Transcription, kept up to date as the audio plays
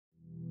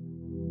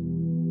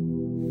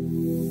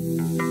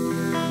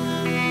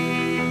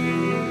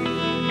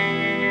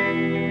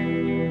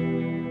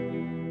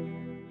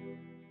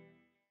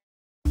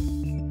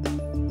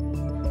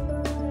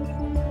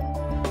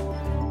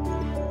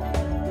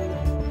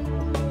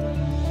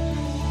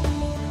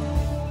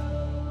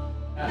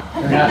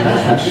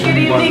Good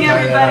evening,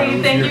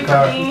 everybody. Thank you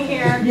for being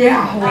here.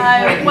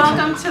 Yeah.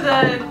 Welcome to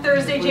the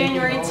Thursday,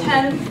 January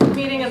 10th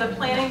meeting of the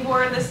Planning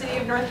Board of the City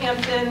of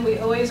Northampton. We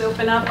always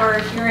open up our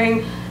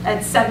hearing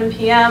at 7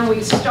 p.m. We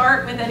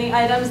start with any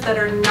items that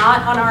are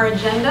not on our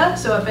agenda.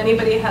 So if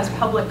anybody has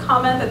public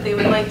comment that they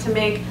would like to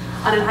make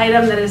on an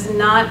item that is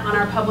not on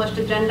our published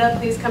agenda,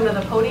 please come to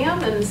the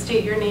podium and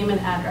state your name and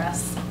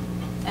address.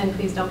 And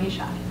please don't be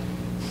shy.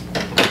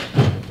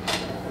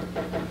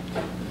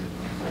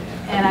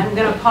 And I'm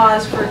going to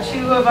pause for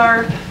two of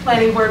our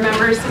planning board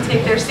members to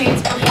take their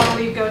seats before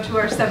we go to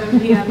our 7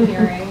 p.m.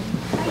 hearing.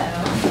 Hello.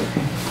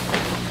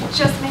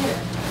 Just made it.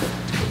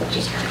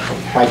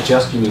 By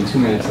just, you mean 2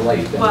 minutes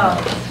late. Well,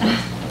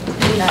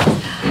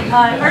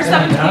 our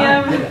 7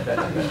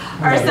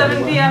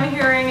 p.m.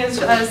 hearing is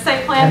a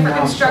site plan for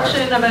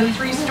construction of a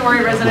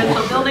 3-story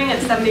residential building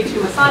at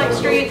 72 Masonic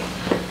Street,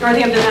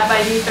 Northampton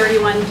MA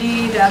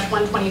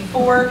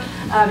 31D-124.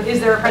 Is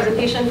there a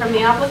presentation from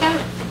the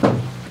applicant?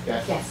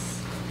 Yes.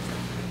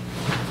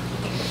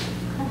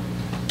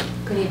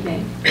 Good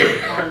evening.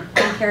 I'm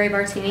Carrie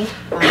Bartini.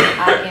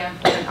 I am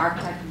an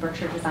architect with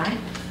Berkshire Design,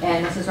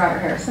 and this is Robert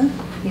Harrison.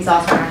 He's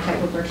also an architect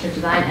with Berkshire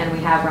Design, and we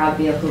have Rob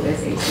Beal, who is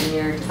a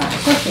senior design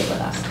associate with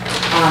us.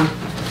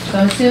 So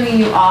I'm assuming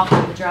you all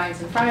have the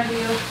drawings in front of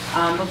you,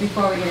 but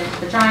before we get into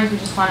the drawings, we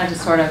just wanted to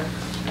sort of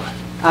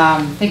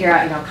figure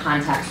out,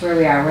 context, where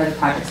we are, where the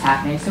project's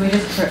happening. So we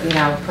just,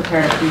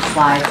 prepared a few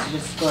slides to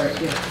just sort of,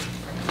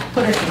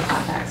 put it in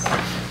context.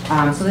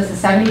 So this is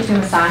 72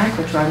 Masonic,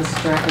 which runs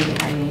directly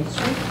behind Main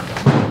Street.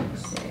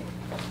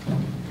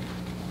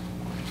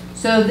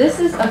 So this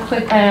is a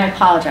quick, and I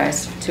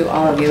apologize to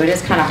all of you. It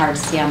is kind of hard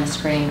to see on the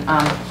screen.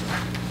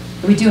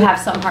 We do have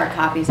some hard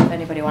copies. If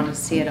anybody wanted to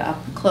see it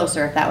up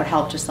closer, if that would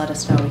help, just let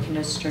us know. We can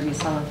distribute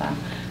some of them.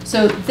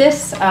 So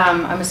this,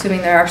 I'm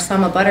assuming there are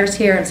some abutters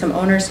here and some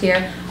owners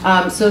here.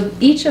 So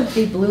each of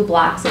the blue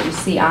blocks that you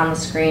see on the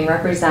screen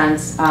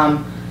represents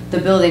the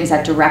buildings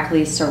that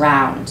directly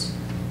surround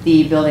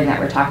the building that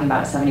we're talking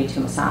about at 72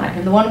 Masonic.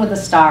 And the one with the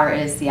star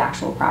is the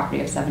actual property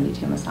of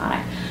 72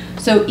 Masonic.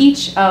 So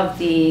each of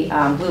the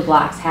blue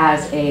blocks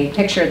has a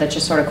picture that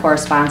just sort of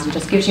corresponds and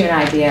just gives you an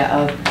idea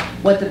of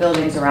what the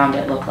buildings around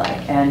it look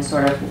like and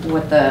sort of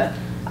what the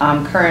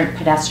current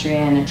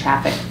pedestrian and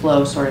traffic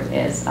flow sort of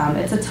is.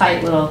 It's a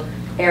tight little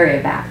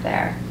area back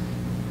there.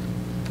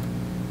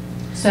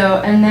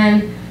 So, and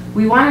then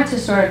we wanted to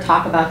sort of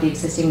talk about the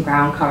existing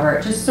ground cover,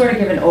 just sort of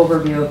give an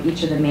overview of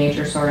each of the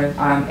major sort of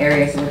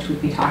areas in which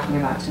we'd be talking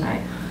about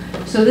tonight.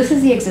 So this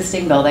is the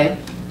existing building,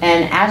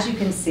 and as you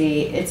can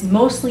see, it's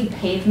mostly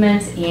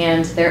pavement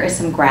and there is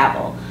some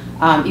gravel.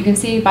 You can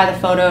see by the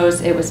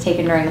photos, it was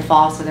taken during the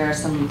fall, so there are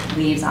some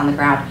leaves on the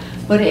ground,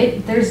 but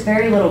there's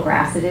very little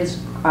grass. It is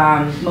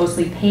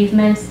mostly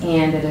pavement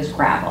and it is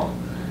gravel.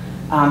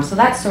 So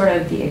that's sort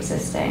of the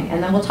existing.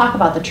 And then we'll talk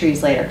about the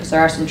trees later, because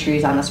there are some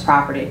trees on this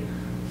property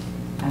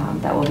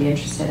that we'll be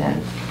interested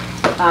in.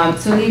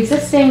 So the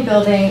existing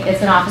building,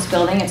 it's an office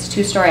building. It's a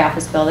 2-story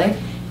office building.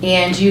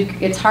 And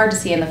it's hard to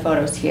see in the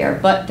photos here,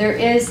 but there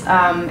is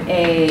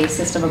a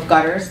system of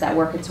gutters that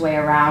work its way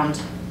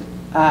around.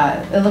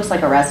 It looks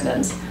like a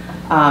residence,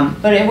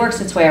 but it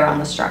works its way around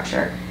the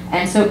structure.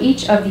 And so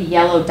each of the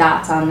yellow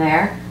dots on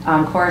there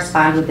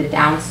correspond with the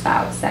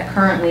downspouts that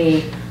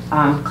currently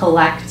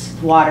collect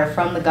water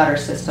from the gutter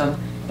system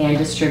and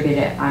distribute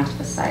it onto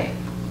the site.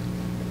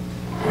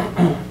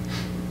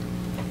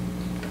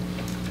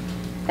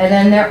 And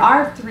then there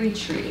are 3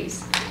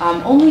 trees.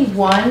 Only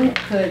one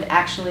could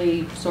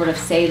actually sort of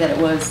say that it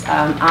was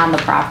on the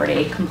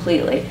property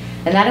completely,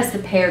 and that is the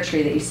pear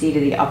tree that you see to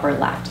the upper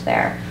left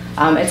there.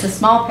 It's a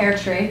small pear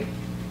tree,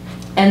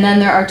 and then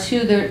there are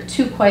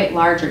two quite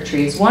larger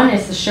trees. One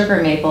is the sugar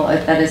maple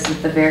that is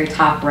at the very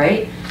top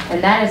right,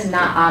 and that is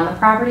not on the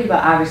property,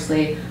 but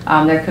obviously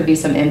there could be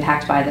some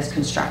impact by this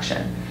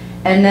construction.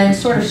 And then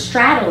sort of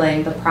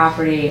straddling the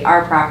property,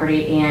 our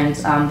property, and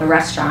the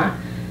restaurant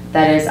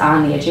that is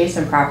on the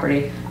adjacent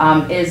property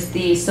is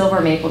the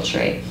silver maple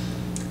tree.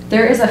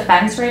 There is a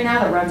fence right now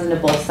that runs into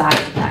both sides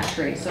of that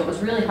tree, so it was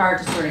really hard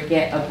to sort of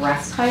get a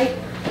breast height,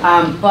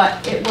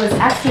 but it was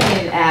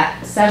estimated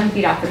at 7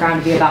 feet off the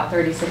ground to be about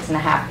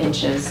 36.5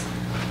 inches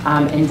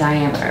in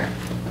diameter.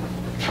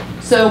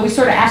 So we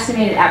sort of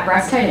estimated at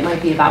breast height it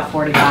might be about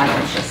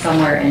 45 inches,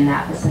 somewhere in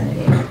that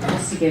vicinity,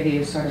 just to give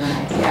you sort of an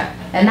idea.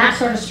 And that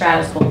sort of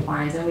straddles both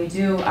lines, and we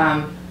do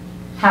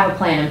have a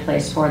plan in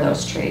place for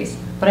those trees.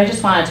 But I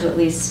just wanted to at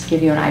least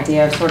give you an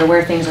idea of sort of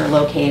where things are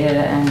located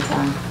and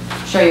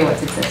show you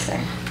what's existing.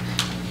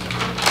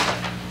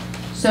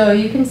 So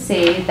you can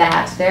see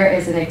that there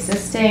is an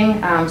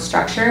existing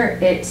structure.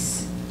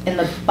 It's in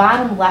the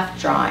bottom left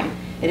drawing.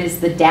 It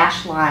is the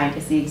dashed line,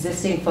 is the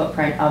existing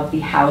footprint of the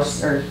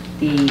house or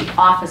the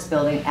office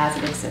building as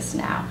it exists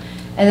now.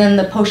 And then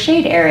the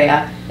pochade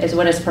area is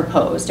what is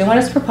proposed. And what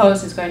is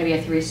proposed is going to be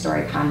a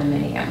 3-story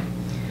condominium.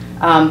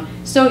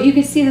 So you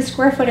can see the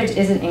square footage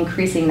isn't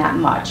increasing that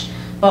much,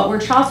 but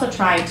we're also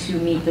trying to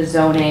meet the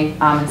zoning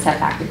and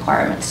setback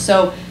requirements.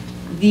 So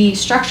the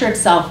structure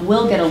itself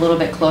will get a little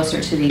bit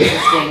closer to the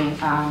existing,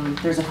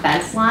 there's a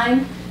fence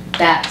line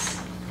that,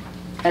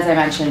 as I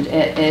mentioned,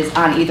 it is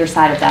on either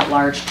side of that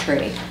large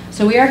tree.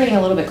 So we are getting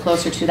a little bit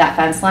closer to that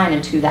fence line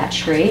and to that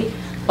tree,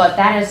 but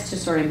that is to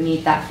sort of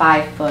meet that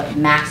 5-foot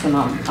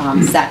maximum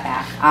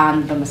setback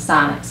on the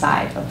Masonic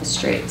side of the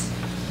street.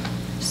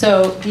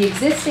 So the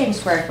existing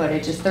square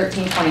footage is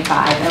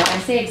 1325, and when I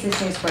say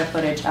existing square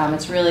footage,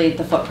 it's really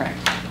the footprint.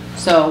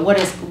 So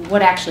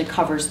what actually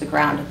covers the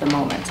ground at the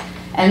moment.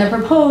 And the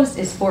proposed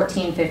is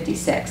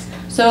 1456.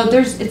 So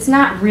it's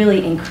not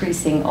really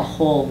increasing a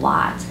whole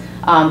lot.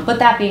 But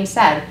that being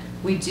said,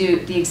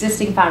 the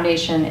existing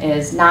foundation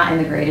is not in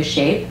the greatest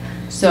shape,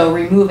 so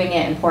removing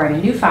it and pouring a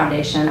new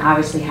foundation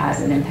obviously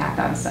has an impact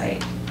on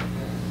site.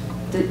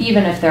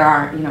 Even if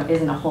there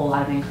isn't a whole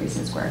lot of increase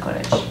in square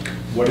footage.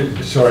 What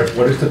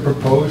is the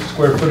proposed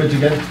square footage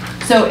again?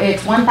 So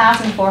it's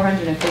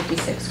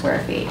 1,456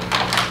 square feet.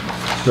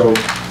 So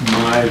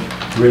my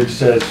grid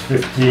says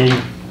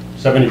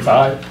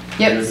 1575?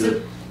 Yep,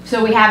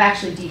 so we have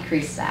actually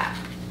decreased that.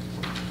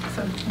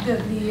 So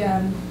the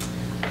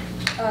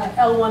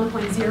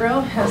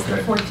L1.0 has the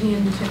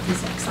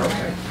 1456 on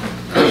there.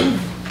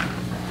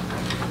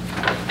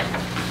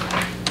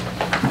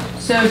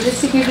 So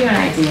just to give you an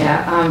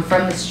idea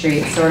from the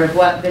street, sort of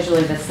what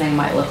visually this thing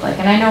might look like.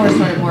 And I know we're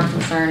sort of more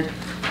concerned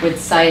with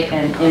site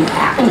and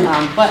impact,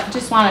 but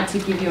just wanted to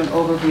give you an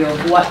overview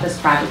of what this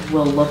project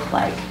will look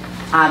like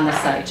on the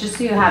site, just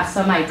so you have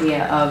some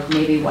idea of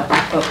maybe what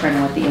that footprint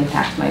and what the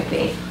impact might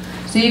be.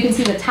 So you can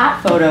see the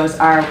top photos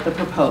are the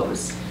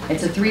proposed.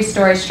 It's a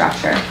 3-story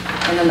structure,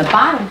 and then the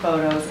bottom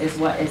photos is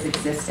what is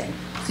existing.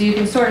 So you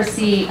can sort of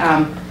see,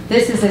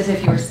 this is as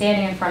if you were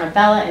standing in front of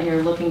Bella and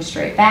you're looking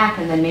straight back,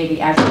 and then maybe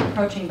as you're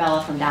approaching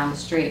Bella from down the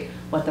street,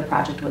 what the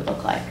project would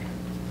look like.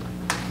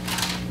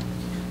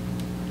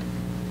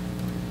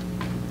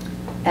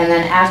 And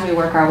then as we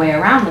work our way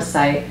around the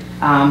site,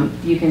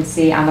 you can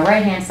see on the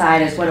right-hand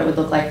side is what it would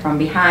look like from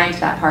behind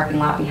that parking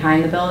lot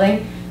behind the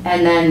building,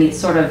 and then the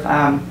sort of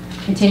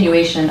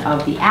continuation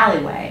of the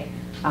alleyway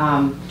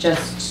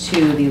just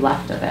to the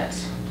left of it.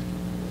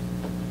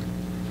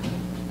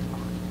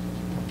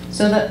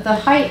 So the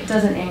height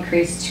doesn't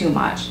increase too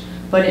much,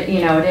 but it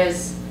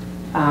is,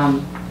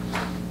 and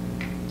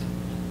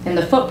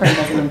the footprint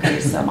doesn't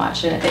increase so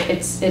much. And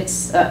it's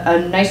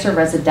a nicer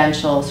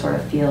residential sort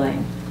of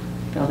feeling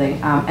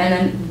building. And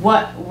then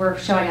what we're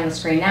showing on the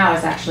screen now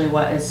is actually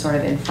what is sort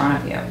of in front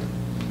of you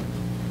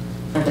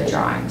for the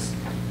drawings.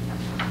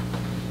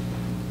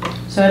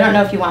 So I don't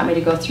know if you want me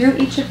to go through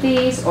each of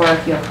these, or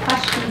if you have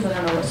questions. I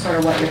don't know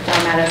what your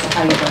format is, or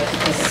how you'd like to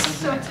take it from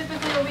So here.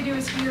 typically what we do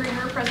is hear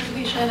your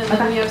presentation, and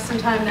then we have some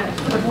time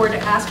for the board to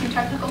ask you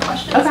technical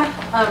questions. Okay.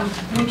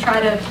 We try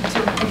to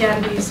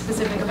again be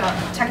specific about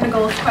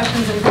technical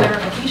questions and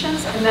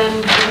clarifications, and then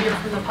we'll hear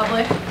from the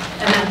public,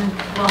 and then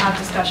we'll have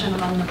discussion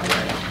among the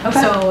board. Okay.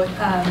 So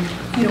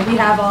we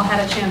have all had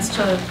a chance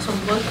to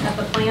look at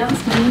the plans.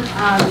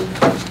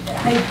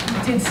 I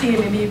did see,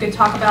 maybe you could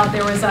talk about,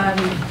 there was a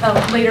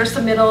later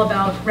submittal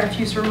about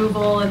refuse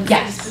removal and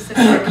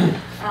specific,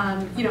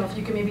 if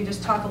you could maybe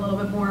just talk a little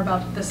bit more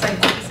about the site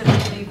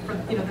specifically for,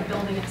 the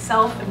building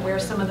itself and where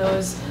some of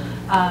those,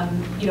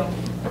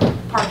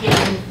 parking,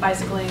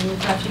 bicycling,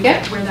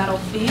 refuse, where that'll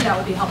be, that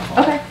would be helpful.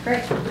 Okay,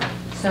 great.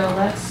 So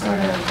let's sort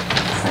of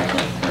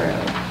cycle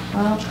through.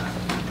 Well,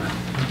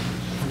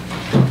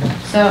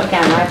 so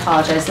again, I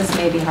apologize, this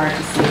may be hard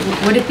to see.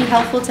 Would it be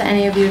helpful to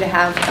any of you to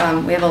have,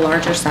 we have a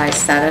larger size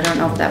set, I don't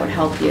know if that would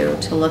help you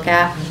to look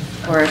at,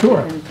 or if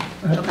Sure. you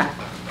can, okay.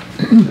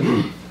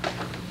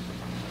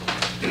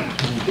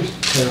 Can you just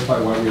clarify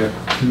why we have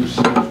 2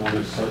 seats, one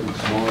is slightly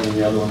smaller than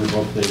the other one, they're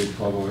both dated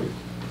 1208?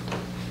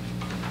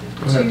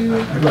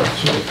 I'd like to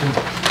show it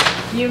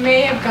too. You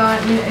may have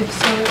gotten it,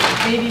 so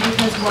maybe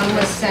because one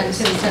was sent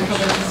to the Central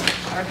Business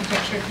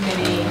Architecture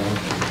Committee.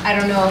 I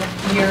don't know if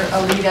you're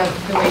Alita,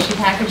 the way she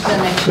packaged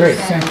them, and she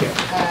sent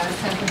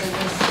Central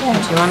Business. Do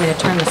you want me to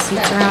turn the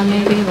seats around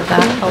maybe? Would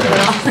that help at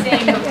all?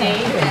 Same date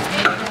that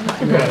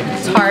maybe.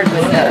 It's hard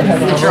with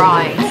the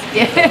drawings.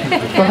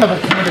 We'll have a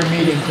committee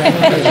meeting.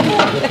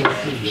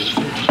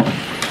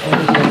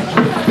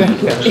 Thank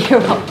you.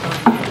 You're welcome.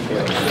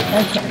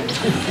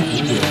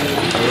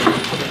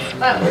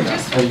 But we're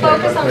just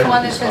focus on the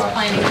one that says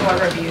planning board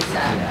review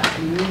set.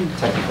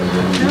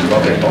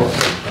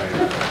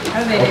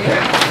 Oh, they do?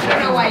 I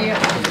don't know why you.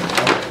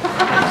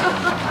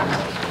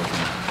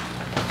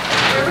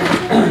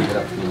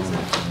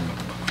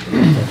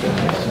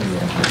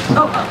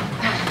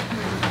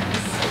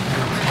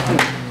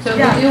 So if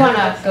we do want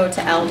to go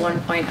to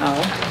L1.0.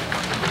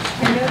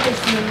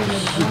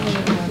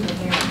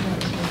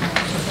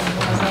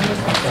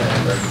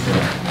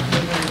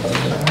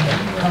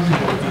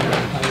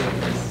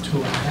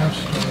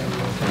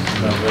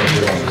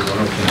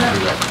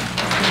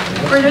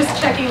 We're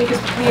just checking because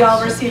we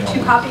all received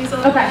 2 copies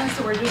of the plan,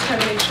 so we're just trying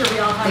to make sure we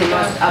all The have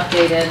most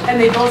updated. And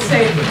they both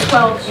say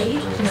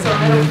 12/8, so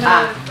I don't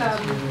know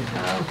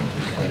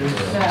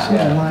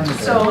if,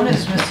 so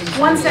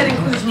one set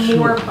includes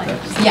more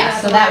plans. Yeah,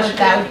 so that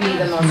would be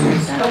the most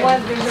recent.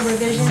 There's a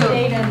revision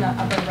date and the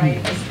upper right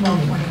is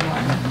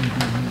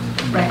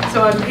 12/21. Right, so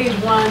So on page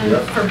 1,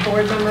 Yep. for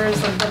board members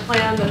of the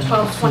plan, the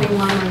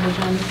 1221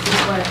 revision is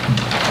what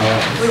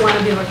we want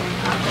to be looking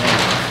at.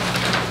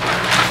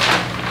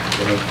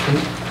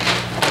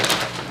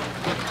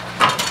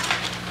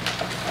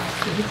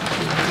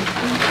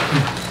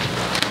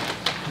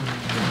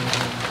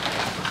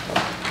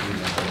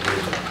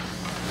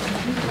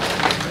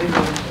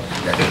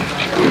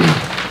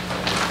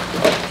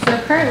 So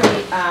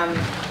currently,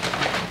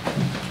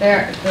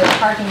 the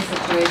parking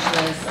situation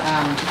is,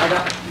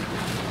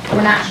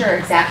 we're not sure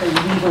exactly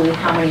legally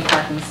how many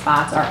parking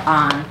spots are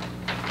on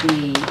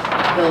the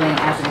building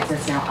as it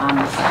exists now on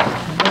the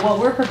site. But what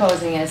we're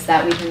proposing is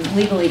that we can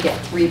legally get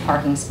 3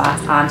 parking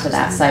spots onto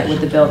that site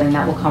with the building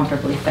that will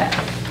comfortably fit.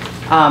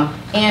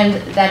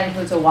 And that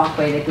includes a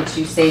walkway that gets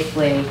you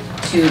safely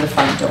to the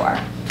front door.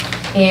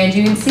 And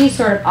you can see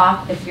sort of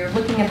off, if you're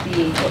looking at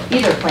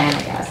either plan,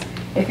 I guess,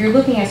 if you're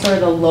looking at sort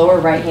of the lower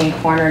right-hand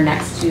corner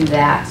next to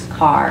that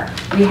car,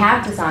 we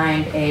have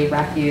designed a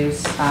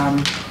refuse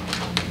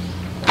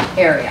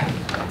area.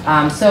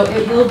 So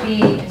it will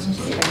be, let me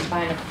see if I can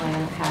find a plan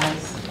that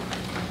has,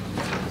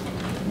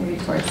 maybe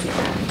towards the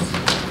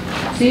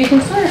end. So you can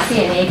sort of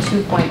see an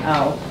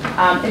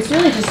A2.0. It's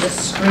really just a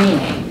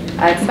screening.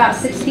 It's about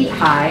 6 feet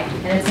high,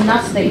 and it's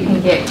enough so that you can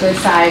get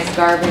good-sized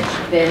garbage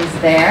bins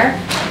there.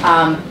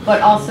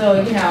 But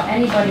also, you know,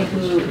 anybody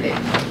who,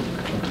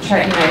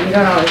 you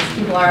don't always,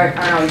 people aren't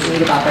always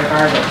neat about their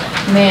garbage.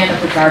 You may end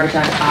up with garbage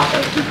on top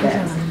of the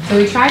bins. So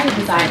we tried to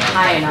design it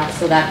high enough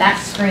so that that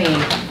screen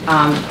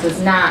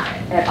does not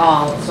at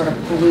all sort of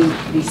pollute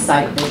the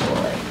site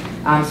visually.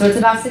 So it's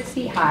about 6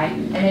 feet high,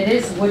 and it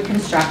is wood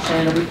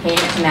construction. It'll be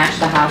painted to match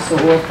the house, so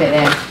it will fit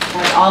in. It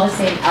has all the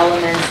same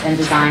elements and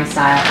design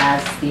style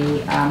as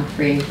the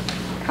 3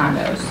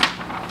 condos.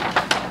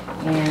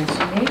 And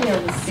so maybe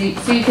able to see,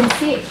 so you can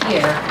see it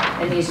here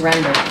in these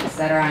renderings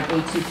that are on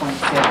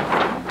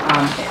A2.2.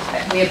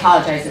 We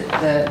apologize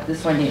that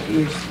this one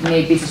you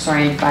may be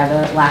disoriented by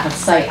the lack of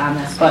sight on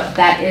this, but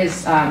that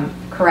is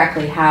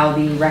correctly how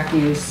the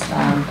refuse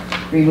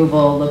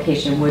removal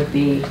location would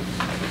be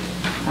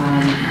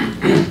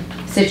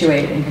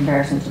situated in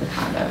comparison to the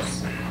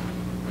condos.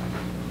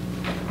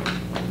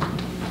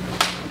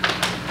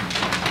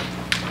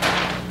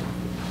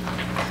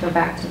 Let's go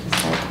back to the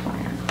site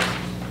plan.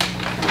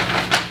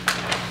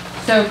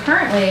 So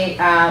currently,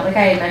 like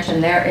I had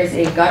mentioned, there is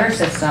a gutter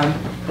system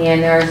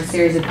and there is a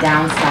series of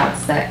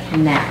downspouts that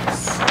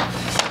connects.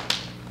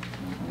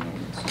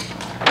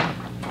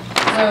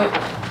 So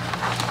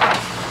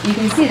you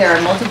can see there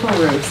are multiple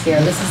roofs here.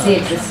 This is the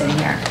existing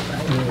here.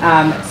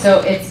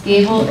 So it's a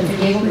gabled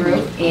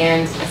roof,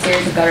 and a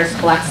series of gutters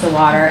collects the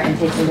water and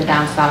takes it to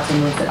downspouts and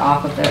moves it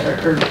off of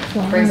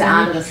or brings it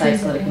onto the site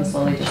so that it can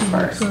slowly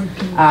disperse.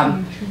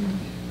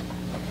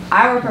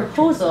 Our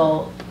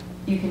proposal,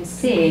 you can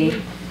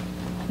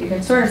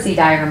sort of see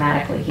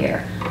diagrammatically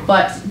here,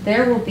 but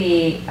there will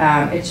be,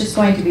 it's just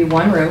going to be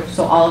one roof,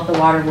 so all of the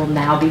water will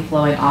now be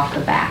flowing off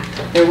the back.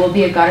 There will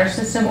be a gutter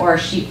system or a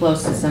sheet flow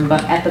system,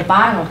 but at the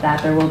bottom of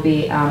that there will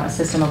be a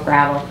system of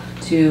gravel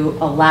to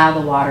allow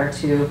the water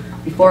to,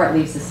 before it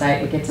leaves the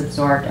site, it gets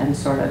absorbed and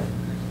sort of,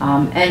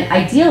 and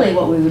ideally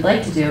what we would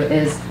like to do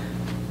is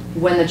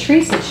when the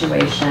tree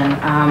situation,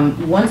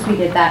 once we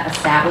get that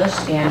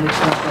established and we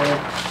come up with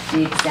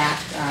the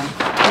exact,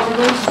 what we're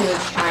going to do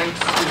is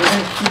we're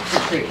going to keep the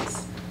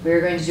trees.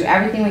 We're going to do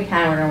everything we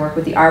can. We're going to work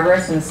with the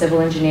arborist and the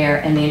civil engineer,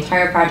 and the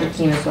entire project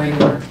team is going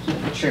to work to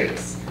keep the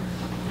trees.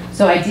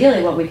 So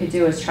ideally what we could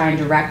do is try and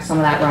direct some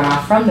of that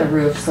runoff from the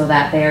roof so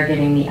that they are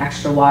getting the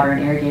extra water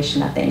and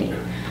irrigation that they need.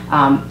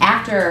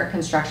 After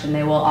construction,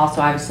 they will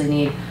also obviously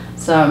need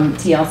some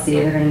TLC.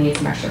 They're going to need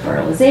some extra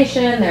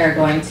fertilization. They're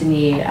going to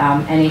need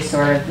any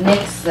sort of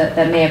nicks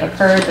that may have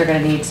occurred. They're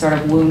going to need sort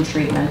of wound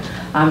treatment.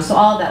 So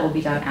all of that will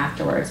be done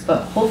afterwards.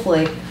 But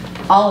hopefully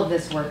all of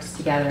this works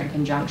together in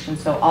conjunction.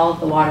 So all of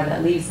the water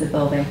that leaves the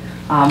building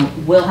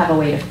will have a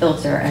way to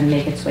filter and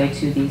make its way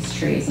to these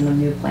trees and the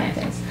new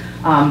plantings.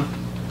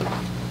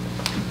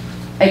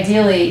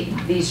 Ideally,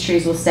 these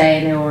trees will stay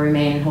and they will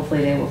remain and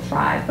hopefully they will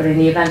thrive. But in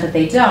the event that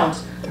they don't,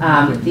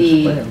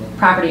 the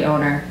property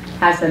owner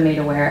has been made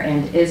aware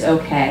and is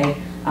okay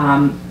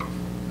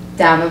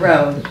down the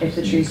road. If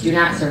the trees do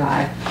not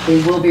survive,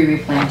 they will be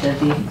replanted.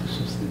 The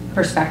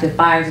prospective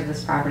buyers of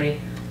this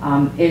property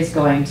is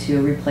going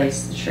to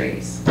replace the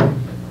trees.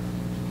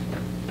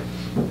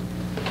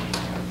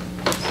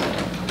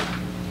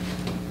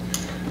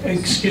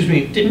 Excuse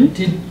me,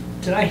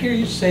 did I hear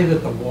you say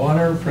that the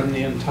water from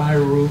the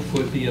entire roof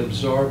would be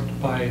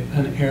absorbed by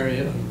an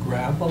area of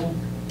gravel?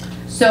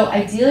 So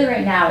ideally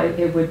right now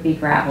it would be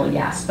gravel,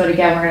 yes. But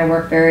again, we're going to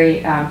work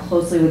very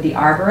closely with the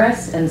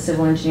arborist and the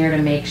civil engineer to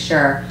make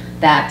sure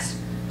that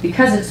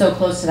because it's so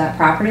close to that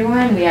property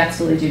line, we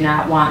absolutely do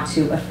not want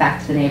to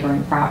affect the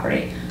neighboring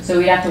property. So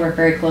we'd have to work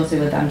very closely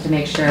with them to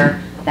make sure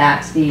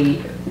that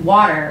the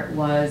water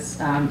was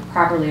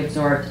properly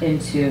absorbed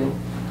into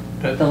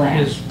the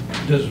land.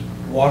 Does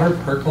water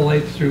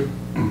percolate through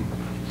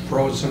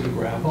frozen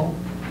gravel?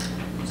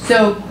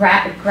 So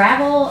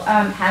gravel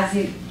has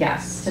the,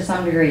 yes, to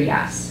some degree,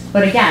 yes.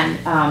 But again,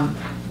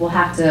 we'll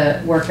have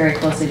to work very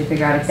closely to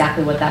figure out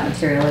exactly what that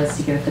material is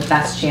to give it the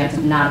best chance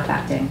of not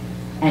affecting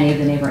any of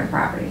the neighboring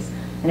properties.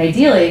 And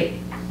ideally,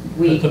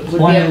 we But would the be able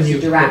plan to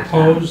you've direct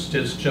them. proposed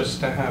is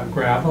just to have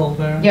gravel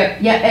there?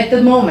 Yeah, at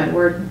the moment,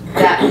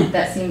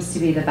 that seems to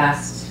be the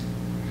best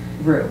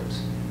route.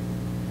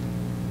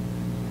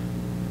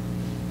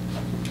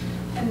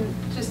 And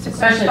just to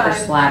Especially for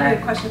clarify, splatter. I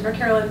have a question for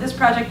Carolyn. This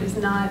project is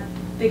not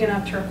big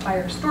enough to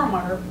require a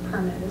stormwater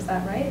permit, is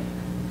that right?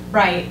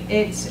 Right,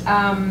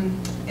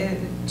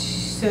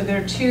 so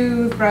there are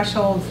two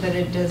thresholds that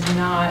it does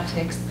not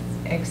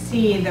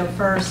exceed. The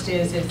first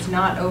is it's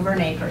not over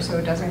an acre, so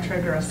it doesn't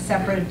trigger a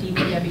separate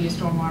DPW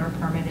stormwater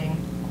permitting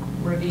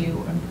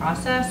review and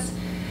process.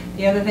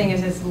 The other thing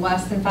is it's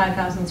less than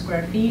 5,000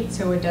 square feet,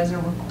 so it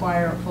doesn't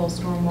require a full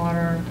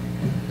stormwater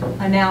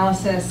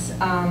analysis.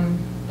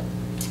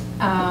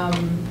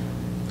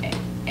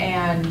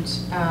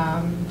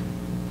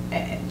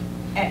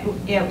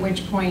 At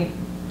which point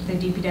the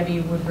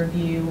DPW would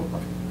review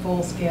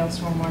full-scale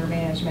stormwater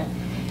management.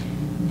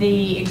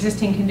 The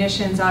existing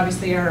conditions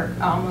obviously are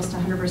almost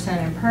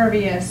 100%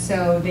 impervious,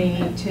 so they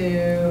need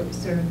to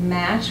sort of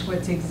match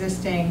what's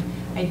existing.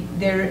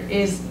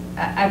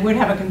 I would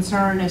have a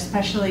concern,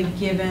 especially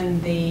given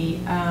the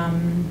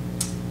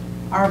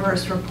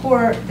arborist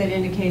report that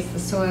indicates the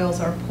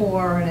soils are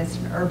poor and it's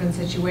an urban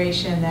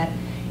situation, that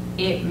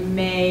it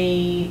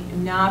may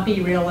not be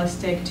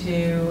realistic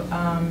to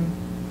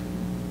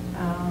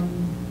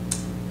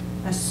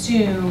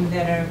assume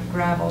that a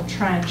gravel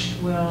trench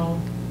will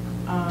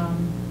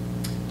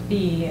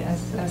be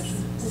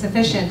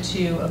sufficient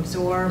to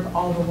absorb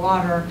all the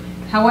water.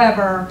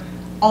 However,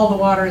 all the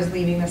water is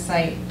leaving the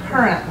site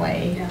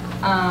currently.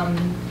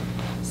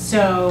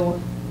 So,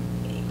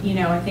 you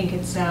know, I think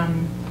it's,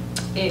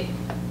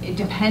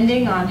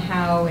 depending on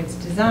how it's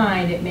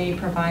designed, it may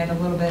provide a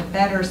little bit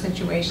better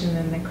situation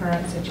than the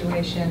current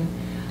situation.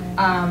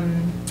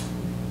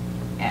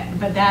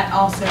 But that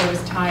also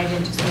is tied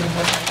into sort of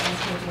what the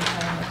landscaping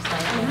plan looks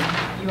like.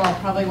 And you all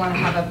probably want to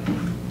have a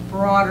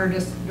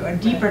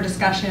deeper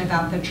discussion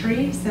about the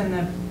trees and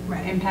the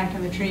impact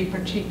on the trees,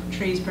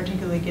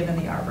 particularly given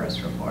the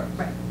arborist report.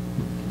 Right.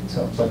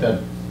 So, but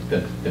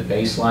the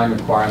baseline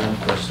requirement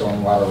for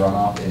stormwater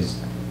runoff is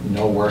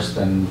no worse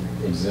than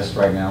exists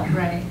right now?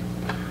 Right.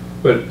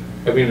 But,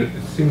 I mean, it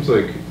seems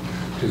like,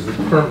 because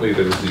currently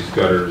there's these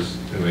gutters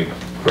and they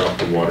drop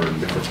the water in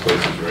different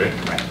places, right?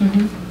 Right.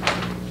 Mm-hmm.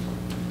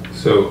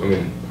 So, I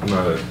mean, I'm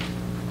not a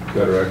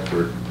gutter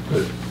expert,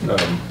 but it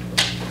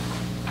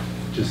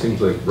just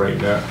seems like right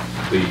now,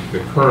 the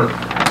current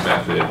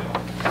method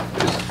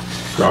is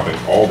dropping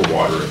all the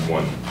water in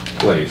one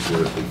place,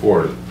 whereas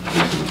before,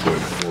 this was going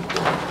to 4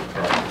 corners of the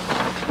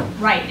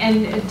property. Right,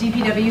 and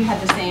DPW had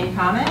the same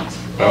comment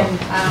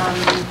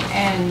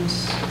and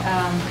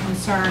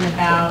concern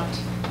about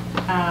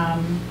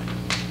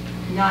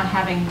not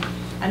having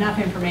enough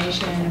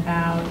information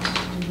about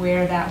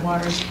where that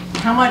water's,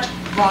 how much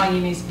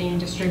volume is being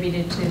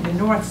distributed to the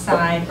north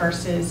side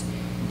versus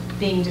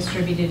being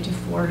distributed to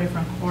 4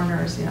 different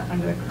corners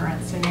under the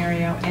current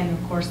scenario. And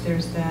of course,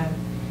 there's the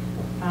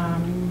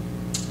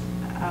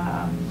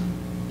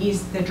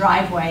the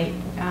driveway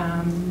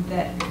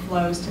that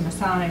flows to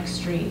Masonic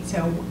Street.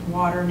 So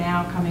water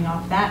now coming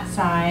off that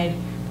side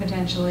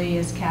potentially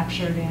is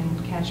captured in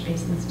catch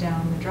basins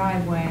down the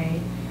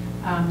driveway.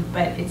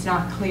 But it's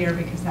not clear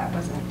because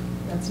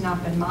that's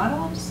not been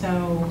modeled.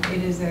 So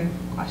it is a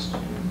question.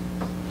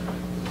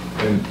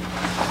 And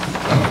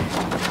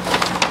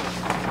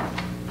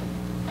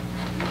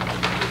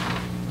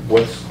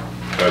what's,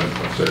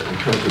 I'm sorry, in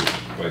terms of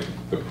like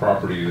the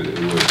property that it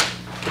would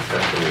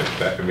potentially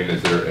affect, I mean,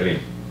 is there any,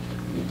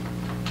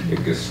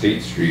 like a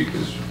State Street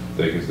is,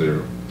 like, is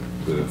there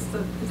the... It's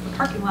the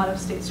parking lot of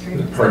State Street.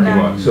 The It's parking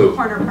that lot, so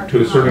corner parking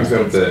to a certain lot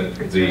of extent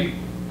State that Street,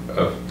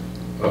 the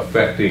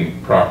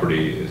affecting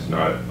property is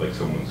not like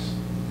someone's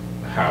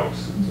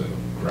house, it's a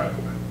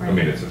driveway. I Right.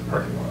 mean, it's a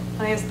parking lot.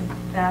 I guess the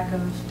back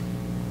of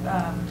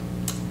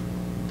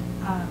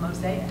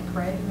Mosaic,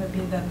 right? Would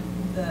be the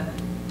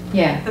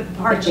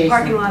Adjacent.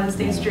 parking lot of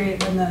State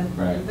Street and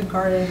Right. the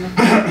garden,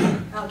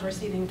 outdoor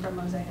seating from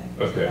Mosaic.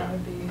 So Okay. that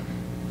would be,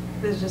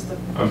 there's just the.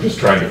 I'm just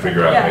trying to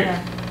figure out, like,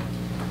 Yeah,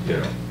 you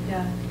know,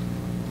 yeah.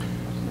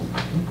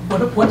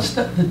 What's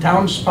the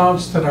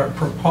downspouts that are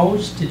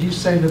proposed? Did you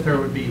say that there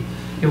would be,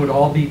 it would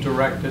all be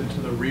directed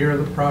to the rear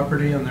of the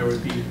property and there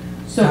would be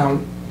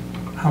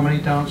how many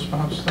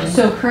downspouts there?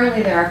 So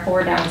currently there are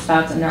 4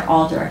 downspouts and they're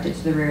all directed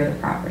to the rear of the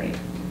property.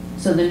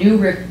 So the new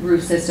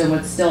roof system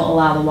would still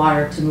allow the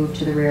water to move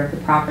to the rear of the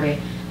property.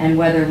 And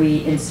whether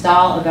we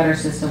install a gutter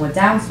system with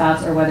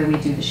downspouts or whether we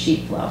do the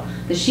sheet flow.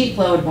 The sheet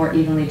flow would more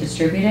evenly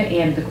distribute it,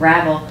 and the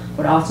gravel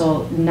would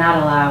also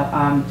not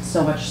allow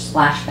so much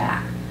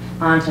splashback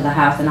onto the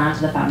house and onto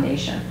the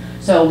foundation.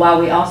 So while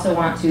we also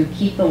want to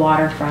keep the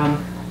water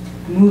from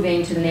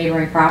moving to the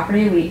neighboring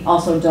property, we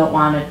also don't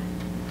want to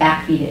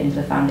backfeed it into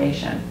the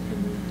foundation.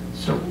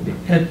 So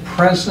at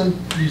present,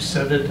 you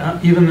said it,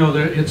 even though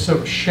it's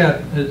a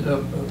shed,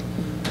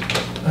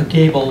 a a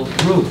gable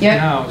roof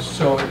Yep. now,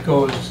 so it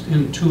goes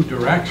in two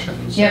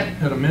directions Yep.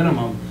 at a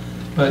minimum,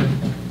 but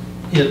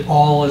it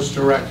all is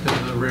directed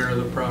to the rear of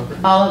the property.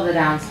 All of the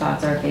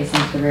downspouts are facing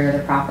to the rear of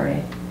the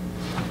property.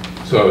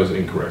 So I was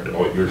incorrect.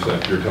 Oh, you're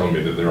telling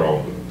me that they're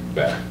all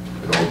back.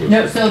 It all goes.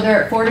 No, so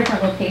there are 4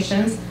 different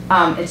locations.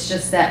 It's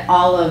just that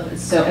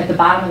so at the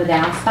bottom of the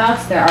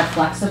downspouts,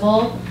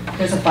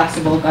 there's a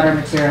flexible gutter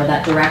material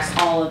that directs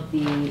all of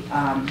the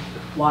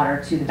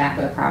water to the back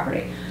of the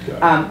property.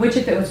 Which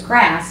if it was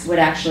grass, would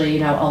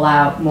actually,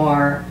 allow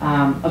more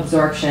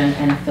absorption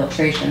and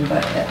filtration,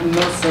 but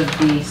most of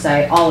the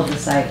site, all of the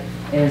site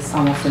is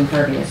almost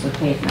impervious with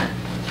pavement.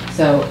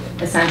 So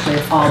essentially,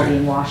 it's all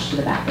being washed to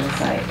the back of the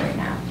site right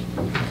now.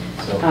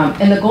 So,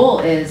 And the goal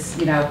is,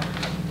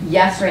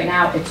 yes, right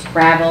now it's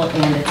gravel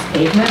and it's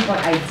pavement, but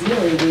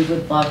ideally we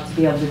would love to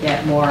be able to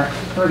get more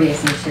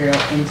pervious material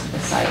into the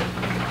site.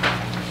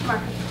 Mark?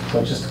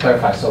 so just to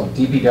clarify, so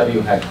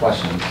DPW had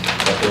questions,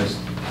 but there's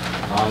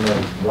on the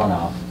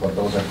runoff, but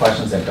those are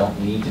questions that don't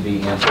need to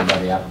be answered by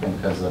the applicant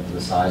because of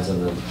the size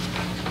of the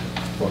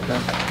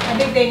footprint? I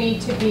think they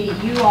need to be,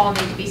 you all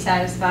need to be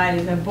satisfied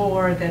as a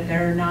board that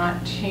they're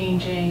not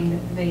changing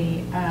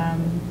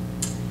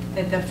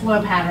that the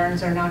flow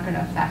patterns are not going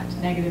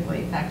to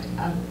negatively affect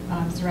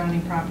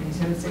surrounding properties.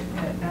 So it's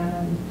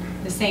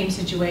the same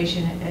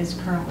situation as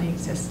currently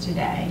exists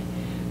today,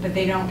 but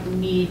they don't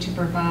need to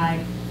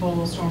provide full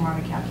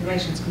stormwater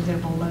calculations because they're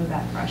below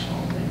that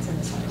threshold and it's in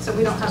the site. So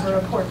we don't have a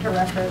report to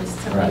reference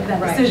to Right. make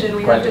that Right. decision.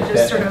 We Right, have to if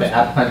just sort the- of. if the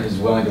applicant is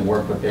willing to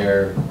work with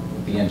the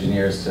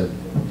engineers to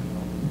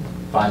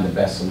find the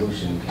best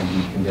solution, can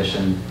we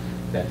condition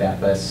that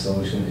best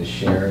solution is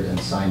shared and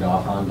signed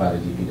off on by the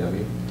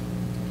DPW?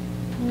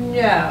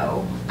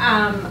 No,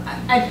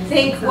 I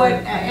think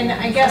and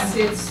I guess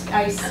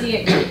I see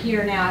it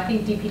here now, I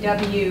think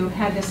DPW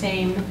had the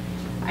same,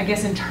 I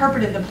guess,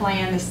 interpreted the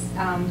plan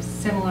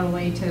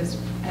similarly to, as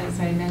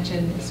I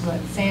mentioned, is what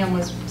Sam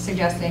was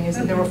suggesting, is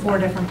that there were 4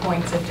 different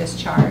points of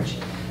discharge.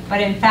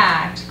 But in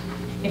fact,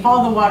 if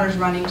all the water's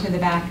running to the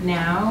back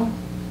now,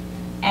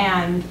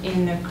 and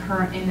in the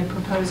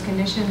proposed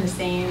condition, the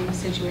same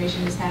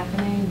situation is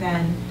happening,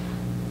 then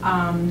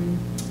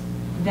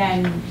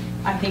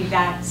I think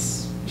that's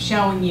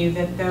showing you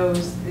that there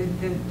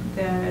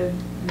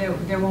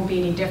won't be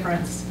any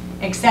difference,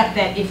 except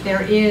that if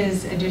there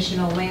is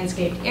additional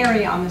landscape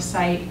area on the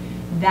site,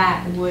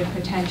 that would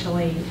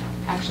potentially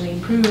actually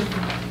improve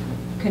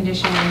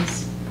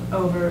conditions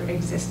over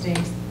existing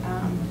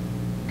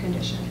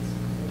conditions.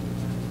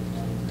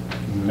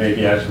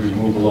 Maybe as we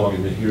move along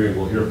in the hearing,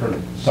 we'll hear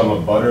from some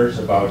abutters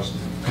about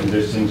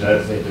conditions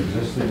as they've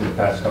existed in the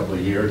past couple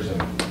of years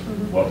and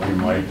what we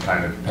might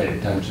kind of pay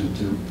attention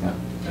to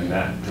in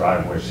that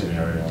driveway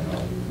scenario.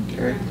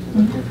 Gary?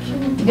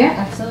 Yeah,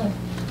 absolutely.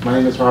 My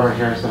name is Robert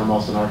Harrison. I'm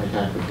also an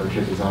architect with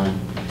Berkshire Design.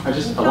 I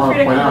Feel want free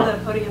to to point come to out.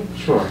 the podium.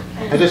 Sure.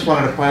 I just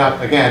wanted to point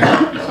out again.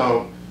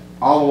 So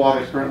all the water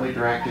is currently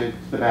directed to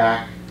the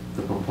back.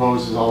 The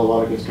proposed is all the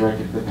water gets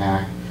directed to the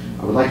back.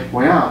 I would like to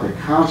point out that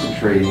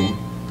concentrating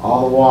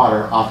all the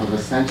water off of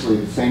essentially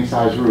the same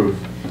size roof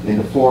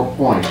into 4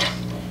 points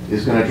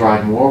is going to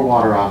drive more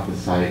water off the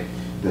site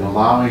than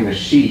allowing a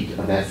sheet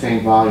of that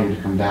same volume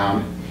to come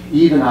down,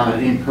 even on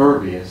an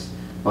impervious,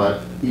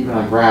 but even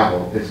on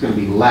gravel. It's going to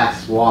be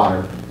less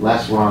water,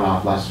 less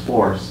runoff, less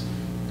force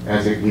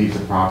as it leaves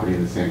the property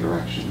in the same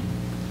direction.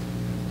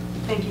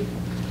 Thank you.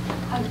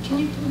 Can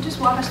you just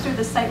walk us through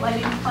the site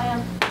lighting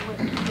plan? What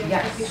the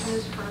Yes. expectation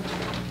is for?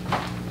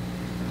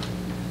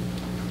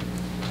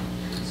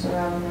 So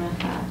I'm going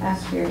to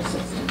ask for your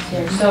assistance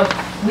here. So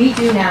we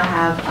do now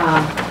have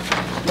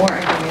more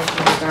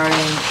information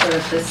regarding sort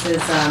of this is the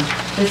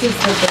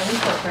building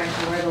footprint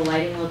and where the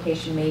lighting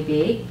location may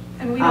be.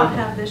 And we don't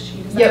have this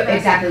sheet, is that Yep, correct?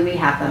 exactly, we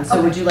have them. So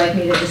Okay. would you like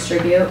me to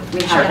distribute? We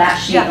Sure. have that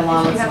sheet Yeah,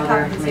 along if with you some have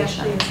other copies, yes,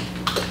 information.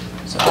 please.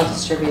 So I'll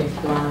distribute if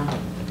you want to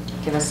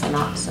give a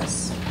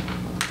synopsis.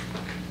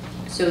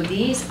 So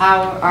these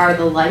are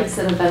the lights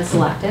that have been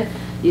selected.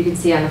 You can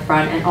see on the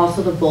front, and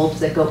also the bulbs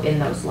that go in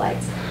those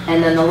lights.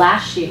 And then the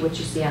last sheet, which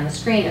you see on the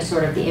screen, is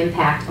sort of the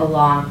impact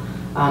along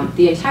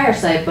the entire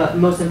site, but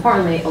most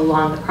importantly,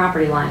 along the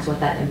property lines, what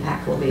that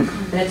impact will be.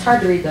 And it's hard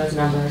to read those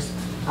numbers,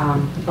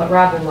 but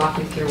Rob will walk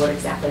you through what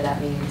exactly that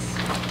means.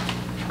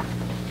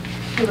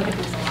 We look at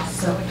these a lot,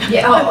 so.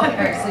 Yeah, oh, okay, all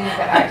right, so you've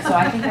got, all right, so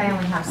I think I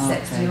only have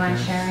 6. Do you mind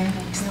sharing?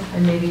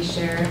 And maybe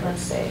share,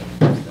 let's see.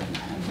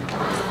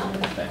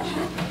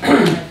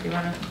 If you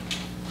want to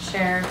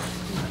share,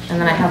 and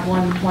then I have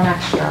one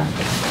extra.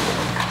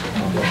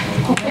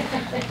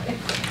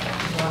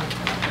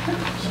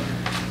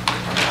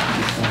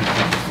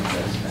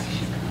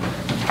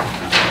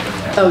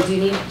 Oh, do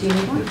you need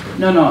one?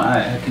 No,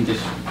 I can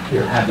just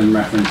have them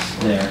reference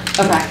there.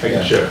 Okay. I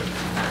can share.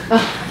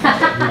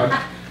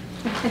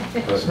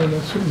 So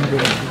that's what we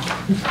do.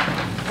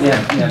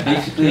 Yeah,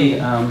 basically,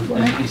 as you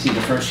can see,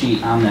 the first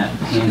sheet on that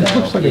Looks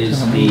handout like it's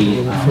is on a the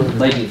little further.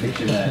 lighting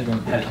fixture that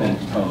has been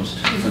proposed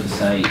for the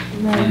site.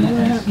 And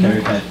as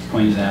Carrie had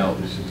pointed out,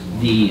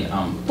 the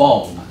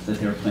bulb that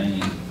they were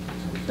planning,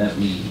 that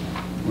we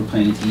were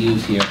planning to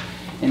use here,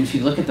 And if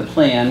you look at the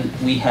plan,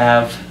 we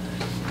have,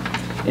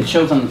 it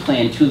shows on the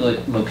plan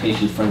 2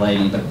 locations for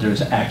lighting, but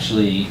there's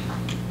actually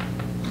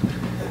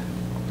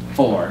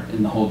 4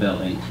 in the whole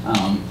building.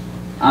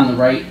 On the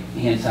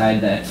right-hand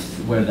side, that's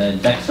where the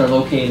decks are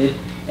located,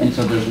 and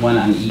so there's one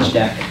on each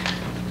deck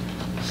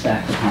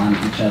stacked upon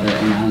each other.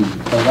 And on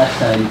the left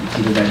side, you can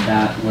see the red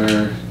dot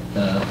where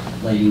the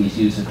lighting is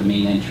used at the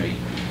main entry.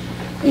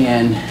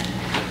 And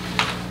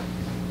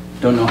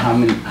don't know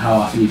how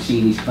often you've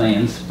seen these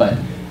plans, but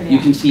you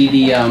can see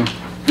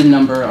the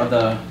number of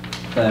the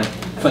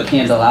foot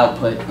candle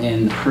output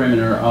in the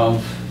perimeter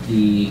of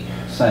the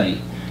site.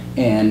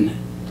 And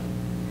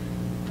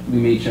we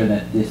made sure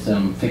that this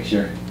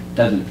fixture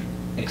doesn't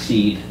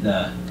exceed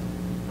the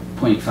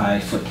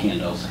 0.5 foot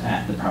candles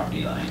at the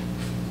property line.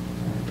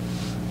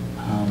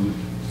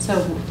 So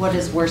what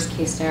is worst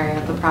case scenario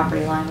at the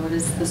property line? What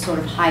is the sort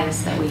of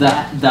highest that we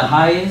get? The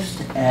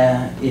highest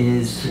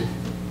is,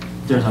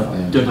 there's a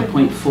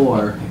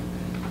 0.4.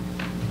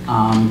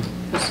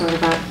 Sort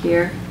of out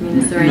here? I mean,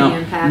 is there any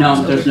impact?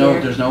 No, there's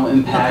over no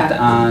impact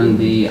Okay. on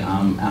the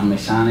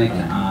Masonic,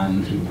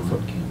 on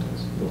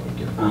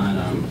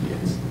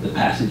the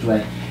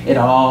passageway. It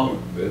all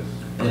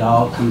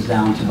comes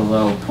down to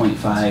below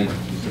 0.5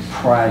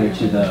 prior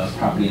to the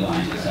property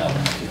line itself.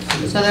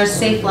 So there's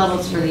safe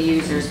levels for the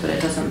users, but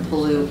it doesn't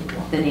pollute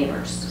the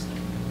neighbors.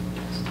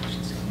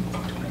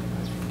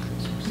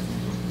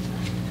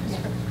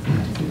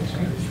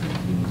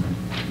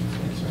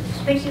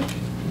 Thank you.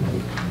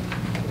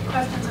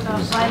 Questions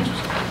about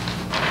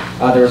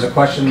lighting? There was a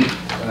question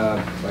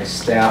by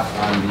staff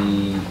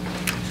on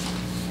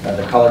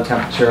the color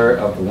temperature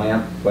of the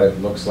lamp, but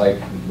it looks like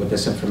with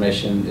this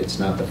information, it's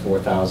not the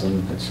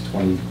 4,000, it's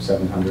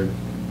 2,700.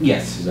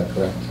 Yes. Is that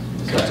correct?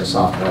 So it's a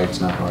soft white, it's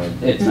not hard.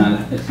 It's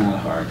not a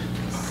hard.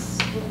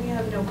 We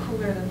have no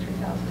cooler than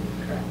 3,000,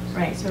 correct?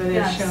 Right, so they're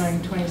Yes. showing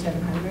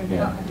 2,700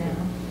 Yeah.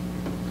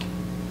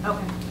 now.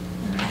 Okay.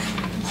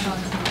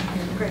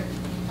 Great.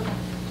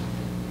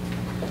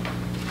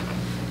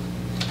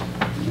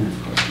 And of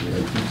course,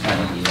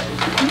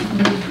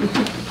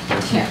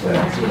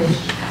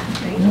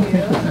 Thank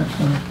you.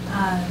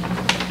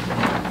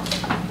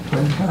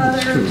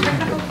 Other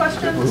technical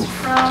questions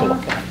from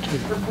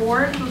the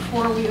board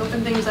before we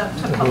open things up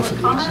to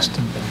public comment?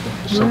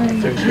 So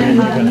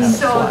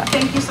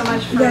thank you so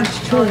much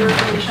for all your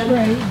information.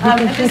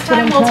 At this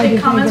time, we'll take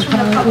comments from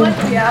the public.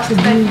 We ask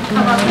that you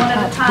come up one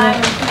at a time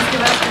and please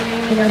give us your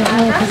name and your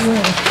address.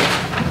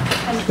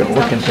 And please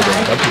don't be shy.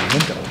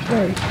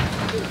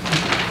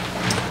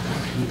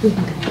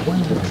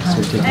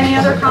 Any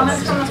other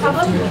comments from the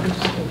public?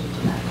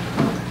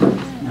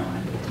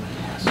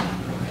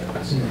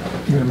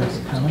 You gonna make a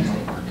comment?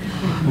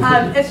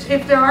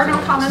 If there are no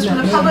comments from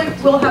the public,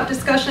 we'll have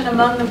discussion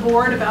among the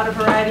board about a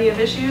variety of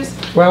issues.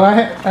 Well,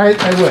 I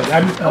would.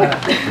 I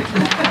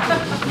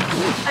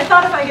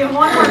thought if I give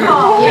one more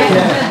call.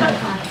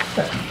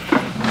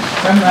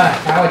 I'm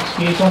Alex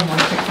Giesel,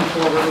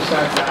 164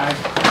 Riverside Drive.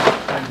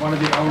 I'm one of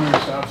the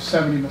owners of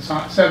 70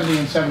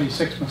 and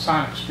 76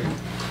 Masonic Street.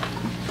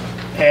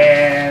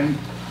 And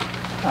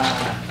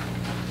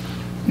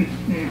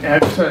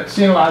I've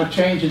seen a lot of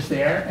changes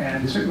there,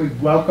 and certainly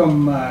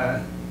welcome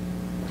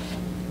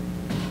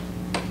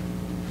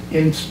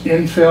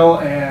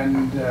infill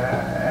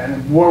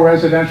and more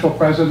residential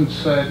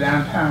presence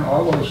downtown,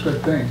 all those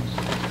good things.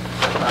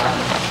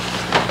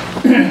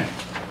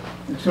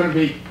 It's going to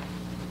be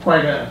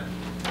quite a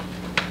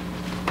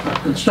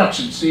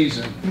construction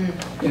season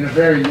in a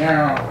very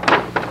narrow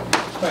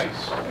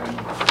place, and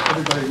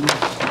everybody needs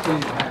to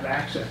continue to have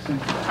access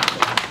into that.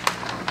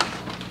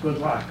 So good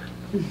luck.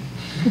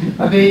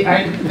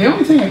 The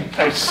only thing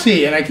I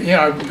see, and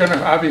I'm going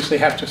to obviously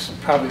have to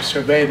probably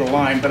survey the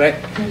line, but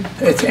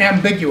it's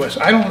ambiguous.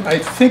 I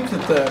think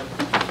that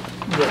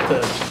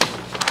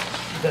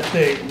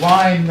the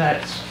line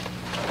that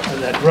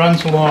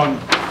runs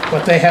along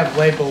what they have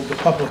labeled the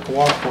public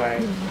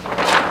walkway,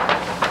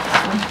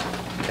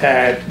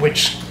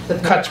 which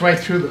cuts right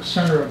through the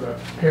center of the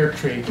pear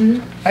tree,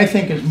 I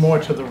think is more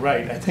to the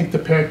right. I think the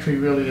pear tree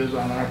really is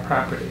on our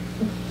property.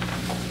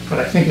 But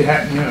I think it's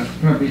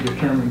going to be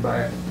determined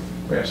by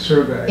a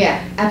survey.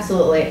 Yeah,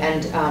 absolutely,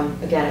 and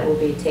again, it will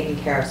be taken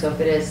care of. So if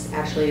it is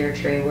actually your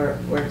tree,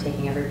 we're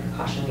taking every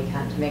precaution we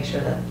can to make sure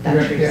that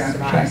that tree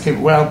survives.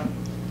 Well,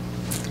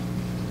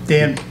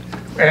 Dan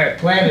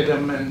planted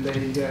them, and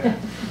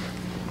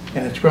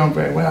and it's grown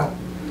very well.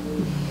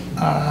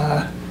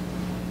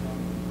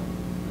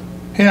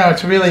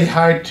 It's really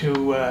hard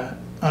to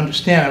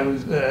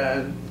understand.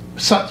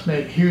 Sut's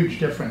made a huge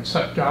difference.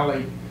 Sut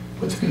Jolly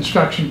with the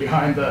construction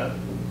behind the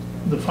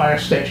fire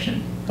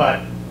station,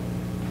 but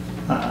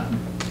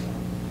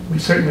we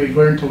certainly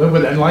learned to live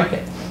with it and like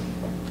it.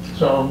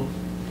 So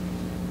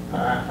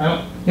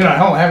I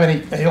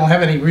don't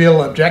have any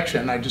real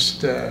objection. I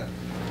just the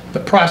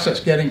process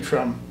getting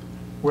from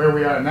where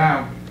we are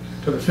now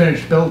to the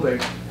finished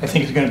building, I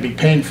think is going to be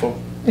painful.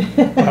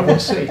 But we'll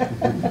see.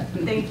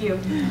 Thank you.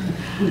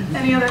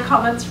 Any other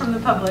comments from the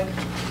public?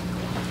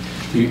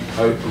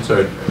 I'm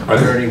sorry, are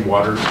there any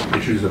water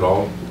issues at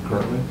all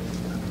currently?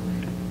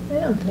 I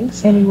don't think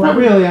so. Not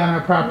really on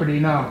our property,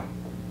 no.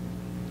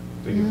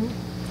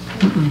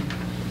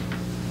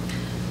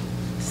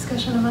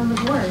 Discussion among the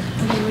board.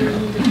 I mean, we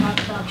need to talk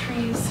about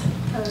trees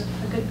a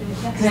good bit,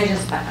 yes. Can I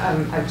just,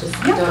 I just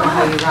Yeah, don't know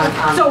how you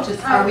run, So,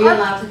 just, are we our-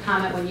 allowed to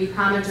comment when you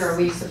comment, or are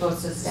we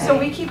supposed to stay? So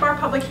we keep our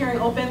public hearing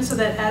open so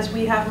that as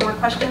we have more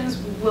questions,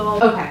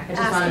 we'll Okay, I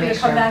just wanna ask you make to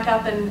come sure. back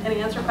up and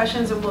answer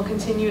questions, and we'll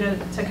continue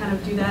to kind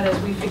of do that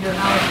as we figure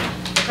out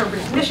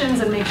appropriate conditions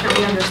and make sure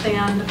we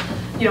understand,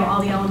 you know,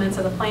 all the elements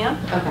of the plan.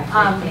 Okay,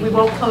 thank We you.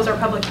 won't close our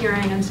public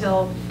hearing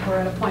until we're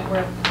at a point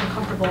where we're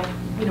comfortable,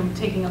 you know,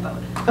 taking a vote.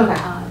 Okay.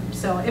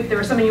 So if there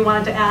was something you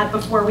wanted to add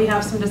before we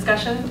have some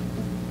discussion,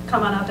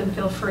 come on up and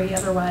feel free.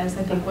 Otherwise,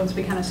 I think once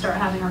we kind of start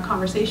having our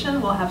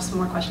conversation, we'll have some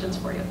more questions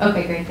for you.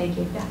 Okay, great, thank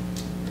you. Yeah.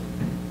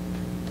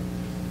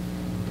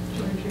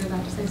 George, you're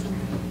about to say something.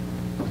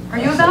 Are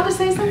you about to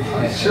say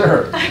something?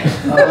 Sure.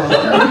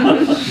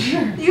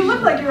 You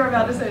look like you were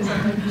about to say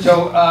something.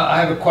 So I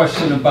have a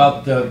question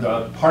about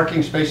the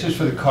parking spaces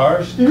for the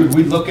cars. Could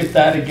we look at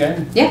that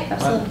again? Yeah,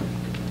 absolutely.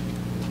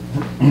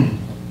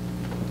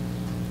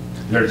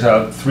 There's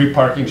 3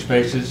 parking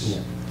spaces,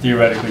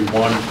 theoretically 1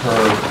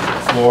 per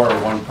floor or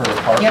 1 per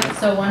apartment. Yep,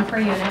 so one per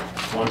unit.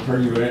 1 per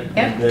unit. Yep.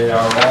 And they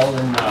are all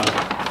in,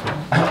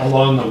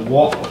 along the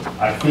wall.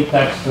 I think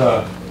that's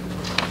the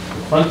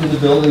front of the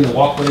building, the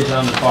walkway's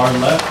on the far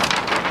left.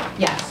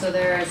 Yeah, so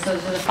so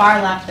to the far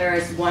left, there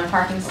is one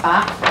parking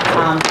spot, a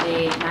 9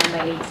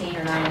 by 18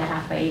 or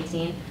 9.5 by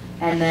 18.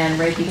 And then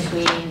right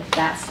between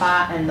that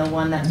spot and the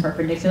one that's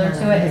perpendicular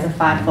to it is a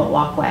 5-foot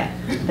walkway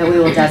that we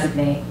will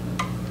designate.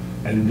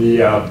 And the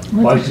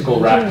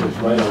bicycle rack is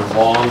right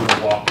along the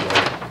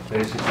walkway,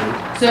 basically.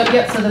 So,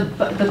 yep, so the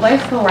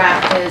bicycle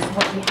rack is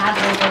what we had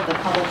labeled the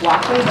public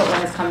walkway, but what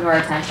has come to our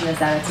attention is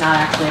that it's not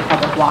actually a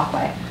public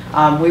walkway.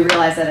 We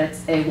realize that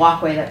it's a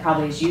walkway that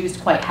probably is used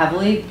quite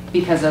heavily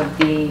because of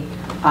the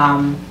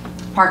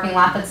parking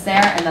lot that's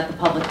there, and that the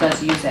public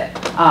does use it.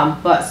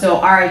 So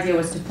our idea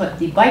was to put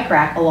the bike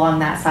rack along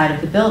that side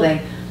of the building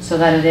so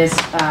that it is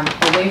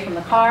away from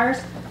the cars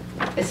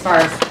as far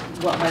as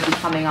what might be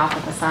coming off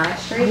of Masonic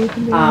Street,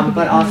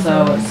 but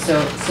also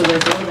so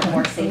there's a little bit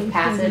more safe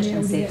passage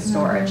and safe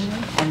storage.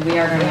 And we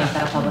are going to make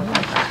that a public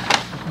bike rack.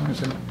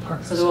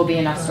 So there will be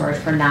enough storage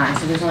for 9.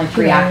 So there's only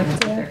 3 occupants,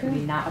 but there could be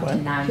not up to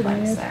 9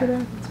 bikes there.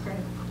 That's great.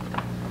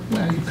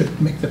 Well, you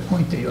could make the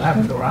point that you have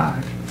a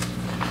garage.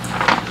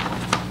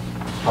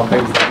 How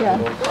big is Yeah.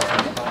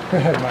 Go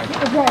ahead, Mike.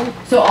 Okay,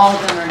 So all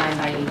of them are 9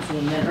 by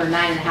 18, or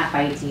 9.5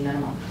 by 18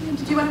 minimum.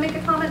 Do you want to make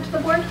a comment to the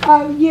board?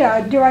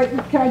 yeah,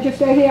 can I just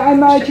say here, I'm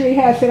Marjorie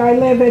Hess, and I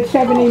live at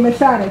 70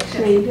 Masonic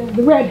Street,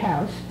 the red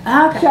house.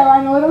 So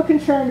I'm a little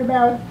concerned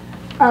about,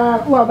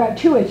 about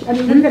 2 issues. I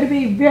mean, we're going to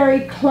be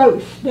very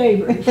close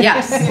neighbors.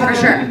 Yes, for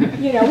sure.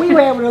 You know, we were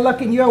able to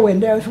look in your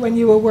windows when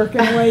you were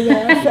working away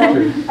there. So,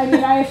 I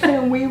mean, I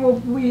assume we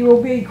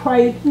will be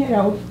quite, you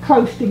know,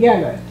 close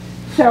together.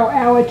 So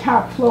our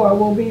top floor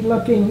will be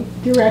looking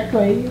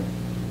directly,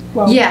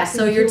 Yeah,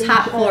 so your into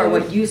top each floor,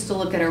 other's- what used to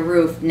look at a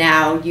roof,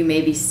 now you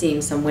may be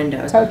seeing some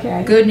windows.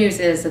 Okay. Good news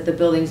is that the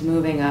building's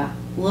moving a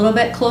little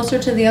bit closer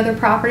to the other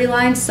property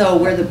line, so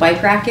where the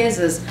bike rack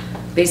is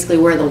basically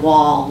where the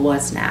wall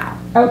was now.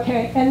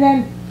 Okay, and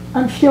then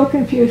I'm still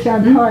confused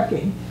on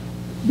parking,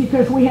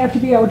 because we have to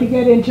be able to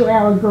get into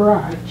our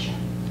garage.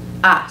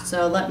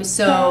 So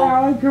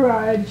Our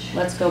garage,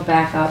 let's go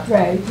back up.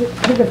 right,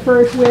 to the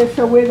first,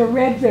 so we're the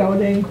red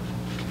building,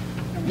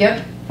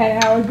 Yep.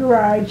 and our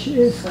garage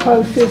is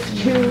closest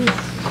to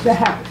the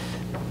house.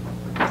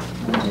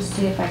 Let me just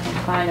see if I can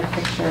find a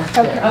picture.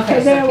 Okay, Okay,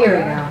 so there so we here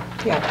we are.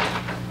 go.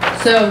 Yeah.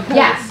 So,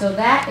 yes, so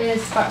that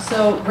is,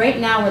 so right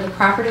now where the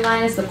property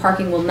line is, the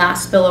parking will not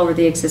spill over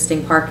the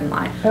existing parking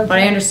line. But I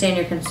Okay. understand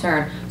your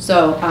concern.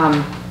 So,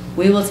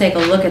 we will take a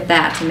look at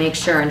that to make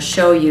sure and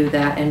show you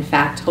that, in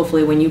fact,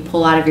 hopefully when you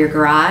pull out of your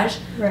garage,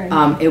 Right.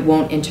 it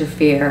won't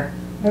interfere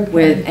Okay.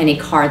 with any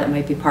car that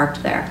might be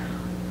parked there.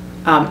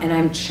 And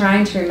I'm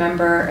trying to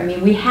remember, I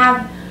mean, we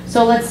have,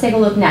 so let's take a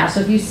look now. So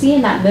if you see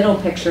in that middle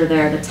picture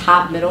there, the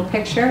top middle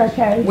picture,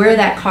 Okay. where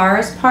that car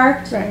is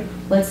parked, Right.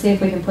 let's see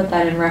if we can put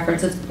that in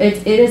reference.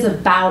 It is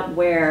about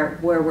where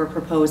we're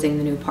proposing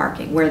the new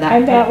parking, where And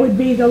that that, would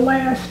be the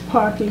last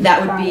parking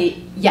that would spot.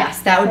 be, yes,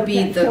 that would be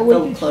Okay, the so we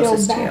can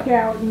closest still to back you.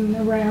 out and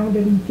around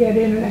and get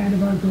in and out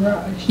of our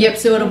garage. Yep,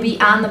 so it'll be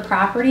on the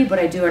property, but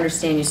I do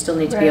understand you still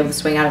need to be Right. able to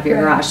swing out of your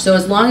Right. garage. So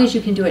as long as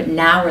you can do it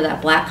now where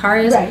that black car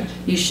is, Right.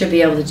 you should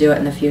be able to do it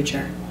in the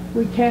future.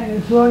 We can,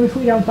 as long as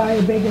we don't buy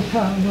a bigger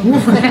car. Right,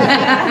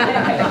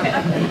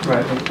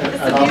 It's and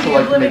I'd the also beauty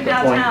like of to living make the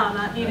point downtown,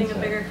 not needing a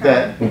bigger car.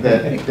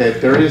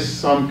 that there is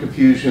some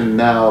confusion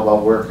now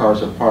about where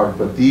cars are parked,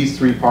 but these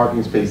 3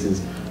 parking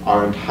spaces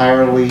are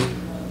entirely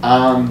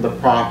on the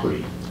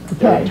property.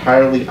 They're Okay.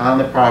 entirely on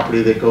the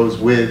property that goes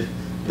with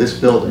this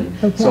building.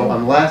 So Okay.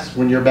 unless,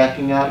 when you're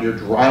backing out, you're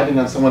driving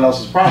on someone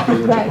else's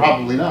property, which Right. you're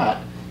probably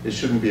not, it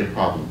shouldn't be a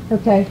problem.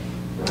 Okay,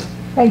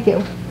 thank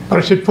you. But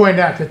I should point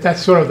out that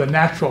that's sort of the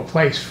natural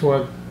place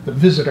for the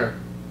visitor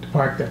to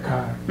park their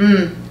car.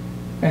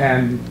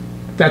 And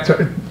that's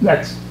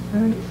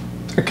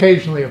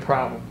occasionally a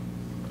problem.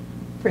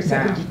 For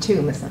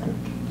 72 Masonic,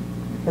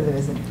 for the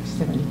visitor,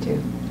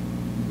 72.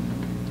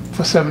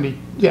 For 70,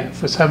 yeah,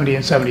 for 70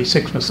 and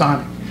 76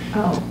 Masonic.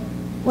 Oh,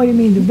 what do you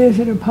mean, the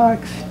visitor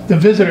parks? The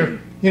visitor,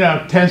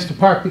 tends to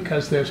park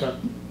because there's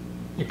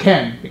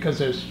because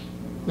there's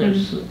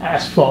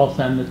asphalt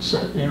and it's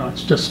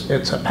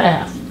a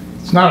path.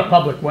 It's not a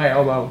public way,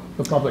 although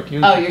the public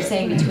uses it. Oh, you're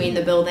saying between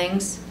the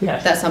buildings?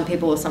 Yes. That some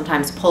people will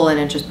sometimes pull in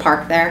and just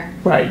park there?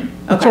 Right.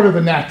 It's sort of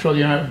the natural,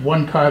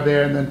 one car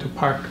there and then to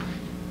park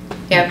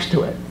Yep. next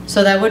to it.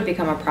 So that would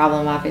become a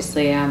problem,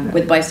 obviously,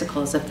 with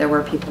bicycles, if there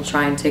were people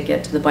trying to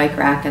get to the bike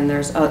rack and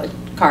there's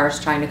cars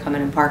trying to come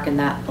in and park in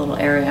that little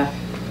area.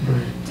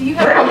 Do you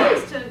have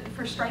plans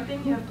for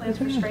striping? You have plans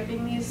for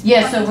striping these?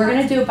 Yeah, so we're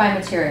gonna do it by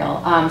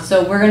material.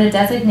 So we're gonna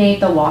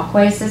designate the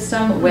walkway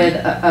system with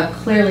a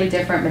clearly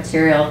different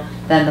material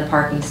than the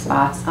parking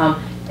spots.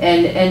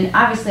 And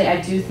obviously,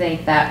 I do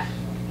think that,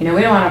 we don't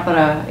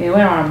wanna we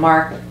don't wanna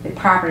mark the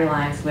property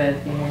lines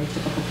with, your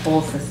typical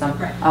pole system.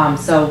 Right.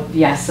 So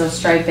yes, so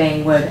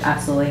striping would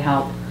absolutely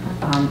help,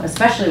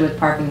 especially with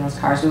parking those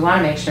cars. We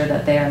wanna make sure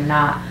that they are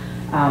not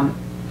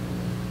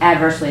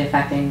adversely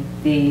affecting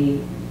the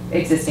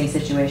existing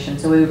situation,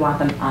 so we would want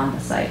them on the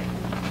site.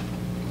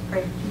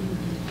 Great.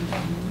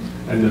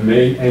 And the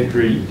main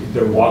entry,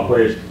 the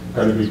walkway is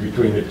going to be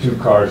between the two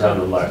cars on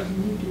the left.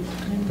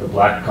 The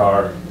black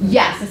car.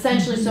 Yes,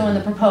 essentially, so in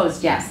the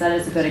proposed, yes, that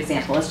is a good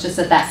example. It's just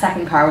that that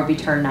second car would be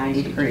turned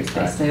 90 degrees,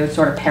 basically. It would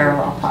sort of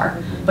parallel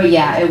park. But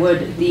yeah,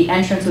 the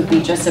entrance would be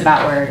just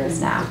about where it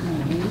is now.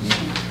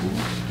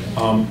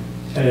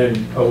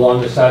 And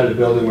along the side of the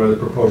building where the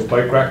proposed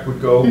bike rack would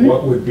go,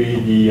 what would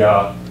be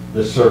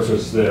the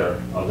surface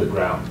there of the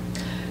ground?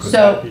 Could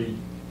that be?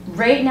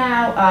 Right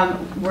now,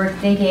 we're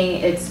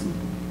thinking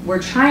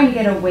we're trying to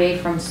get away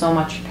from so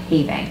much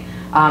paving.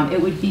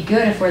 It would be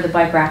good if where the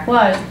bike rack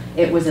was,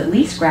 it was at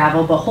least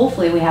gravel, but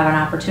hopefully we have an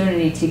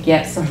opportunity to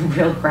get some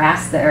real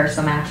grass there,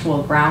 some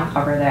actual ground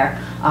cover there.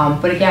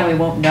 But again, we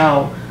won't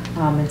know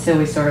until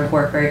we sort of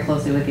work very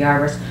closely with the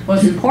arborist.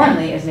 Most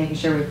importantly is making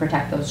sure we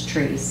protect those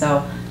trees.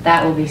 So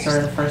that will be sort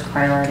of the first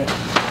priority. So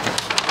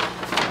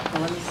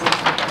let me see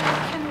if I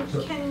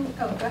can...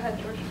 Oh, go ahead,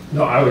 George.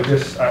 No, I would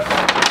just,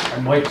 I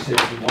might say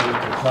if we wanted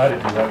to try to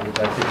do that, which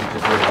I think is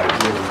a great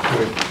idea, we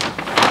could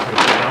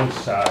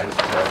downsize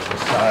the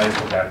size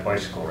of that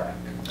bicycle rack.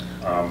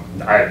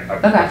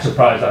 I'm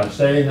surprised I'm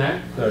saying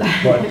that, but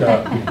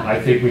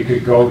I think we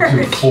could go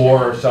to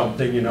 4 or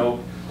something,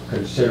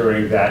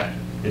 considering that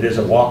it is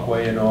a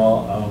walkway and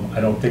all. I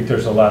don't think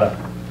there's a lot of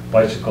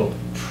bicycle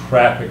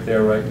traffic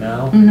there right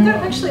now.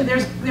 Actually,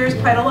 there's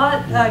quite a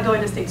lot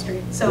going to State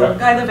Street. So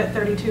I live at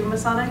 32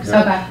 Masonic,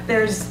 so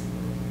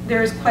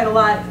there's quite a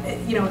lot,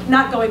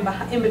 not going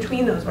in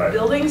between those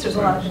buildings. There's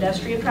a lot of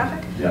pedestrian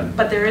traffic,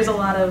 but there is a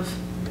lot of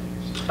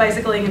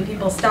bicycling and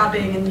people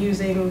stopping and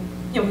using,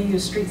 we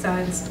use street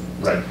signs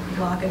to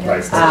block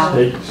against.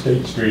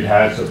 State Street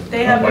has a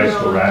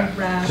bicycle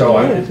rack. So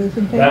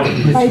that would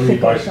be 3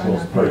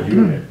 bicycles per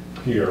unit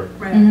here.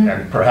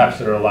 And perhaps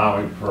they're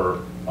allowing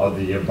for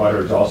the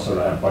abutters also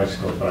to have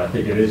bicycles, but I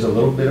think it is a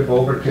little bit of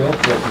overkill.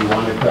 So if you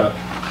wanted to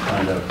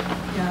kind of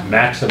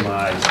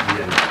maximize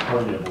the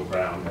impermeable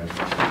ground and the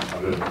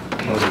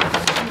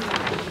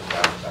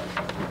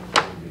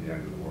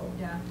end of the world.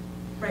 Yeah,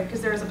 right,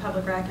 because there is a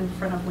public rack in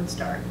front of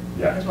Woodstar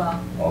as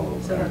well.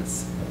 So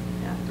that's,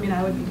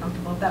 I would be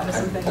comfortable if that was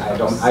something.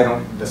 I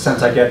don't, the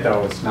sense I get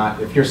though, it's not,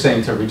 if you're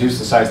saying to reduce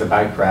the size of the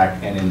bike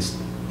rack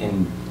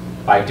and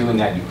by doing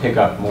that you pick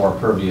up more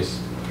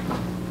pervious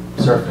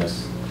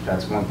surface,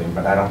 that's one thing,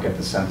 but I don't get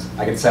the sense,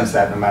 I get the sense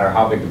that no matter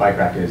how big the bike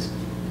rack is,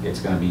 it's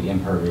going to be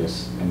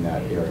impervious in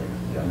that area.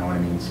 You know what I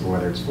mean? So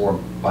whether it's 4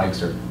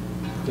 bikes or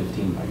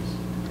 15 bikes.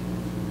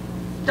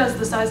 Does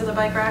the size of the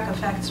bike rack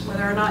affect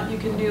whether or not you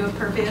can do a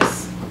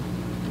pervious?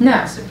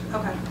 No.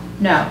 Okay.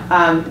 No.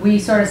 We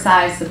sort of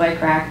sized the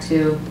bike rack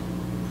to,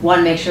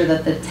 one, make sure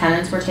that the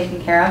tenants were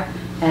taken care of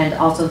and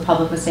also the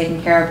public was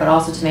taken care of, but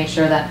also to make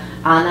sure that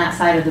on that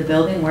side of the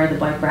building where the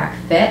bike rack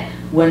fit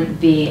wouldn't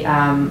be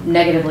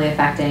negatively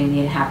affecting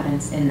the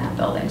inhabitants in that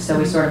building. So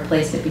we sort of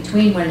placed it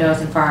between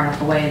windows and far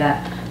enough away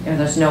that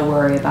there's no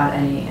worry about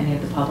any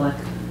of the public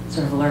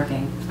sort of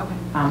lurking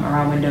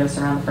around windows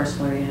around the first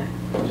floor unit.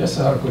 Just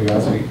out of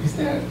curiosity, is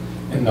there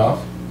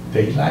enough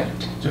daylight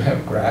to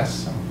have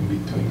grass in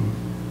between?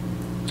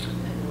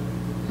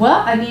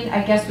 Well, I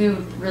guess we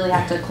would really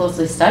have to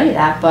closely study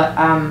that, but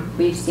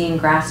we've seen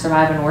grass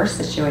survive in worse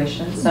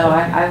situations. So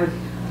I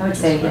would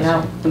say,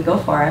 we go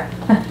for it.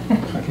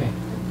 Okay.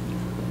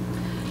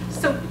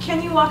 So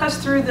can you walk us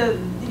through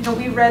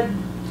we read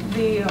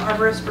the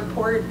arborist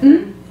report,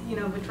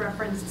 which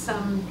referenced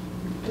some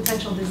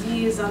potential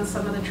disease on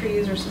some of the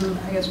trees or some,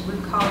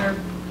 root collar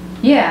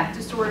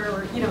disorder,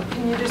 or,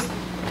 can you just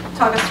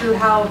talk us through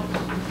how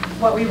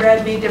what we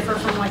read may differ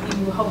from what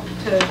you hope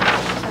to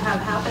have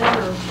happen?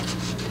 Or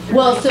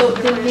well, he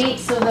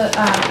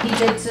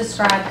did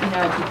describe,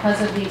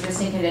 because of the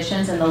existing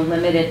conditions and the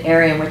limited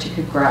area in which it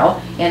could grow,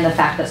 and the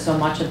fact that so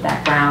much of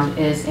that ground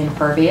is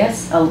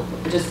impervious,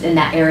 just in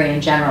that area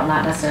in general,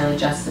 not necessarily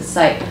just the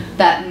site.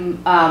 that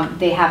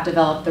they have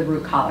developed the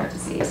root collar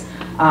disease.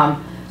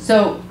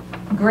 So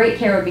great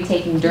care would be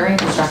taken during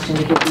construction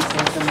to give these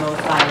things the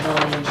most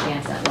viability and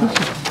chance at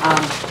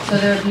life. So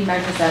there would be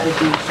measures that would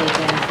be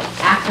taken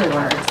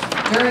afterwards.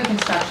 During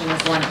construction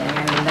is one thing.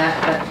 I mean,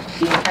 that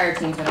the entire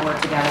team's going to work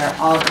together.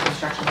 All of the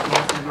construction teams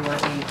are going to be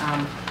working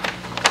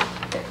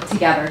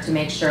together to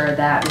make sure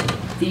that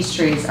these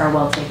trees are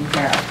well taken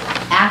care of.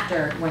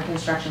 After, when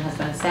construction has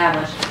been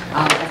established,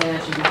 as I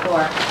mentioned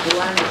before, we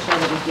want to make sure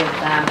that we give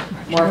them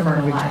more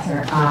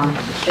fertilizer.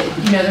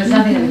 You know, there's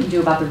nothing that we can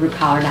do about the root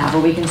collar now,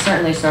 but we can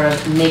certainly sort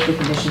of make the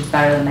conditions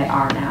better than they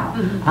are now.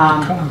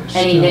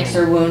 Any nicks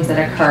or wounds that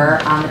occur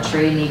on the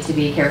tree need to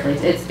be carefully.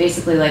 It's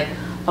basically like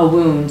a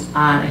wound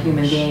on a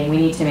human being. We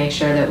need to make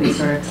sure that we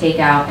sort of take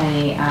out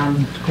any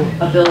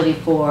ability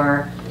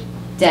for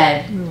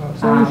dead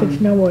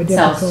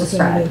cells to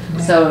spread.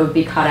 So it would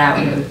be cut out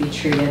and it would be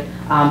treated.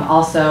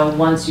 Also,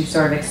 once you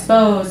sort of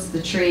expose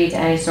the tree to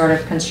any sort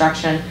of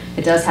construction,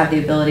 it does have the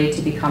ability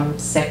to become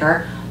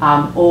sicker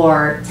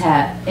or to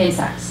have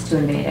insects to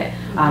invade it.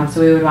 So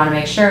we would want to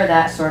make sure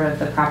that sort of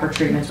the proper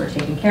treatments were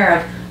taken care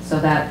of so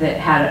that it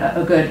had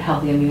a good,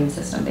 healthy immune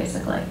system,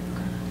 basically.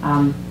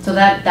 So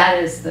that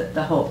is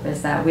the hope,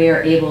 is that we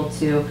are able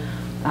to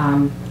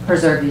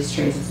preserve these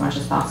trees as much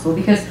as possible,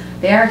 because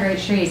they are great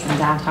trees in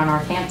downtown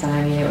Northampton.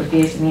 I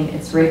mean,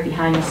 it's right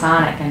behind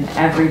Masonic, and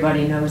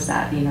everybody knows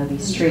that, you know,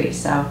 these trees.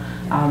 So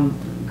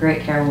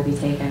great care will be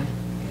taken.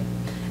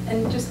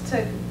 And just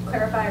to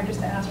clarify, or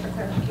just to ask for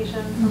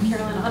clarification from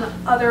Carolyn, on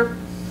other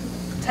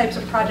types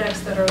of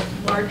projects that are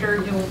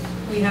larger,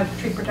 we have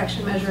tree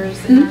protection measures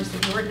in our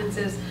city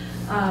ordinances.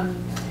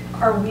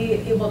 Are we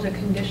able to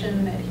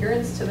condition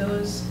adherence to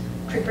those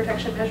tree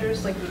protection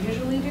measures like we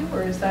usually do,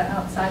 or is that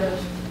outside of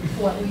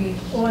what we?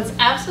 Well, it's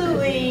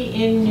absolutely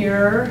in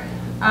your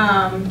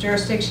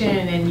jurisdiction,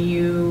 and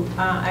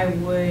I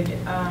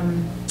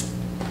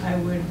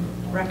would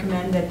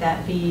recommend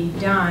that be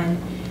done.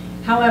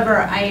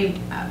 However,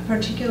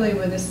 particularly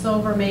with the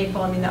silver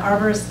maple, I mean, the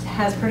arborist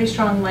has pretty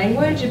strong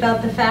language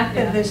about the fact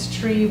that this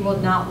tree will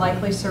not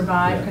likely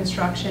survive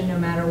construction no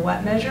matter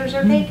what measures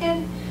are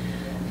taken.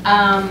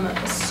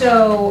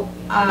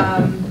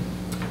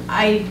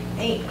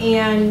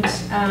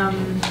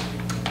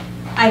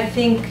 I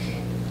think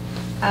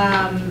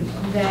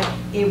that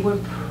it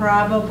would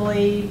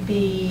probably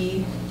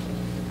be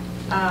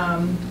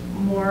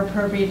more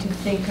appropriate to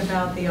think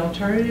about the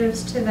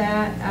alternatives to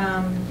that.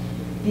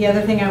 The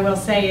other thing I will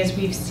say is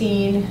we've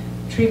seen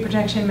tree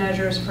protection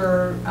measures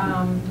for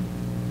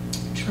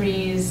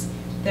trees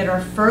that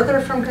are further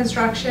from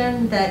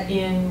construction that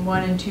in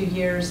 1 and 2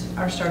 years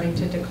are starting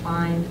to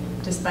decline,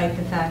 despite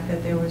the fact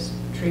that there was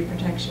tree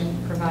protection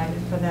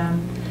provided for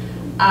them.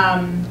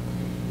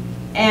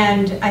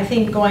 And I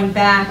think going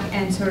back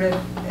and sort of,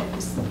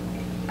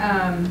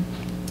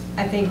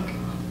 I think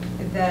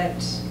that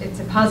it's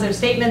a positive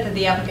statement that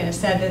the applicant has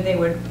said that they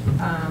would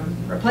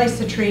replace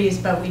the trees,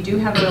 but we do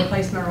have a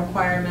replacement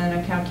requirement,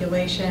 a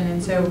calculation,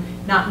 and so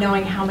not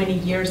knowing how many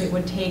years it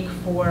would take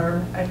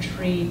for a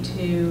tree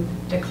to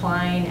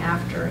decline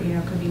after, you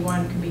know, could be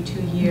 1, could be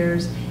 2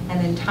 years,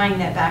 and then tying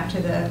that back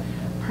to the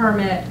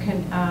permit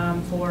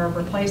for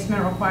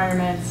replacement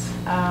requirements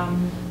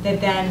that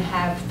then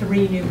have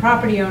 3 new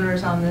property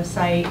owners on the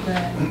site,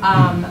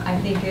 I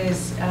think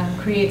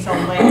creates a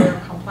layer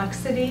of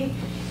complexity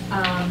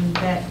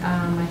that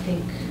I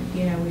think,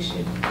 you know, we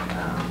should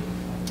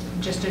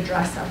just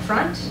address up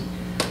front.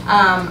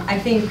 I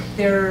think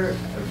there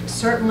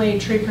certainly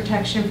tree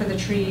protection for the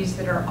trees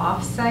that are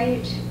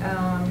off-site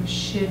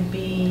should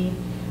be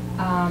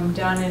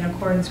done in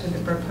accordance with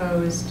the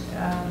proposed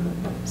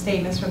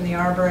statements from the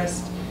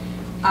arborist.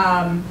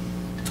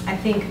 I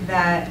think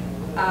that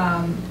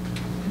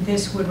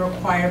this would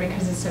require,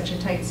 because it's such a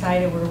tight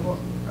site, it would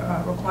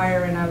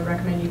require, and I would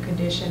recommend you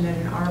condition that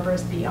an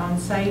arborist be on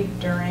site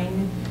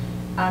during,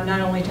 not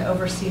only to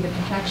oversee the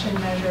protection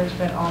measures,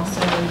 but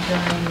also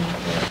during the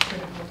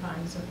critical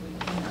times of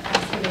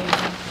excavating,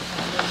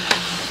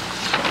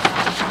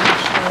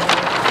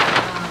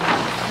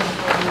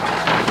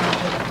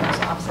 those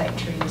off-site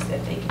trees,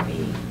 that they can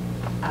be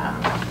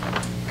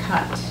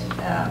cut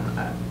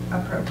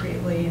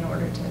appropriately in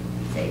order to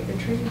save the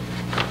tree.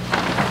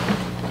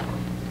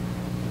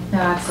 No,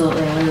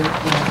 absolutely.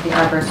 The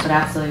arborist would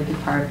absolutely be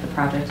part of the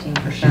project team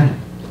for sure.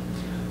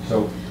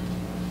 So,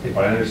 if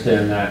I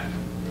understand that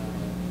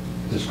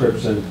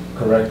description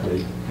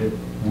correctly, if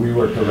we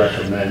were to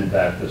recommend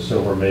that the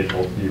silver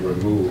maple be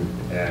removed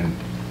and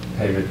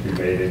payment be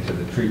made into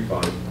the tree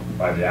fund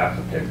by the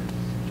applicant,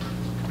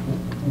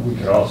 we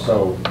could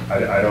also,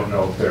 I don't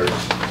know if there's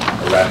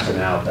a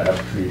rationale to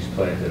have trees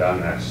planted on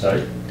that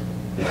site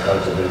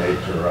because of the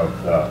nature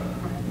of the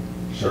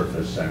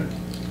surface and.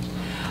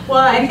 Well,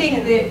 I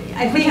think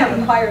that we can't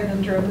require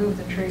them to remove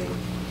the tree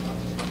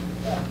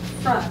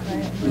front,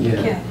 right? We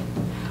can't.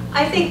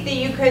 I think that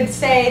you could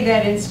say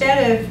that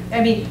instead of,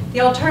 I mean,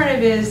 the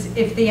alternative is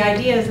if the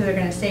idea is that they're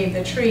going to save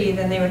the tree,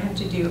 then they would have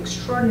to do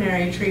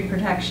extraordinary tree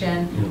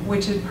protection,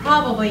 which would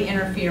probably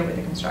interfere with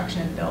the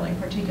construction of the building,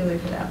 particularly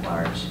for that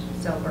large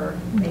silver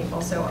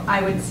maple. So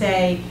I would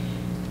say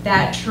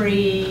that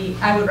tree,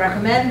 I would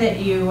recommend that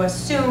you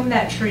assume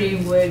that tree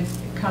would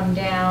come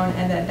down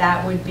and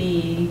that would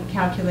be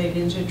calculated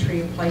into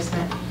tree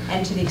replacement.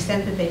 And to the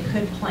extent that they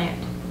could plant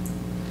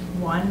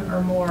one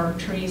or more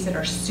trees that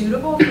are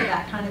suitable for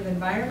that kind of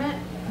environment,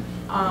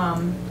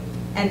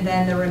 and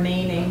then the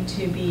remaining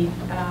to be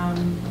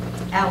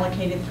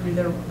allocated through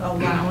the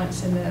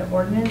allowance in the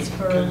ordinance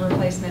for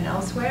replacement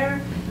elsewhere,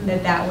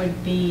 that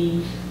would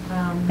be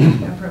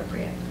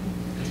appropriate.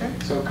 Sir?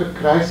 So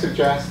could I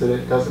suggest that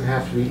it doesn't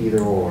have to be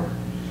either or?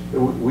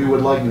 We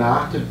would like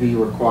not to be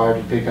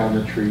required to take on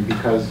the tree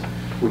because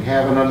we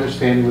have an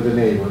understanding with the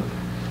neighbor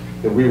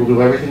that we will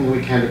do everything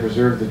we can to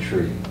preserve the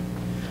tree.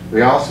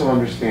 We also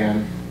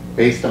understand,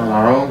 based on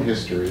our own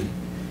history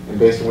and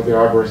based on what the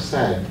arborist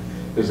said,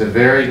 there's a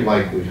very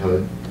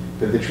likelihood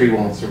that the tree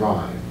won't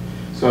survive.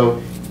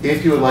 So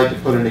if you would like to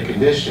put in a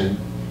condition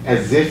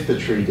as if the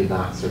tree did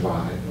not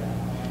survive,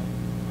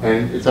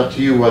 and it's up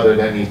to you whether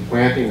that means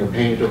planting or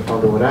paying to a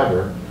fund or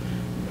whatever,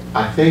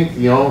 I think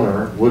the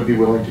owner would be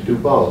willing to do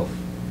both.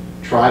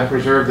 Try to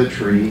preserve the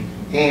tree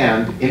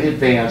and in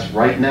advance,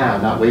 right now,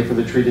 not wait for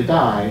the tree to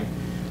die,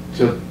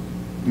 to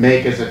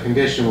make as a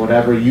condition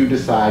whatever you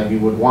decide you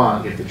would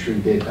want if the tree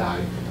did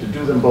die, to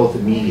do them both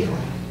immediately.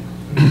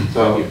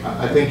 So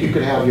I think you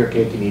could have your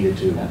cake and eat it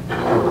too. That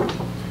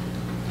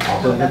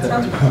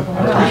sounds reasonable.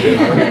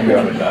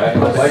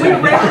 We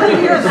rarely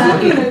hear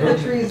something that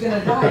the tree is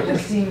gonna die, it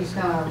just seems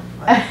kind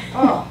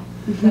of,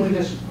 then we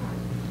just,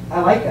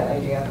 I like that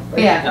idea.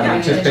 Yeah. I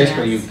mean, just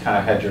basically you kind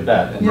of hedge your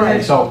bet. And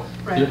Right. so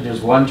Right.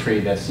 there's one tree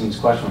that seems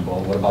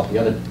questionable. What about the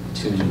other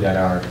two that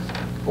are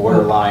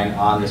borderline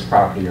on this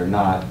property or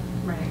not?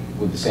 Right.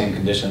 Would the same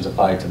conditions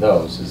apply to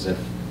those? As if,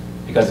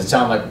 because it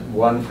sounds like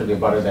one for the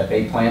abutter that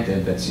they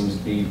planted that seems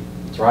to be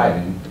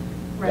thriving,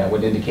 Right. that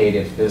would indicate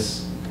if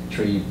this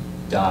tree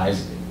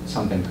dies,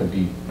 something could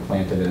be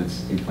planted in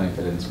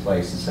its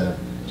place instead of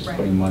just Right.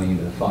 putting money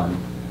into the fund.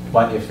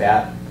 But if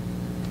that,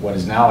 what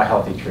is now a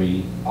healthy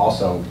tree,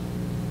 also,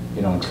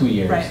 you know, in 2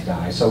 years Right.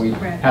 dies, so we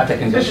Right. have to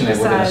condition it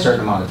within a Decide.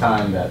 certain amount of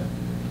time that,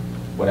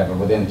 whatever,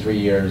 within 3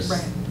 years.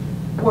 Right.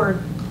 Or,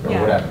 Or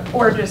yeah, whatever.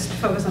 or just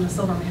focus on the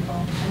silver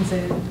maple and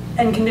say,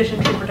 and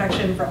condition tree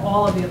protection for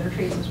all of the other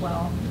trees as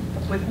well.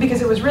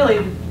 Because it was really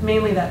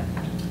mainly the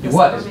It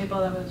was. silver maple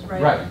that was,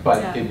 right? Right, but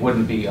Yeah. it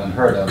wouldn't be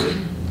unheard of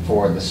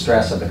for the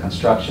stress of the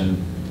construction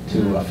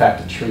to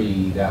affect a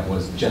tree that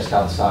was just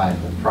outside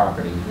the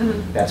property.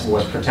 Mhm. That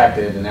was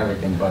protected and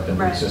everything, but the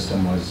root Right.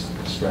 system was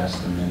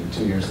stressed, and then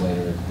 2 years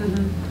later.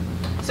 Mhm.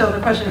 So the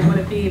question is,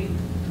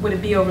 would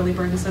it be overly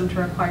burdensome to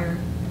require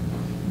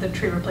the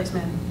tree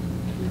replacement,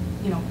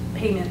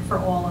 payment for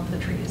all of the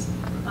trees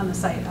on the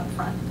site up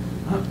front?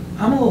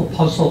 I'm a little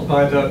puzzled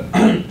by the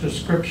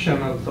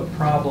description of the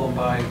problem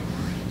by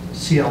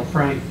C.L.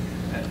 Frank.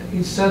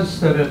 He says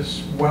that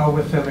it's well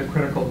within the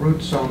critical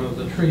root zone of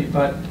the tree,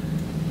 but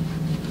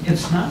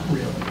it's not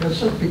really,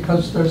 is it?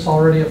 Because there's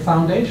already a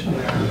foundation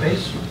there in the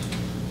basement.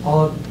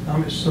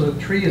 So the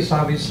tree is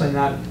obviously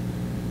not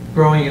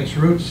growing its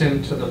roots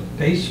into the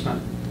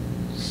basement,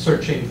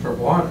 searching for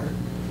water.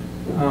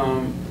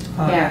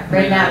 Yeah,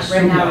 right now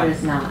it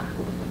is not.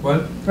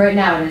 What? Right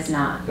now it is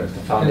not. But if the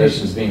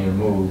foundation's being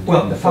removed,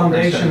 Well, the the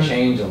foundation's foundation- gonna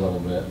change a little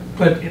bit.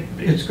 But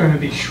it's going to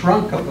be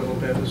shrunk a little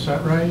bit, is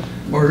that right?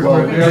 Or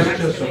Well, there's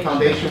the just,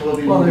 foundation will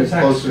be well, moving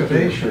there's closer to the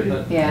excavation, tree.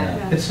 but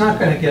Yeah. it's not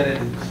going to get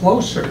any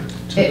closer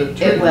to the It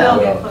tree. will.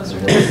 Get closer.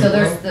 So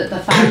there's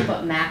the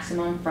 5-foot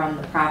maximum from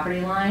the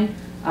property line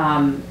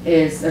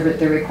is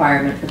the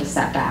requirement for the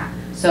setback.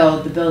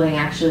 So the building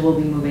actually will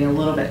be moving a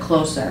little bit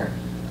closer.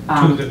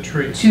 To the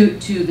tree.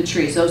 To the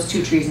trees, those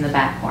 2 trees in the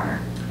back corner.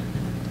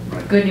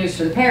 Good news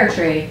for the pear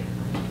tree,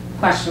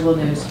 questionable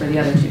news for the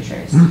other 2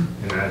 trees. And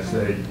as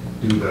they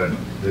do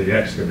the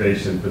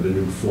excavation for the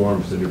new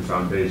forms, the new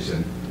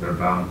foundation, they're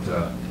bound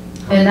to.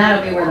 And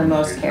that'll be where the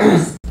most care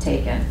is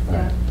taken.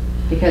 Yeah.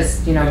 Because,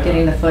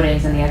 getting the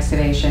footings and the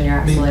excavation, you're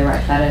absolutely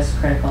right, that is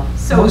critical.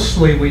 So,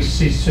 Mostly we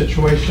see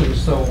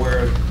situations though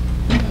where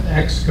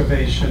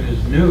excavation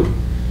is new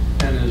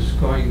and is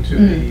going to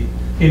be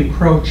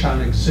encroach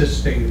on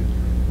existing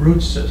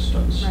root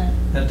systems. Right.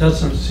 That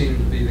doesn't seem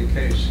to be the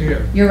case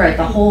here. You're right,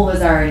 the hole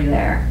is already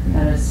there.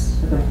 That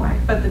is a good point.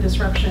 but the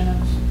disruption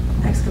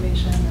of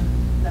excavation,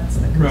 that's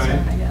the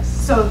concern, Right. I guess.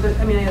 So,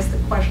 I guess the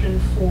question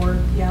for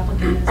the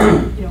applicant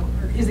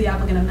is, is the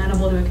applicant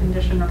amenable to a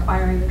condition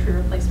requiring the tree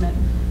replacement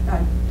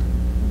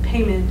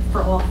payment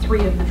for all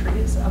 3 of the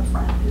trees up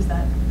front? Is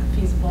that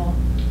feasible?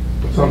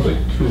 It sounds like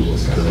 2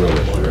 is the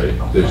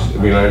real issue,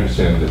 right? I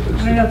understand that I don't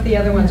know there's, if the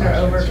other ones are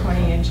over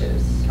 20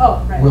 inches.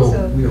 Oh, right,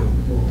 so,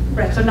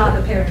 right, so not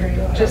the pear tree,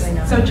 just, Definitely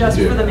not. so just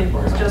for Yeah. the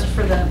maples, just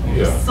for the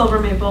Yeah. silver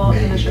maple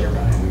and the sugar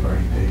maple.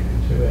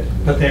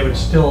 But they would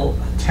still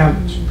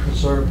attempt to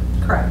preserve it.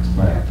 Correct.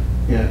 Right.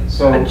 Yeah,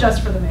 so. But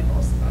just for the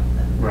maples.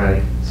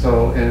 Right,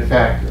 so in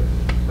fact,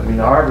 the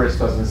arborist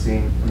doesn't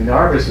seem, the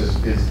arborist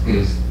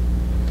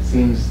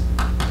seems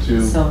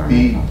to Silver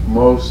be maple.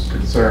 most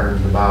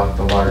concerned about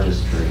the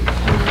largest tree.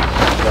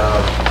 The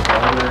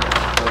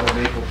other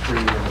maple tree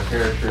and the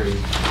pear tree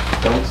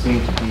don't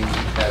seem to be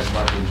as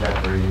much in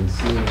jeopardy and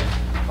seem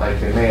like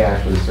they may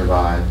actually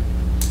survive.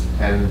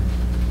 And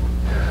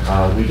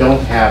we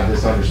don't have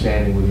this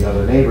understanding with the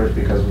other neighbors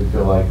because we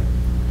feel like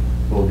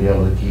we'll be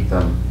able to keep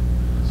them.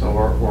 So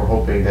we're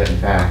hoping that in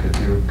fact, if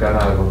you're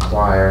gonna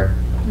require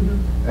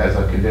as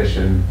a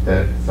condition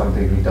that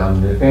something be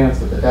done in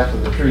advance of the death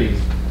of the trees,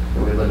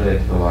 that we limit it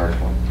to the large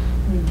ones.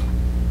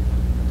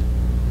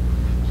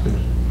 Seems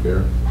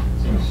fair.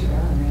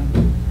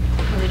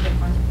 Really good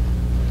one.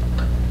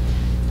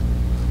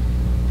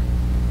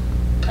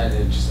 And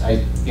it just,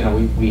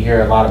 we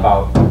hear a lot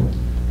about,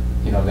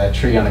 that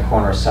tree on the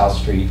corner of South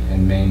Street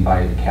and Main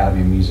by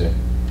Academy of Music.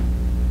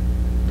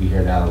 We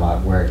hear that a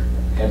lot, where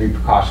every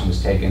precaution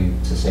was taken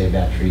to save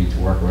that tree, to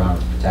work around it,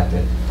 to protect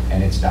it,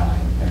 and it's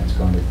dying, and it's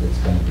going to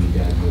be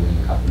dead within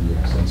a couple of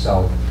years. And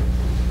so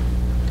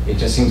it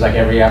just seems like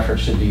every effort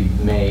should be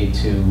made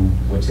to,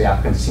 which the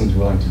applicant seems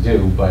willing to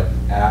do, but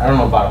I don't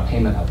know about a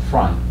payment up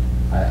front.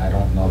 I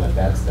don't know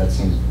that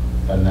seems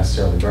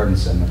unnecessarily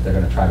burdensome if they're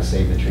going to try to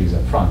save the trees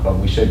up front, but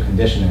we should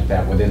condition it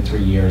that within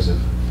 3 years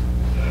of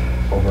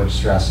overt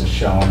stress is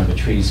shown or the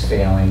tree's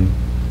failing,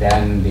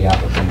 then the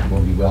applicant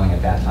will be willing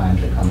at that time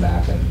to come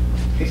back and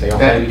say,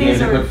 okay,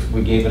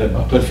 we gave it a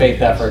good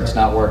faith effort, it's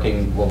not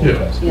working, we'll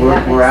replace it.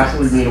 We're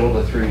absolutely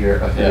amenable to a 3-year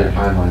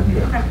timeline.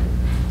 Okay.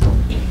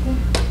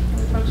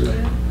 Folks do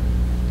it?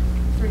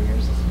 3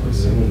 years?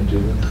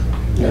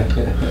 Yeah.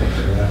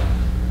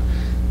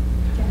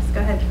 Yes, go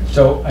ahead.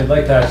 So I'd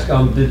like to ask,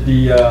 did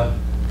the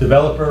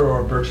developer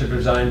or Berkshire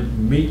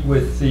Design meet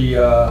with the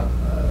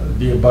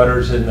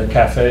abutters in the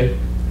cafe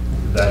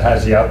that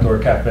has the outdoor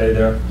cafe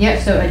there? Yeah,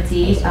 so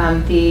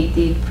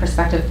the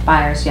prospective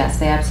buyers, yes,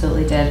 they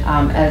absolutely did,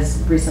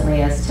 as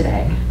recently as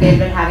today. They've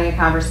been having a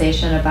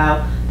conversation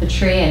about the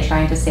tree and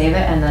trying to save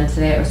it, and then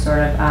today it was sort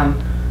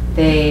of,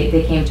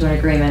 they came to an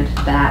agreement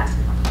that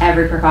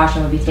every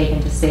precaution would be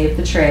taken to save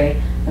the tree,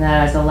 and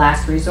that as a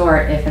last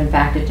resort, if in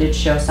fact it did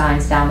show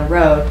signs down the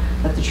road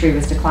that the tree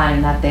was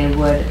declining, that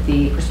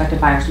the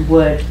prospective buyers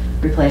would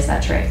replace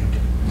that tree.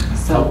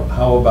 So,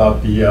 how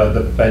about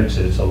the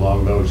fences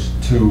along those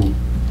two?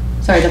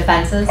 sorry, the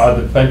fences? Are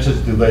the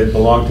fences, do they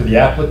belong to the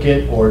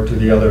applicant or to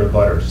the other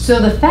abutters? So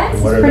the fence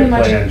is pretty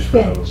much plans for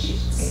bench. those?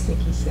 I think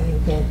he's saying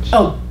bench.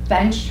 Oh,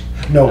 bench?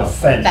 No,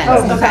 fence.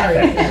 Fence, Oh,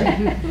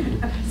 okay.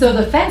 So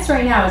the fence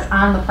right now is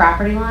on the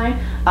property line,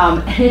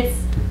 and it's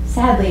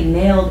sadly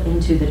nailed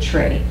into the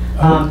tree.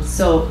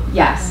 So,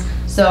 yes.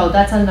 So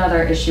that's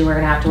another issue we're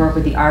gonna have to work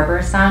with the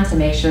arborist on to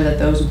make sure that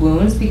those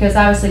wounds, because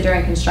obviously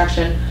during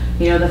construction,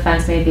 the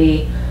fence may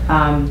be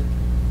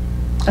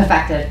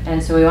affected.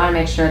 And so we wanna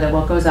make sure that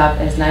what goes up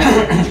is nice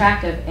and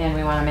attractive, and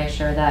we wanna make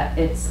sure that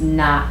it's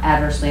not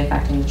adversely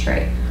affecting the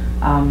tree.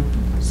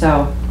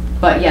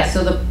 But yes,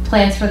 so the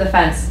plans for the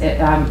fence,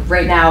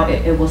 right now,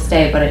 it will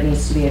stay, but it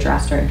needs to be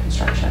addressed during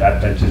construction.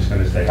 That fence is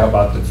gonna stay. How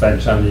about the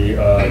fence on the,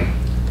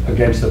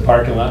 against the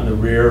parking lot in the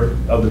rear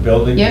of the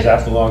building? Yep. Does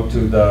that belong to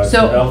the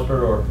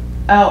developer or?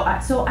 Oh,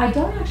 so I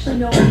don't actually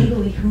know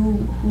legally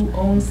who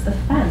owns the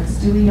fence.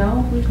 Do we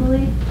know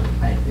legally?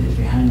 It's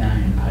behind the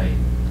iron pipe.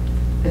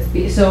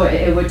 So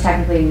it would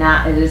technically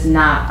not, it is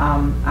not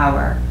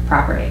our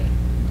property.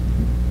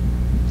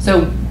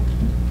 So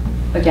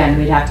again,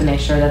 we'd have to make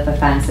sure that the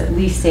fence at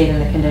least stayed in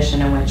the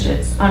condition in which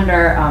it's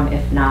under,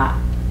 if not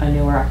a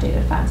newer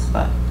updated fence,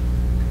 but.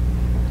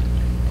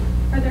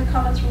 Are there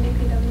comments from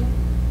DPW?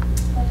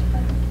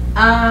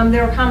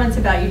 There were comments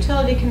about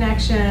utility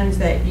connections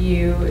that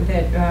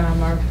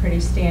are pretty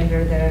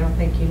standard that I don't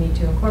think you need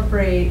to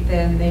incorporate.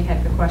 Then they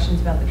had the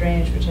questions about the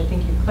drainage, which I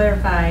think you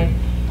clarified.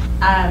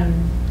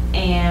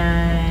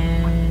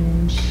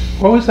 And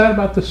What was that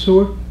about the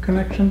sewer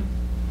connection?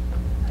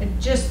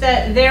 just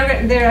that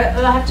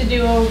they'll have to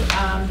do,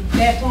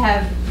 they have to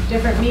have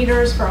different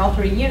meters for all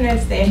 3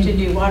 units. They have to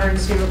do water and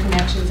sewer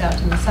connections out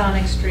to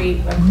Masonic Street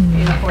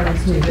in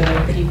accordance to the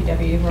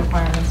DPW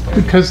requirements.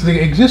 Because the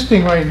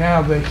existing right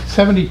now, the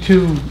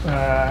 72,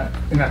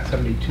 not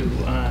 72,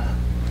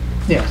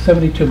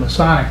 72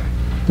 Masonic,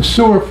 the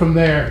sewer from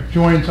there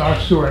joins our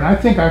sewer, and I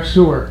think our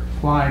sewer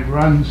line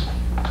runs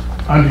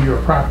under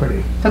your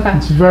property. Okay.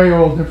 It's very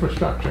old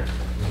infrastructure.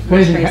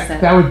 We'll trace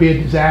it. That would be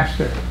a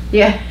disaster.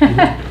 Yeah.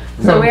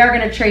 So we are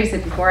going to trace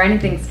it before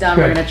anything's done.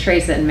 We're going to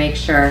trace it and make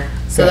sure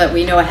so that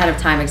we know ahead of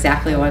time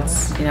exactly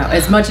what's,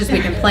 as much as we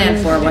can plan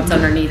for what's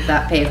underneath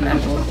that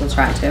pavement, we'll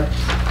try to.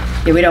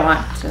 Yeah, we don't want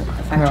to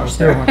affect your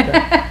sewer. Don't want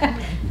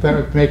that. That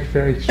would make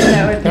very.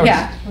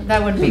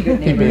 That wouldn't be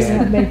good neighbors.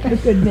 That makes a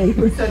good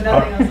neighbor. So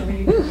nothing else that we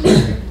need to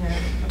do.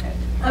 Okay.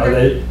 Are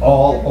they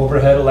all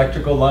overhead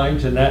electrical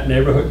lines in that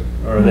neighborhood,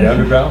 or are they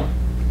underground?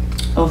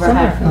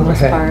 Overhead for the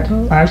most part.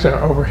 Ours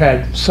are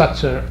overhead,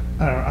 SUTs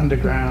are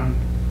underground.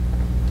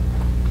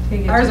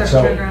 Ours are So-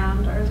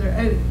 underground.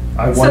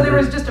 So there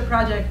was just a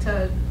project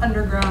to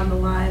underground the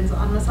lines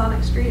on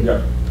Masonic Street.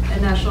 Yep.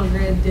 And National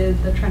Grid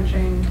did the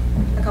trenching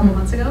a couple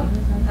months ago,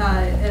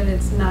 and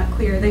it's not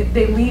clear.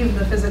 They leave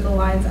the physical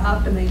lines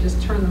up and they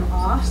just turn them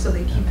off, so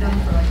they keep them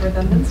for like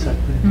redundancy.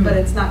 But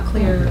it's not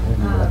clear.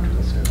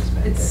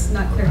 It's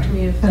not clear to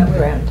me if that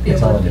would be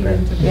able to feed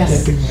into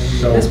Yes.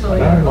 this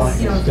building.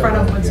 You know, in front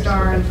of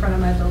Woodstar, in front of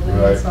my building,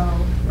 it's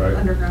all Right.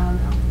 underground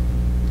now.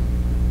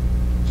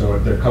 So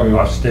they're coming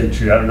off State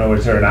Street. I don't know,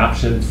 is there an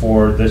option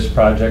for this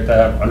project to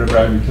have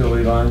underground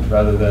utility lines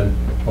rather than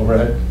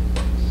overhead?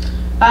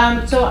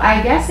 So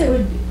I guess it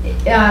would,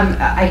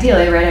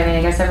 ideally, right, I mean,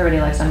 I guess everybody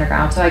likes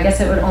underground, so I guess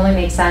it would only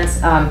make sense,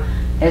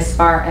 as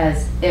far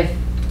as if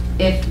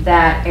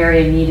that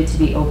area needed to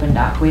be opened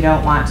up. We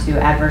don't want to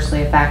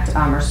adversely affect,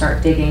 or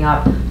start digging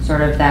up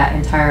sort of that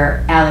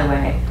entire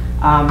alleyway.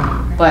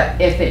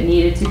 But if it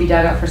needed to be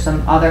dug up for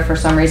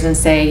some reason,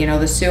 say, you know,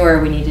 the sewer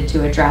we needed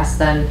to address,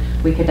 then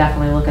we could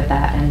definitely look at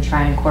that and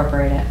try and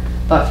incorporate it.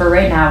 But for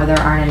right now, there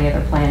aren't any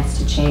other plans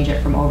to change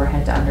it from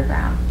overhead to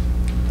underground.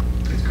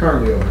 It's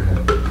currently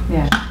overhead.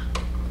 Yeah.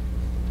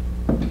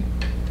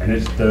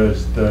 And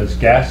does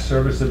gas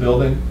service the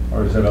building,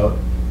 or is it a?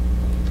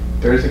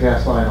 There is a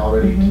gas line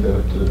already to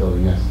the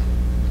building, yes.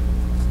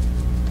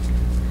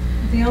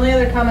 The only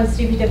other comments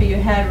DPW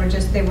had were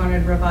just they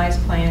wanted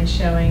revised plans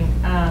showing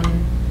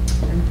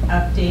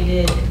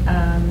updated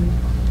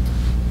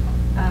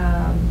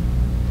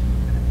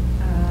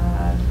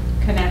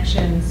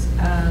connections,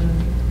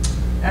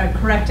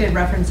 corrected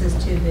references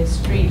to the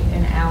street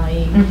and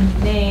alley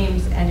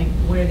names and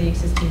where the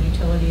existing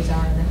utilities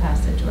are in the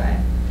passageway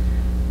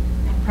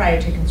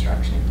prior to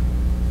construction.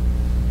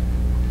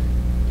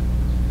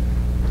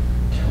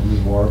 Tell me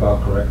more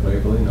about correct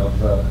labeling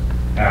of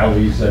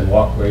alleys and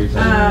walkways.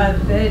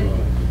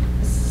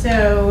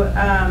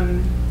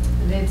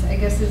 It's, I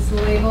guess it's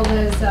labeled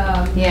as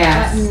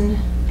Button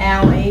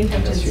Alley,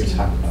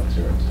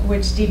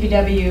 which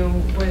DPW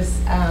was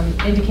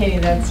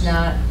indicating that's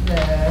not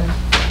the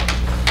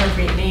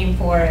appropriate name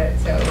for it.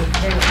 So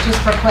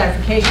just for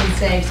clarification's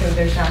sake, so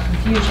there's not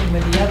confusion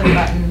with the other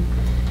Button.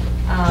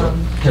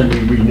 Can we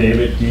rename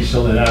it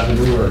Diesel and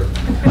Avenue, or?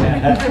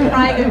 It's a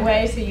private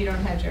way, so you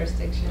don't have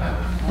jurisdiction.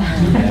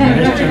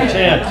 Here's your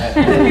chance.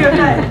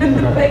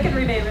 They can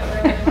rename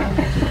it.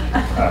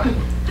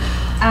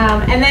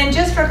 And then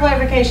just for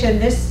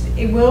clarification,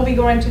 it will be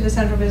going to the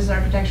Central Business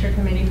Architecture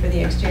Committee for the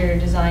exterior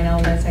design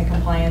elements and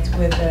compliance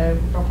with the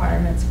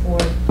requirements for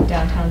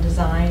downtown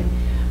design.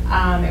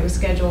 It was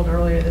scheduled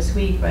earlier this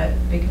week, but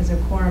because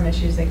of quorum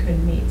issues, they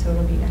couldn't meet, so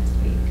it'll be next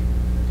week.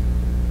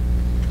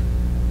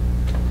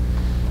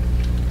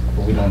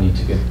 But we don't need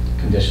to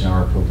condition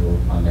our approval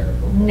on their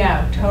approval.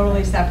 No,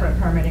 totally separate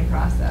permitting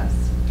process.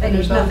 And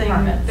there's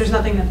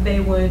nothing that they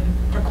would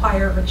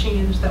require or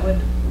change that would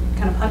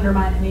kind of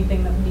undermine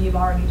anything that we've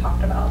already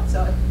talked about.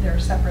 So they're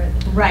separate.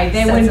 Right,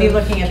 they wouldn't be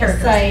looking at the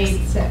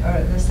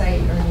site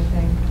or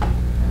anything.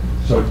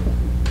 So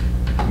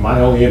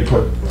my only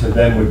input to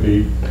them would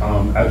be,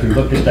 as we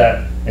look at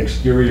that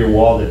exterior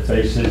wall that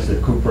faces the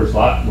Cooper's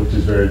lot, which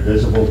is very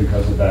visible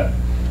because of that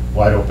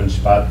wide open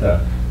spot, the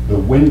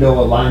window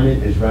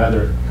alignment is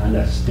rather kind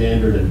of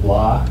standard and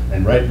blah.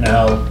 And right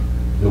now,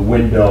 the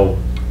window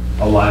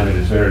alignment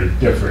is very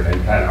different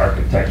and kind of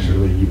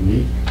architecturally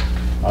unique.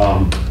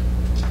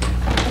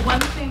 One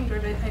thing,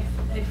 David,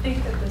 I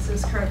think that this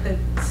is correct, that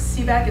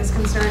CBAC is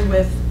concerned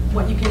with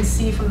what you can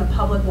see from the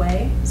public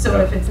way. So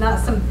if it's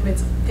not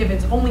if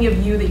it's only a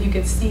view that you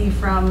could see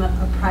from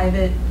a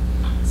private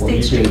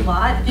State Street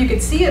lot, if you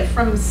could see it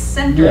from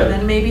center,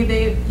 then maybe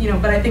they,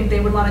 but I think they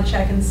would want to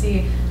check and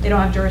see they don't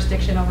have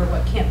jurisdiction over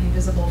what can't be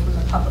visible from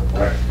the public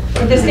way. Right.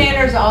 But the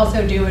standards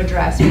also do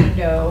address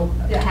window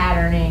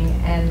patterning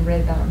and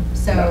rhythm,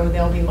 so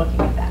they'll be looking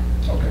at that.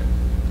 Okay.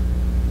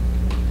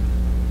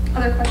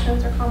 Other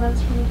questions or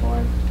comments from the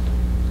board?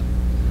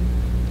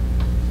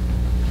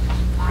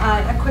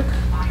 A quick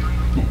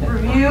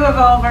review of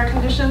all of our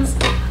conditions.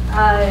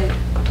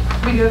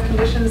 We do have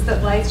conditions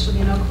that lights shall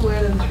be no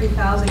cooler than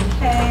 3,000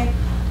 K.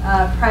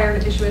 Prior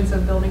to issuance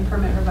of building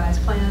permit,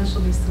 revised plans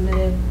shall be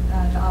submitted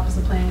to Office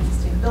of Planning and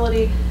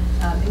Sustainability,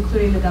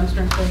 including the dumpster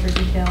enclosure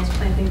details,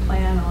 planting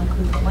plan. I'll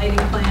include the lighting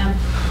plan.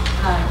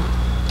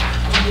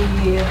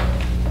 We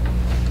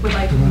would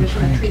like to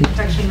condition that tree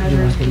protection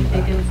measures be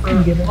taken for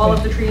all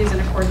of the trees in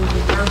accordance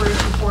with the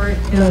arborist report,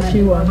 and that the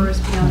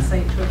arborist be on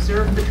site to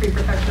observe the tree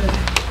protection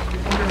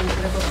during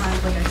critical times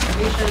like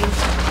excavation.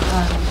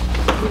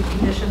 We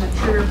condition that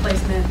tree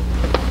replacement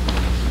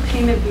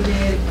payment be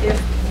made if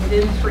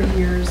within 3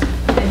 years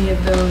any of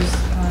those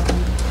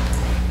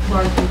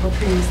large maple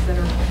trees that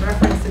are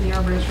referenced in the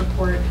arborist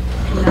report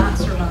do not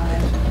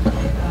survive.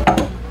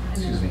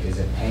 Excuse me, is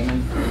it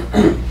payment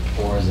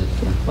or is it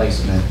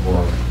replacement or?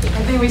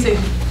 I think we say,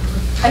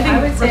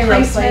 I would say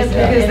replacement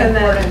because then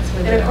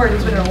in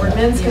accordance with our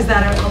ordinance, because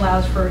that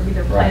allows for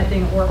either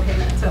planting or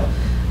payment. So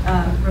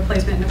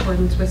replacement in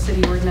accordance with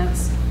city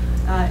ordinance,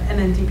 and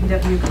then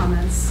DPW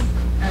comments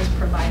as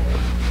provided.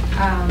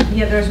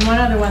 Yeah, there's one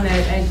other one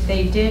that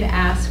they did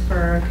ask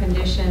for a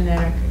condition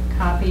that a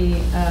copy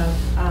of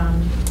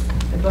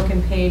the book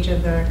and page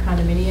of the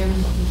condominium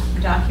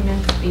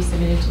documents to be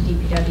submitted to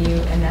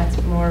DPW, and that's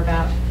more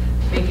about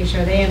making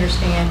sure they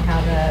understand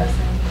how the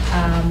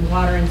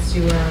water and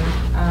sewer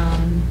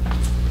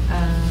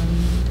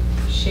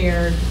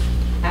shared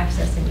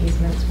access and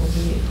easements will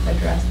be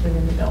addressed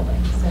within the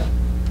building, so.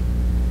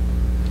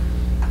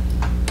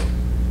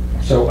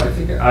 So I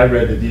think I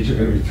read that these are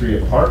going to be 3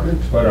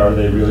 apartments, but are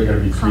they really going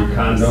to be 3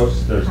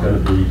 condos? There's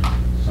going to be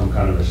some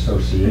kind of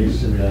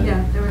association then?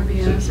 Yeah, there would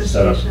be an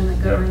set up, association that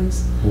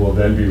governs. who will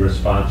then be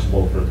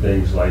responsible for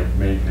things like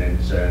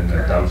maintenance and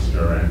a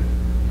dumpster and,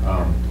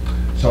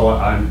 so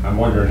I'm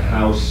wondering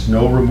how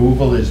snow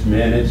removal is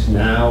managed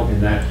now in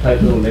that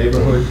tight little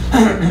neighborhood?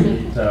 Do we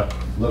need to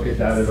look at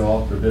that at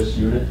all for this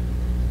unit?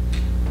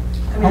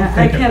 I don't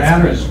think it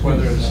matters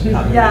whether it's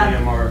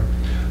condominium or.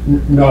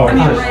 No. I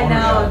mean, right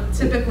now,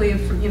 typically,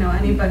 for, you know,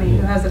 anybody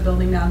who has a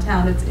building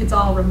downtown, it's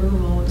all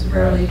removal. It's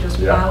rarely just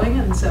plowing,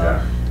 and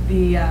so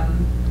the,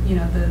 you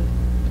know,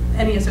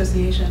 any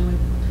association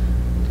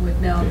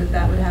would know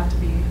that would have to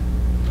be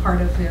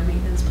part of their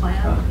maintenance plan.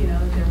 You know,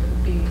 there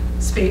would be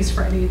space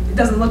for any. It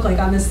doesn't look like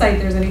on this site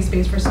there's any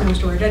space for snow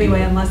storage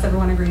anyway, unless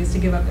everyone agrees to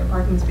give up their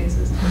parking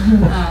spaces,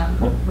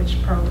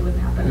 which probably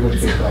wouldn't happen. In which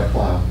case, why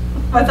plow?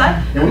 What's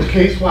that? In which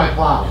case, why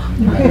plow?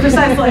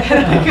 Precisely.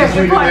 Just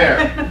leave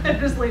it there.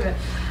 Just leave it.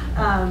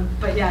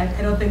 But yeah,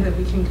 I don't think that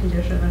we can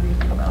condition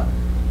anything about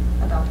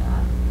that.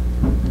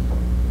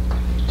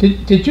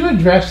 Did you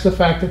address the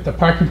fact that the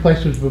parking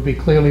places will be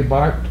clearly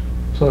marked?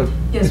 So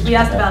Yes, we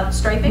asked about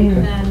striping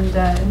and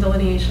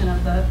delineation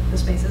of the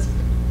spaces.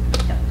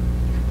 Yep.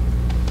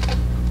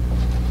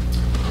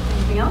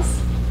 Anything else?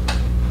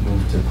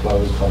 Move to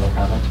close public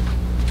comment.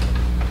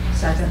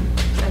 Second.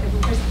 Second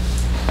from Chris.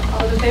 All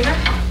those in favor?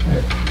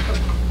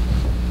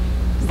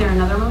 Is there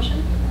another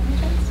motion?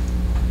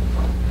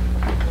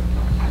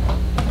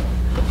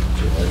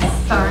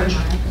 Sorry,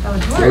 Mark. Oh,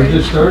 George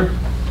is George. third.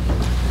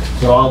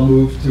 So I'll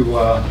move to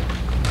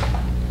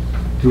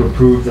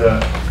approve the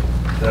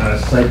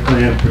site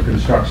plan for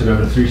construction of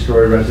a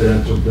 3-story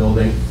residential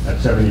building at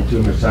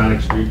 72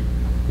 Masonic Street,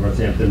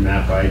 Northampton,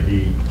 map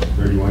ID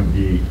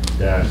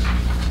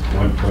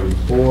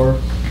 31D-124,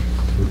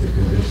 with the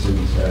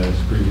conditions as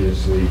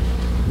previously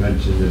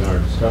mentioned in our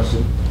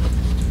discussion,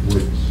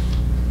 which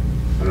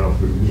I don't know if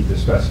we need to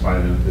specify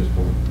them at this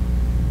point.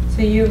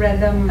 So you read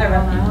them I all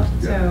read them. out,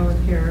 Yeah. so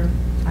if you're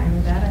fine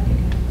with that, I think I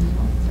have them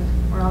all, so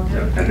we're all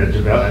good. And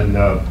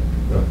the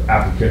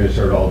applicant has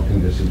heard all the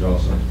conditions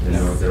also, and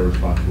know what they're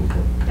responsible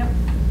for. Yep.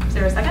 Is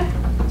there a second?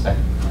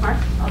 Second. Mark,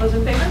 all those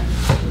in favor?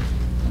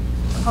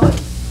 Opposed?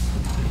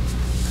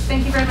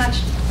 Thank you very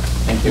much.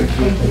 Thank you.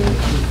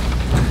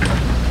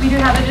 We do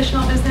have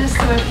additional business,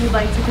 so if you'd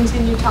like to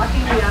continue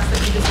talking, we ask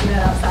that you just do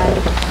that outside.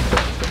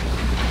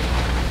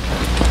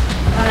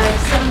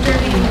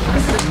 7:30,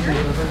 this is a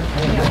hearing?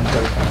 Yeah.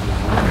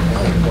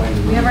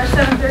 We have our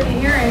 7:30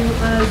 hearing,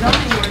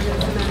 zoning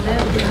ordinance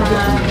amendment,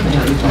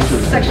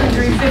 section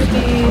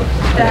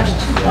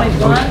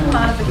 350-2.1,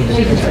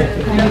 modification to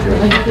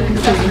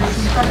accessory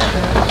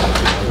structure.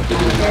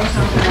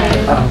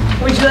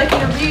 Would you like me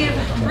to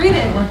read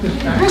it?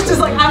 Chris is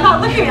like, I'm not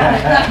looking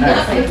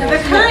at it. The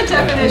current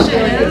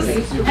definition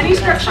is any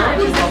structure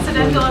which is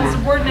incidental and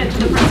subordinate to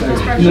the principal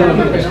structure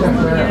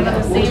located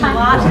on the same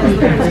lot as the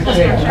principal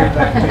structure.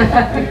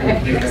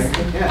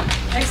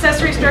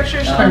 Accessory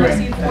structures shall not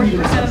exceed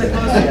 40% of the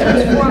gross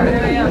floor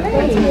area of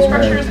principal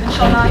structures and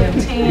shall not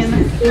contain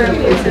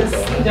currently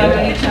existing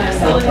kitchen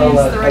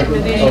facilities. The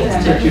recommendation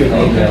is to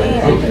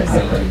include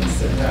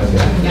facilities.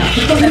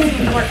 That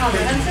seems more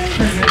comprehensive.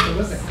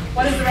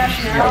 What is the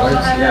rationale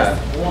behind this?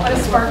 What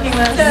is sparking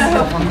this?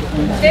 So,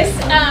 this,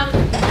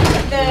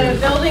 the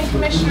building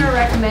commissioner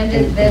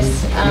recommended this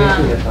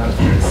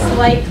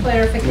slight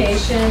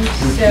clarification.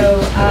 So,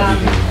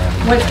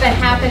 what's been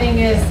happening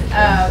is,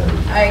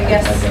 I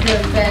guess there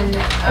have been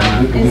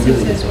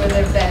instances where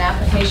there have been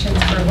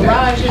applications for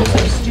garages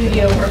or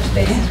studio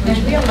workspaces, which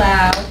we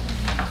allow,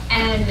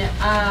 and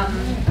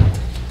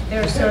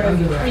there's sort of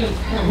creep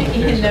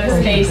in those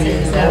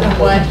spaces of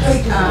what's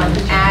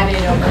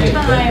added over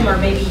time, or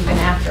maybe even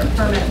after a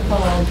permit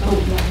pulled.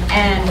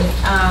 And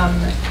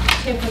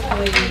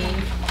typically,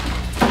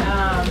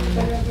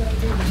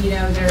 you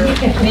know,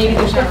 maybe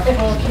there's not a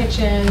full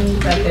kitchen,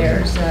 but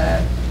there's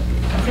a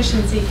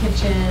efficiency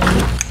kitchen.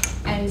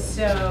 And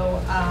so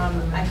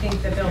I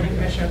think the building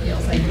commissioner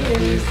feels like it would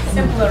be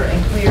simpler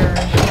and clearer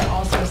to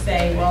also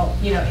say, well,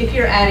 you know, if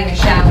you're adding a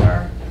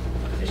shower,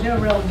 there's no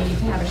real need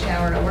to have a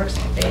shower in a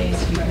workspace.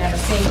 You can have a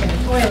sink and a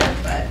toilet,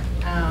 but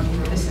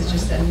this is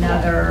just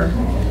another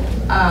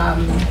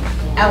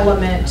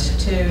element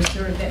to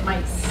sort of that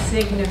might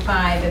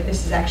signify that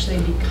this is actually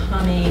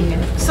becoming a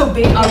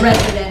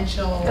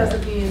residential.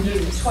 Doesn't mean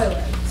use toilet.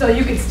 So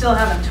you could still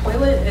have a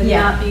toilet and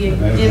not be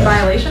in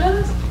violation of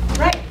this?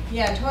 Right.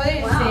 Yeah,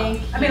 toilet and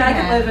sink. I mean, I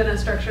could live in a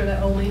structure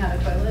that only had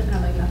a toilet and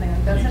have like nothing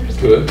like that's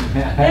interesting. Good.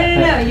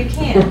 No, you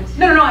can't.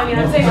 No, I mean,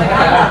 I'm saying like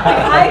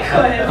I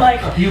could,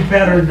 like. You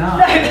better not.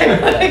 So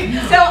I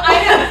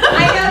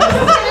know this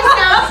is gonna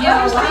sound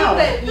interesting,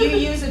 but You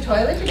use a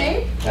toilet to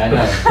bathe? I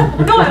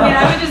know. No, I mean,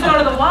 I would just go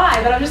to the Y,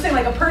 but I'm just saying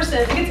like a person,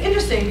 like, it's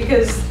interesting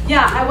because,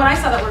 yeah, when I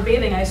saw that word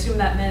bathing, I assumed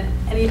that meant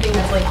anything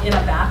that's like in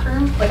a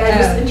bathroom. Like I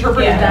just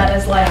interpreted that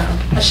as like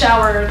a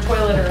shower, a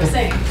toilet, or a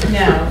sink.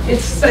 No,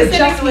 it's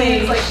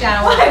specifically like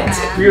shower.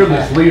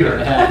 Fearless leader.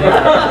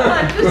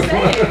 I'm just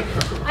saying.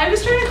 I'm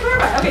just trying to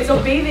clarify. Okay,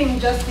 so bathing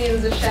just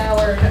means a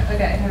shower.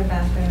 Okay. Or a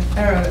bathroom.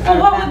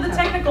 Well, what would the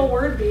technical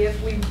word be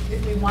if we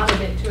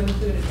wanted it to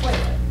include a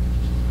toilet?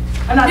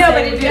 I'm not No, but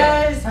saying it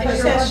does,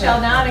 it says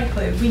shall not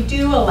include. We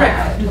do allow.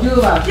 Right. You do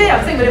allow. Yeah,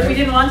 I'm saying, but if we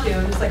didn't want to,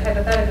 I'm just like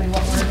hypothetically,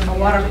 what word would A be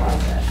water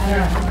closet. I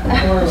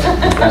don't know.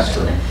 That's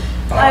true.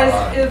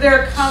 Is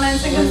there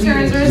comments and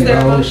concerns, or is there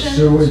a No motion?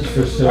 sewage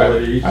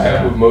facilities. I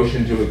have a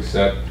motion to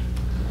accept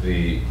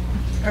the,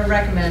 Or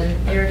recommend,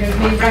 you're going to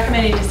be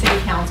recommending to city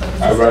council.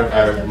 'cause I it's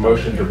have a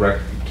motion to But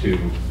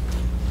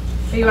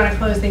you want to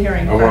close the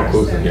hearing I first. want to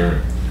close the and-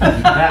 hearing.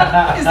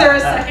 Is there a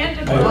second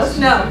to close?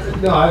 No.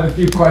 No, I have a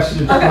few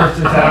questions Okay. first,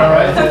 is that all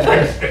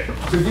right?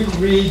 Could you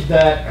read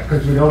that,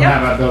 because we don't Yep.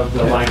 have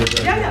the language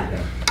right Yeah, here.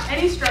 yeah.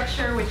 Any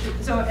structure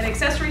so an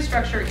accessory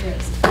structure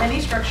is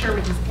any structure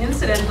which is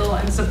incidental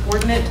and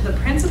subordinate to the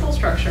principal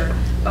structure,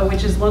 but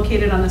which is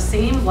located on the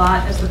same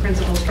lot as the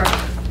principal structure.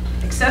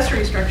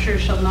 Accessory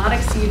structures shall not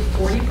exceed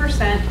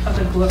 40% of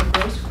the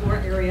gross floor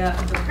area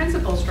of the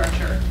principal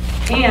structure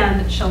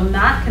and shall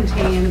not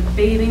contain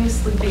bathing,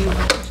 sleeping, or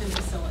kitchen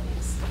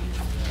facilities.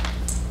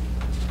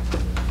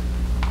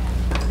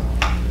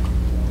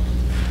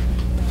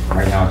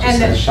 Right now, it just And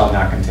says the- shall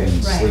not contain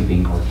Right.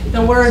 sleeping or kitchen.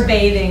 The word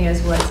bathing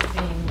is what's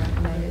being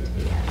recommended to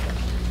be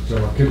added. So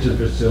a kitchen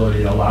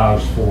facility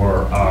allows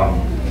for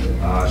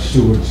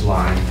sewage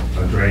line,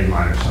 a drain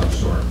line of some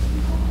sort,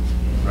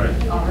 right?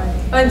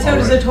 And so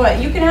does a toilet.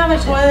 You can have a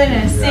toilet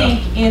and a Yeah.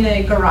 sink in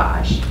a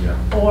garage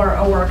Yeah. or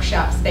a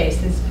workshop space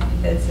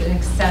that's an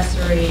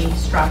accessory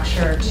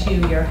structure to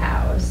your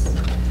house.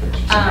 But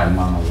you can have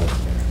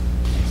monolith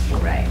there.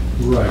 Right.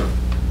 Right.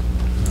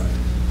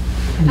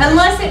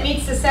 Unless it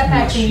meets the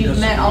setbacks and you've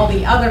met all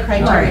the other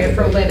criteria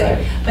for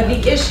living. But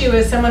the issue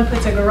is someone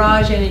puts a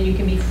garage in and you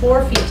can be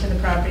 4 feet to the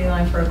property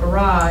line for a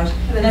garage.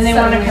 And Then they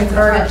want to suddenly it's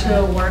convert it a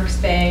to a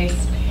workspace.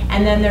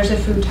 And then there's a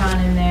futon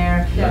in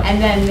there. Yeah. And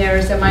then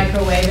there's a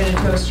microwave and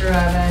a toaster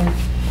oven.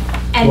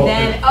 And Well,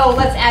 then, oh,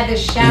 let's add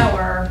this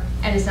shower,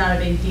 and it's not a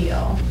big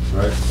deal.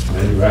 Right,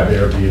 and you have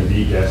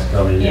Airbnb guests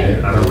coming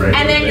in on a regular basis.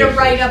 And then you're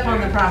right up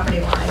on the property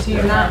line, so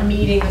you're not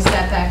meeting the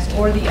setbacks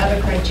or the other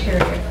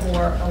criteria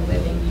for a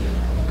living unit.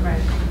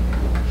 Right.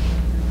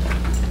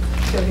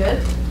 Feel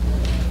good?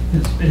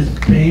 Is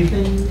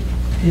bathing,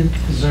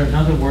 is there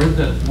another word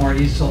that more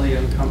easily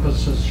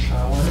encompasses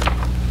shower?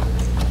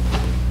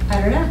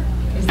 I don't know,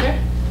 is there?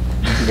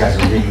 You guys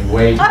are reading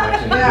way too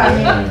much into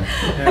this.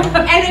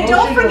 And then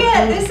don't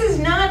forget, this is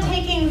not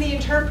taking the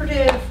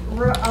interpretive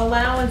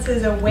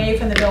allowances away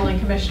from the building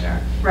commissioner.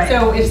 Right.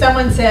 So if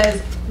someone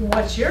says,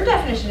 what's your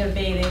definition of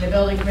bathing? The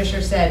building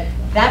commissioner said,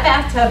 that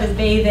bathtub is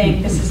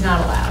bathing, this is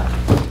not allowed.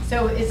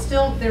 So it's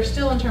still, there's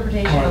still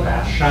interpretation Or allowed.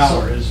 that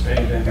shower is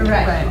bathing.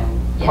 Right.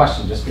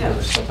 Question, just because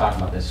we're still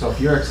talking about this. So if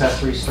your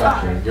accessory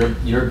structure,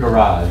 your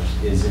garage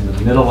is in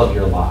the middle of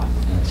your lot,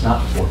 and it's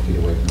not 4 feet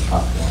away from the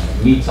property line,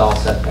 it meets all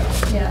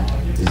setbacks. Yeah.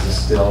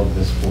 Is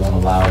this won't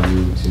allow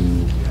you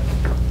to?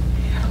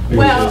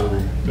 Well-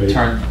 to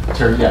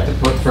to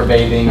put for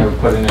bathing or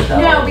put in a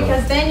shower? No,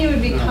 because then you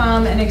would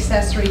become an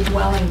accessory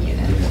dwelling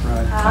unit.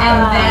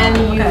 Ah, And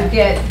then you okay.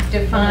 get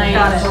defined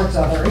Got it. of the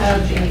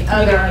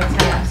other,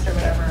 text or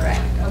whatever, right?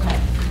 Okay,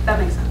 that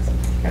makes sense.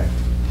 Okay.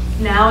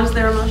 Now, is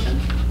there a motion?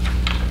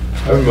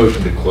 I have a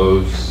motion to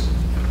close.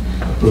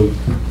 Approve.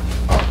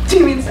 Do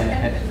you mean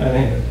second?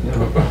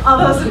 All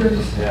those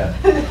in Yeah.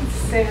 Sam,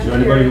 Is there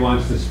anybody who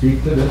wants to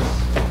speak to this?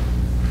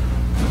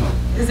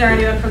 Is there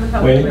anyone from the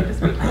public who'd like to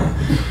speak?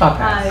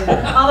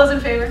 All those in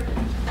favor?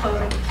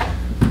 Closing.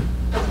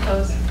 Those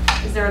opposed?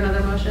 Is there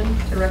another motion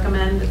to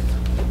recommend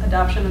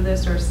adoption of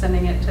this or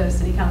sending it to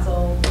City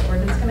Council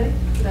Ordinance Committee?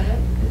 Is that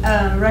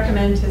it?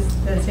 Recommend to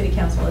the city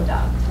council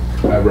adopt.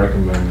 I'd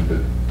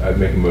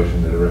make a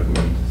motion that I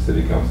recommend the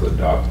city council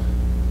adopt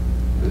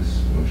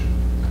this motion.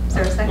 Is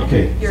there a second?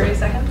 Okay. Yuri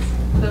seconds.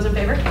 Those in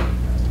favor?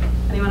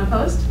 Anyone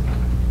opposed?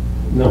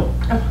 No.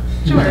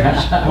 George?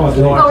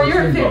 Oh,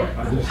 you're in favor.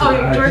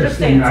 Oh, George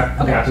abstains. I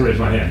forgot to raise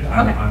my hand.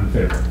 Okay. I'm in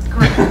favor.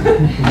 Great.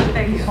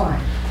 Thank you.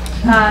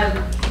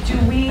 Do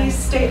we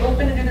stay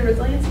open and do the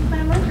resiliency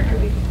plan work, or do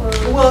we close?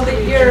 Well,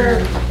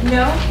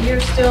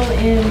 you're still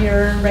in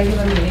your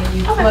regular meeting.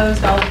 You Okay.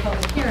 closed all the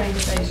public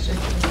hearings, so it's just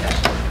a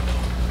discussion.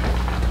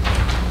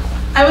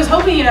 I was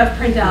hoping you'd have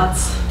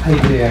printouts. I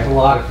do have a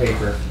lot of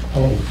paper.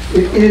 Oh.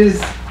 It is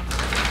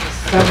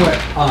somewhat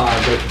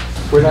odd that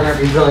we're on our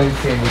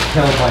resiliency and we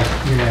killed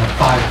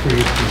 5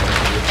 trees.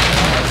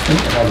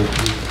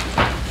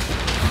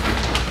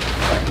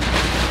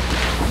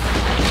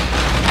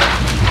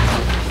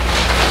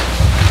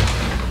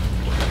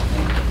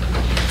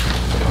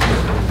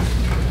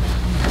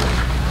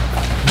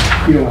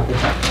 You don't want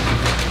this?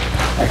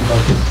 I can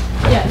vote this.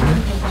 Yeah.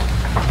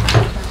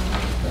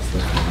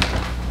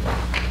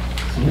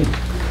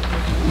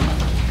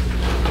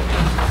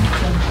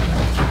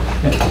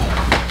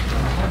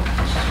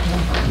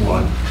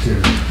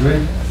 3. 1,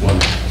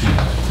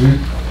 2,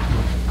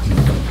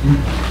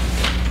 3.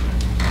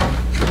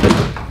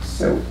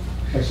 So,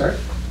 can I start?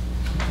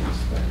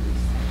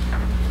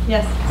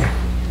 Yes.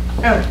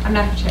 Oh, I'm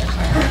not the chair,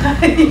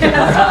 sorry.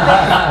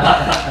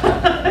 Yes.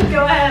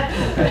 Go ahead.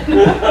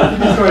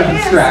 Just want to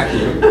distract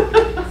you.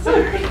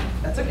 Sorry,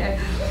 that's okay.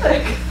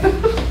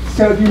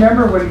 So, do you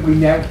remember when we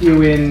met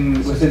you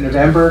in, was it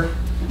November?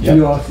 Yep.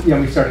 You all,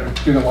 we started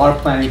doing a lot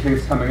of planning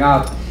things coming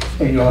up,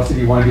 and you all said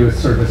you want to do it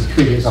sort of as a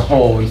committee as a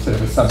whole instead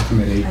of a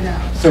subcommittee. I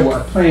know. So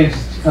our plan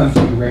is to come to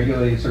you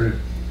regularly, sort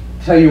of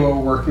tell you what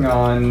we're working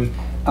on,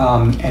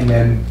 and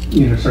then,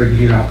 sort of give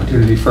you an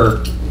opportunity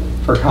for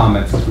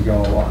comments as we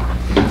go along.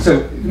 So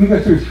let me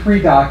go through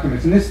 3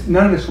 documents, and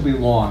none of this will be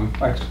long.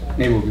 Actually,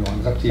 maybe it will be long,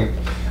 it's up to you.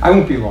 I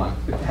won't be long,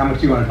 but how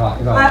much do you want to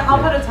talk about?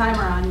 I'll put a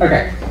timer on.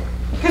 Okay.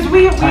 Because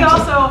we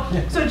also,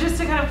 so just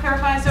to kind of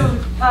clarify, so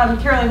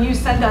Carolyn, you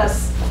send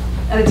us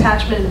an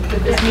attachment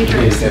with this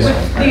matrix,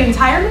 with the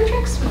entire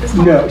matrix? With this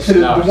whole No, so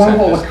the one with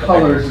all the just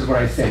colors is what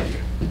I sent you.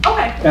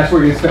 Okay. That's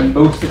where you're going to spend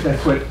most of,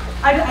 that's what,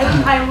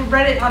 I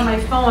read it on my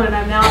phone, and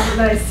I'm now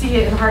that I see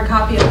it in hard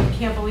copy, I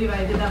can't believe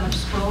I did that much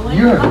scrolling.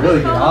 you have on my really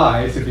good phone.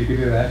 eyes if you could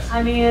do that.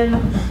 I mean,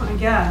 I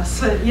guess,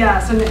 but yeah,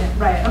 so,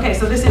 right, okay,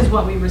 so this is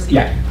what we received.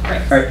 Yeah.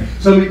 Great. All right,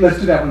 so let's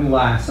do that one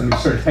last. Let me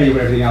sort of tell you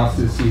what everything else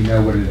is so you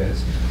know what it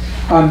is.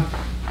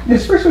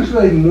 This first one's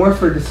really more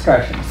for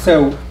discussion.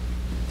 So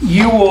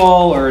you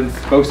all, or in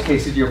most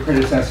cases your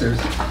predecessors,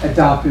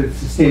 adopted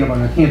Sustainable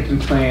Northampton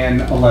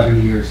Plan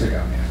 11 years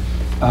ago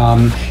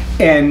now.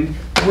 And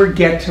we're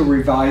get to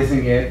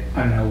revising it,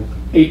 I don't know,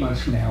 8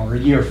 months from now or a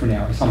year from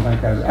now or something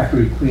like that after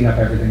we clean up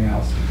everything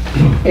else.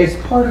 As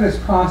part of this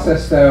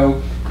process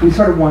though, we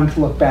sort of wanted to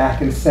look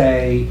back and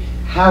say,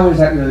 how has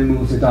that really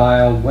moved the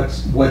dial?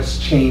 What's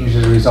changed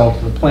as a result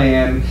of the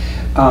plan?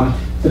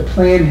 The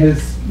plan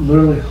has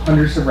literally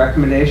hundreds of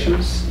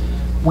recommendations.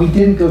 We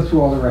didn't go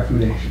through all the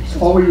recommendations.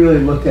 All we really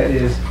looked at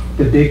is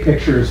the big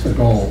picture, is the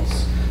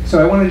goals. So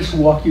I want to just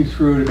walk you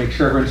through to make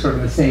sure everyone's sort of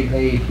on the same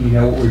page and you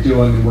know what we're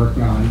doing and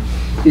working on.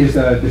 Is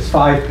this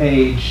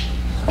 5-page,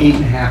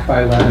 8.5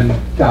 by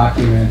 11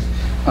 document.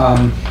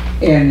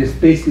 And it's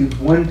basically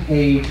 1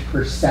 page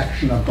per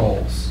section of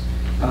goals.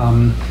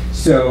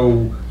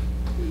 So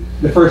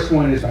the first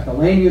one is about the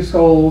land use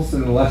goals,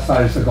 and the left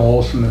side is the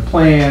goals from the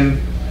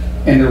plan,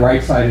 and the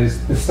right side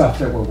is the stuff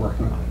that we're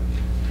working on.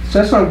 So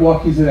I just want to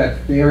walk you through that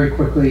very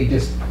quickly,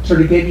 just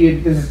sort of get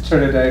you, this is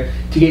sort of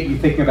to get you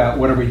thinking about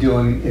what are we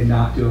doing and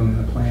not doing in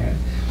the plan.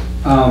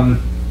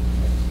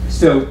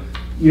 So,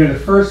 the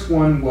first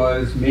one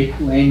was make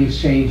land use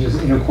changes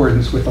in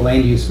accordance with the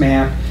land use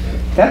map.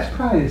 That's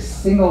probably the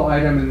single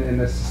item in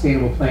the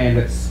sustainable plan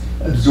that's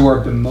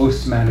absorbed the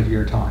most amount of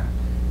your time.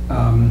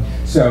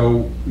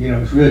 So,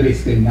 it's really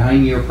basically a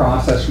 9-year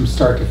process from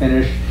start to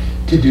finish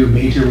to do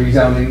major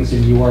rezonings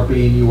in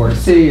URB and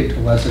URC, and to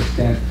a lesser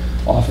extent,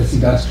 office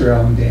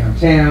industrial and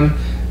downtown.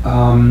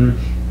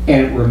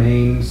 And it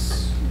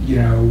remains,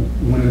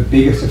 one of the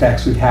biggest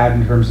effects we've had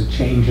in terms of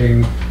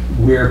changing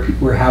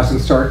where housing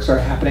starts are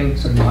happening,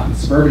 so not in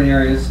suburban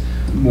areas,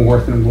 more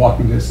within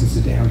walking distance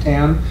to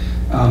downtown.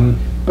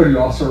 But it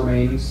also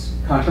remains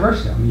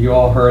controversial. You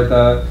all heard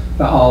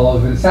the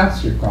Olive and South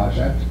Street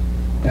project.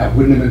 That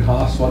wouldn't have been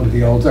possible under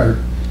the old,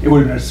 or it would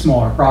have been a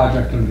smaller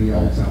project under the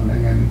old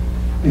zoning, and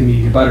the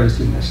immediate butters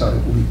didn't necessarily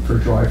leap for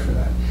joy for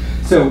that.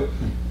 So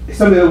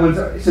some of the other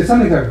ones, some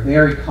things are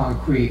very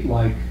concrete,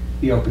 like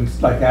the open,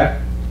 like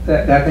that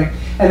thing,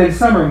 and then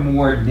some are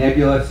more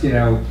nebulous,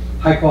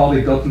 high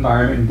quality built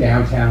environment in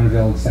downtown and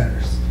village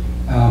centers.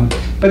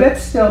 But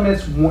that's still, I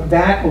mean,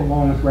 that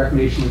along with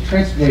recommendation of the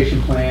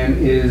transportation plan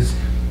is,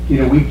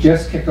 we've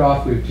just kicked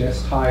off, we've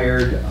just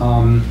hired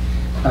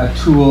a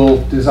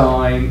tool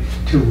design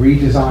to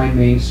redesign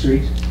Main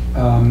Street,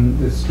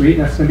 the street,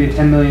 and that's going to be a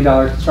 $10 million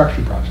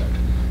construction project.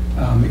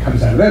 It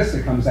comes out of this,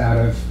 it comes out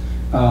of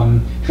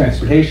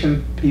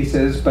transportation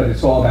pieces, but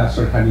it's all about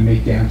sort of how do you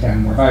make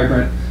downtown more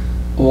vibrant.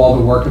 All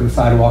the work on the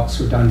sidewalks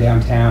were done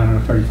downtown, I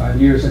don't know,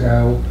 35 years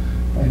ago,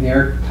 and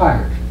they're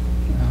tired.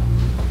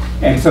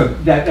 And so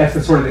that's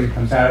the sort of thing that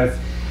comes out. It's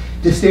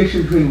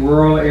distinction between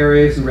rural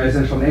areas and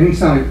residential, and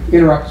sound like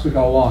interrupt as we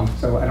go along,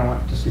 so I don't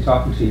want to just be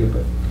talking to you,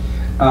 but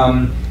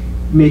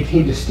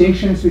maintain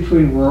distinctions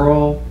between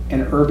rural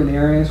and urban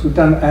areas. We've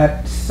done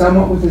that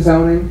somewhat with the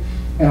zoning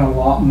and a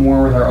lot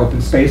more with our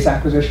open space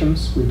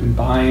acquisitions. We've been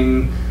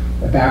buying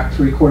about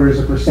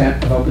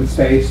 0.75% of open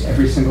space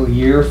every single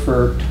year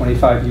for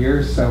 25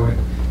 years, so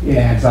it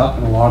adds up,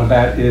 and a lot of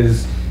that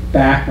is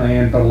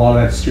backland, but a lot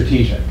of that's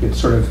strategic. It's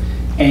sort of,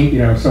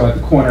 so at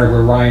the corner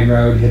where Ryan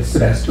Road hits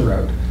Sylvester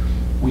Road,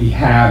 we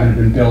have and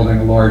have been building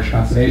a large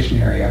conservation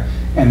area,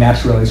 and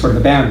that's really sort of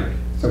the boundary.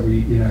 So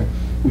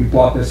we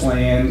bought this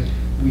land,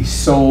 we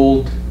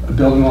sold a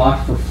building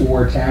lot for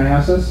 4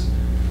 townhouses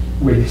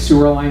where the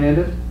sewer line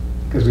ended,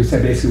 because we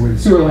said basically where the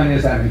sewer line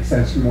is, that makes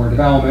sense for more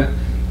development.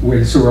 Where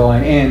the sewer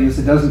line ends,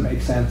 it doesn't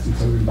make sense, and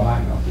so we're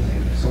buying off the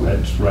land. So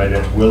that's right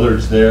at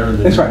Willard's there.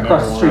 That's right,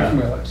 across the street from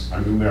Willard's.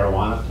 Our new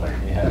marijuana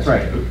plant. That's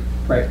right,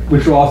 right,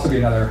 which will also be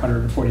another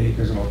 140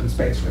 acres of open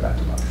space we're about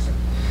to buy.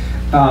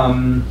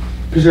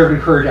 Preserve and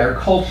encourage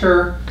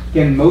agriculture.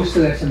 Again, most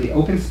of that's in the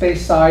open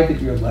space side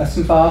that you're less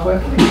involved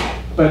with,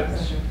 but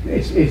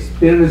it's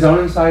been in the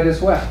zoning side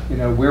as well. You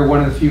know, we're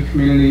one of the few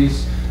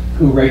communities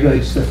who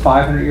regulates the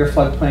 500-year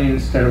floodplain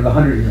instead of the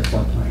 100-year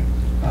floodplain.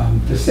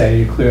 To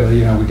say clearly,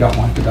 you know, we don't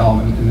want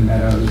development in the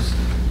meadows.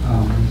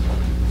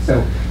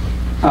 So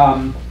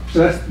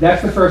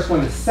that's the first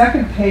one. The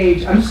second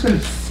page, I'm just going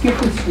to skip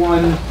this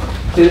one.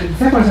 The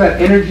second one's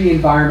about energy,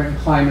 environment, and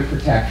climate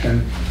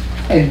protection.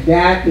 And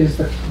that is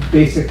the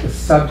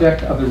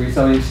subject of the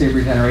Resiliency and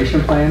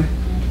Regeneration Plan.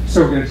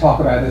 So we're going to talk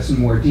about this in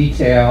more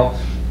detail.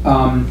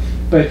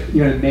 But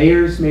you know, the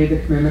mayor's made the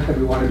commitment that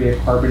we want to be a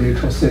carbon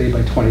neutral city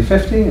by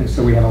 2050, and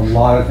so we have a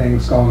lot of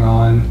things going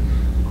on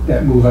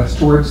that move us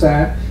towards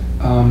that.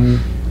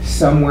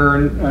 Somewhere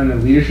in a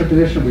leadership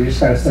position, we just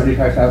got a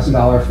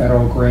 $75,000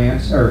 federal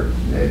grant, or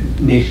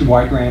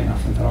nationwide grant, not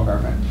from the federal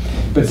government,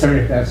 but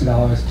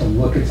 $75,000 to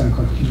look at some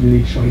kind of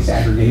community choice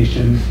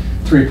aggregation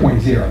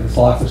 3.0. There's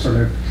lots of sort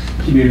of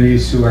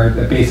communities who are at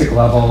the basic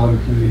level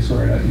and communities who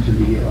are at an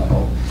intermediate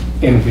level,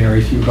 and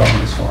very few going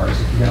as far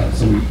as it can go.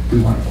 So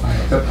we want to find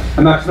it. So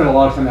I'm not going to spend a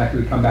lot of time on that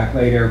because we come back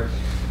later,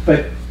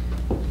 but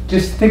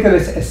just think of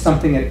this as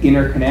something that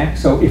interconnects.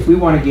 So if we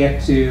want to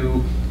get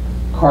to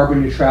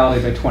carbon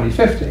neutrality by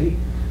 2050,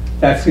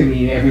 that's going to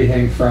mean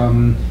everything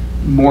from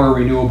more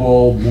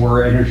renewable,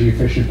 more energy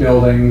efficient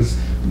buildings,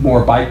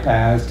 more bike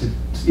paths, to,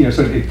 you know,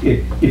 so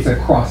it's a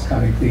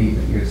cross-cutting theme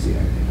that you're going to see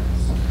everything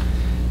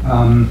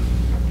else.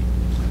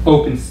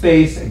 Open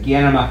space,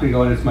 again, I'm not going to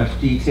go into as much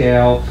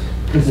detail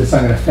because this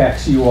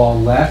affects you all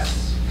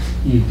less.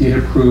 You did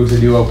approve the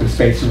new open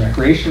space and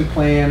recreation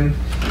plan.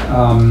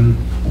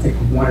 I think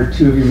one or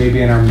two of you may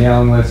be on our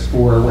mailing list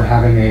for, we're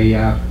having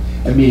a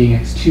meeting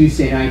next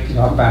Tuesday night to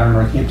talk about our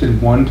Northampton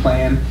 1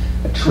 plan,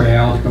 a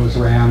trail that goes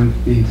around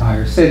the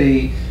entire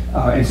city.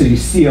 And so you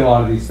see a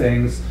lot of these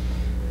things.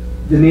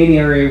 The main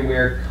area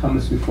where it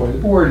comes before the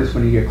board is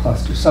when you get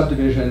cluster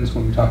subdivisions,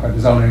 when we talk about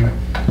the zoning,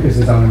 because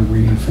the zoning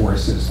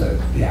reinforces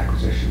the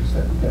acquisitions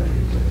that we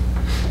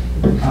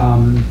did.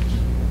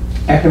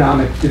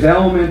 Economic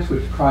development,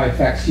 which probably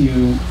affects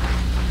you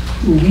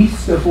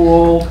least of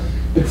all,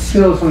 but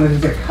still it's one of the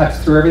things that cuts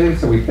through everything.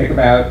 So we think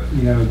about,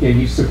 you know, again,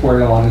 you've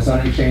supported a lot of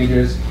zoning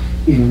changes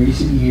in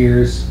recent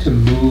years to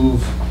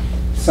move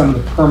some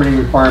of the permitting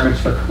requirements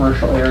for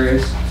commercial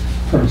areas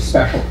from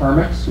special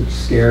permits, which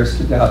scares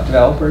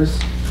developers,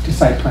 to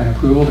site plan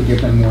approval to give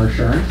them more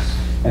assurance.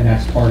 And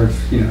that's part of,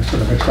 you know,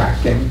 sort of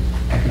attracting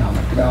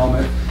economic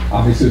development.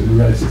 Obviously, we've been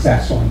really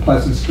successful on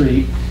Pleasant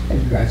Street,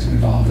 and you guys have been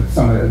involved with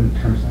some of it in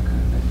terms of that kind of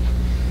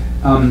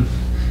thing.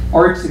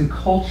 Arts and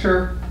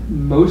culture,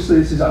 mostly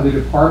this is other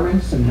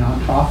departments and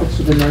nonprofits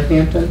within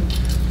Northampton.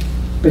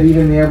 But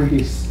even there, we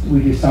do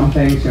some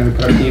things. You know, we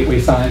put up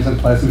gateway signs on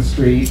Pleasant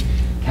Street.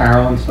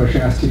 Carolyn's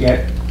pushing us to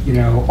get, you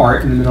know,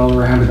 art in the middle of the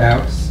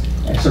roundabouts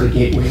and sort of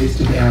gateways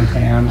to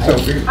downtown. So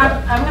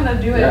I'm going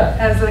to do it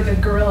as like a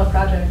guerrilla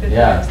project if you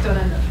guys don't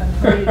end up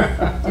funding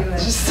it. Do it.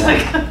 Just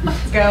like,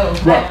 let's go.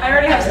 I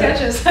already have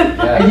sketches.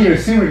 And you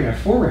assume we're going to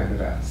have 4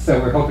 roundabouts. So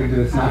we're hoping to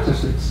do this not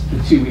just the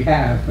 2 we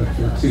have, but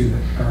the 2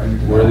 that are in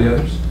the Where are the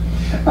others?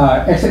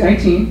 Exit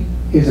 19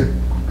 is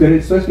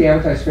it's supposed to be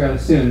advertised fairly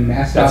soon.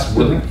 That's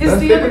really,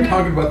 they've been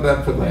talking about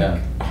that for like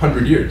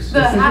 100 years.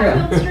 The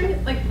Hatfield Street?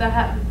 Like the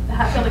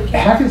Hatfield and Cape?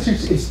 Hatfield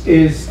Street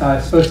is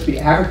supposed to be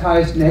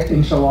advertised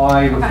in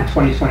July with the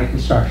 2020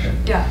 construction.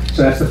 Yeah.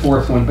 So that's the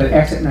 4th one. But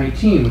exit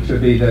 19, which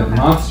would be the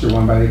monster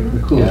one by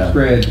the Coolidge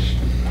Bridge.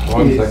 How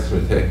long is that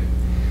going to take?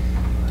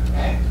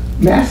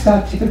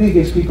 MassDOT typically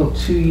gives people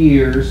 2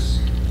 years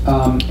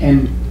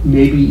and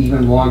maybe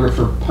even longer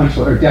for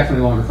punchless, or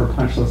definitely longer for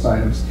punchless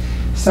items.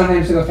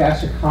 Sometimes they go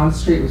faster. Con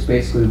Street was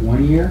basically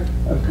 1 year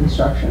of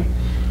construction.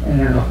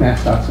 And I don't know if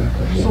MassDOT's going to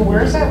push it. So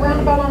where's that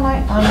roundabout on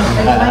 19?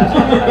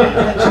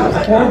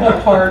 The horrible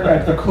part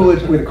at the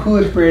Coolidge, with the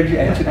Coolidge Bridge,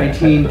 exit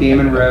 19,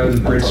 Damon Road,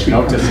 and Bridge Street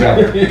come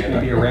together. It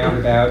will be a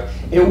roundabout.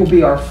 It will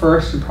be our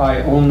first and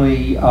probably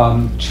only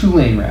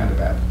 2-lane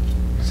roundabout.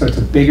 So it's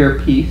a bigger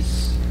piece.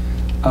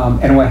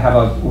 And it will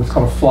have what's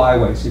called a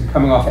flyway. So if you're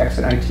coming off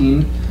exit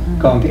 19,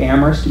 going to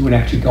Amherst, you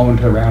wouldn't actually go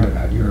into a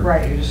roundabout. You're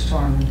just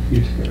torn. You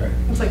just get right.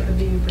 It's like the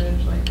View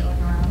Bridge, like going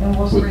around. And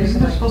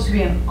isn't there supposed to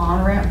be an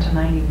on-ramp to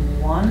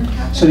 91?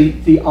 So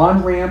the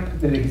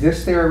on-ramp that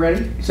exists there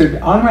already, so the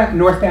on-ramp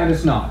northbound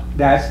is not.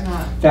 That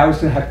was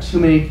going to have too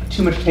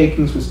much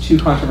takings, was too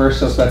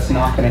controversial, so that's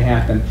not going to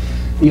happen.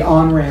 The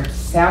on-ramp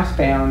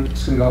southbound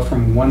is going to go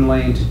from 1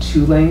 lane to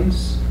 2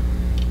 lanes.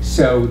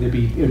 So there'd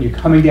be, when you're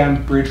coming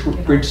down Bridge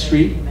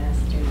Street,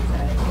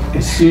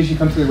 as soon as you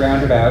come to the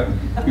roundabout,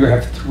 you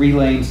have 3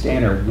 lanes to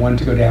enter, 1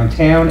 to go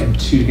downtown and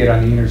 2 to get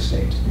on the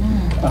interstate.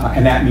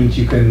 And that means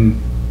you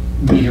can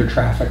meter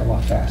traffic a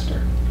lot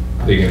faster.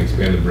 Are they going to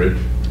expand the bridge?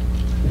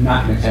 They're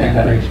not going to expand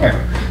the bridge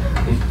ever.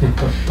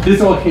 This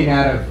all came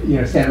out of, you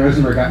know, Stan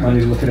Rosenberg got money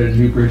to look at a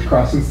new bridge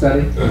crossing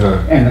study,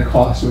 and the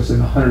cost was in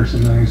the hundreds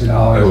of millions of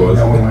dollars, and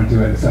no one wanted to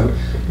do it. So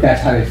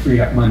that's how they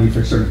freed up money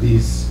for sort of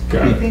these. Do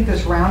you think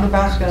this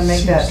roundabout's going to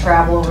make that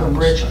travel over the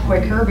bridge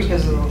quicker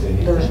because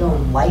there's no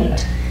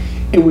light?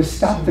 It would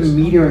stop the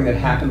metering that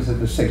happens at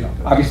the signal.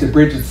 Obviously, the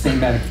bridge is the same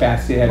amount of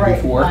capacity it had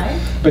before,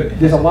 but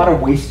there's a lot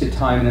of wasted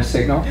time in a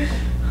signal.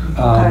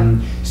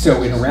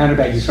 So in a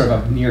roundabout, you sort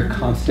of have near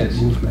constant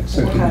movement,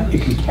 so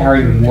it can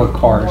carry more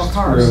cars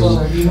through.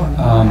 So you don't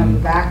have a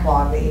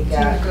backlog that you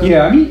get.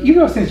 Yeah, I mean, you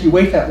know, since you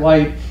wait that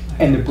light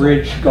and the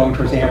bridge going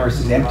towards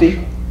Amherst is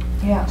empty,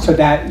 Yeah. so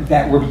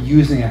that we're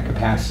using that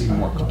capacity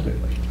more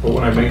completely. But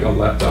when I make a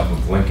left off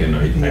of Lincoln,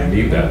 I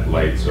need that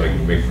light so I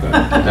can make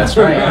that. That's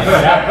right.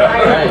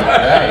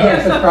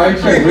 Yes, that's probably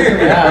true. This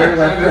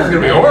is gonna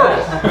be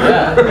horrible.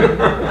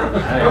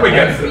 Nobody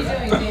gets this.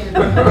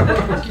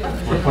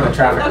 We'll put a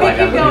traffic Okay, light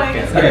keep on the going.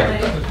 weekend.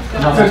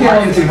 No, So the yeah,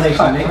 art it's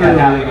installation, make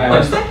that really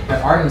happen.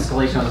 The art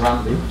installation on the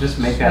round, just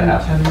make that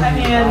happen. I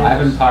mean, I've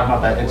been talking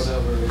about that.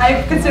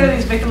 I consider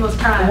these victimless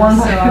crimes. One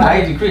so- I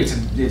agree.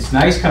 It's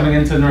nice coming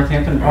into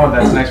Northampton. Oh,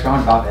 that's a nice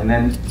roundabout, and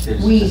then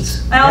there's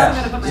Weeds. I also yes,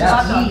 gotta put my yes,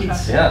 hot dog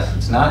truck. yes,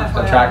 it's not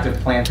FYI. attractive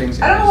plantings.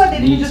 I don't know why they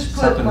didn't needs just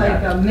put something like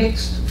there. a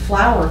mixed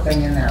flower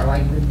thing in there,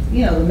 like,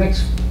 you know, the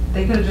mixed,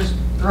 they could have just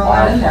thrown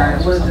that in there,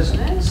 it would have just I'm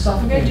gonna do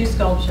suffocated.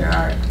 sculpture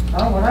art.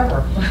 Oh,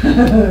 whatever.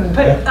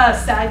 Put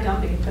Sad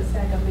Gumby, put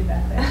Sad Gumby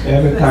back there.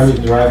 Every time you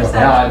drive up.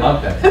 Yeah, I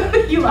love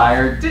that. You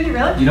Tired. Did you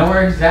really? You know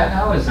where he's at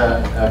now? Is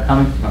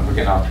coming. We're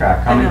getting off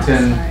track. I know,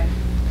 Cummington. sorry.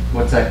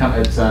 What's that?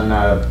 It's on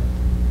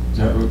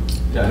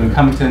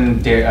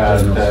Cummington.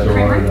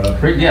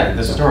 Yeah,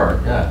 the store.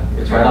 Yeah,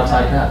 it's right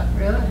outside that.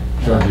 Really?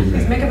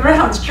 He's making the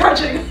rounds,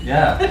 charging.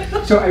 Yeah.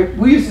 So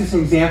we use this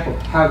example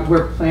how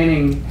where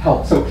planning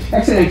helped. So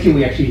exit 19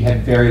 we actually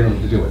had very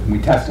little to do with. And we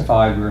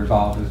testified, we were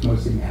involved, it was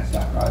mostly a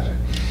MassDOT project.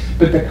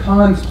 But the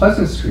Cons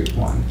Pleasant Street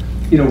one,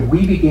 you know,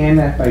 we began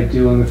that by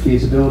doing a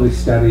feasibility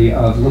study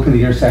of looking at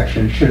the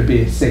intersection, should it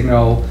be a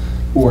signal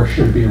or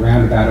should it be a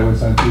roundabout? It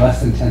was a less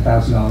than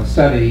 $10,000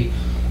 study.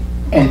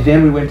 And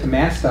then we went to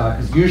MassDOT,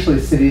 because usually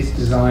cities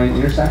design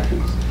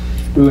intersections.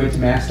 We went to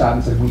MassDOT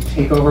and said, we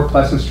take over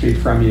Pleasant Street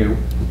from you,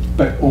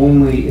 but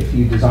only if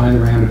you design the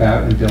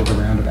roundabout and build the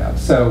roundabout.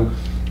 So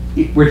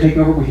we've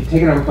taken over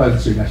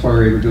Pleasant Street, that's why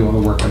we're able to do all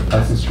the work on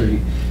Pleasant Street.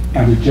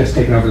 And we've just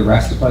taken over the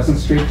rest of Pleasant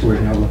Street, so we're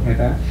now looking at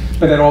that.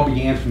 But that all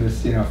began from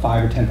this, you know,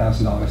 $5,000 or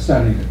 $10,000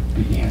 study that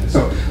began.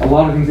 So a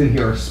lot of things in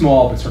here are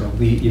small, but sort of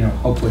lead, you know,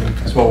 hopefully.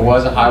 So what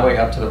was a highway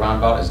up to the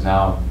roundabout is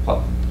now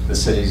the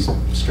city's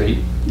street?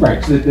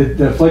 Right, so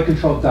the flood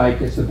control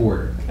dike is the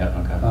border. Yeah,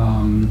 okay.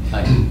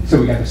 Nice. So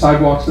we got the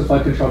sidewalks, the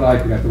flood control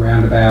dike, we got the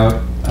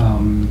roundabout,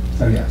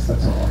 so yes,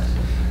 that's all ours.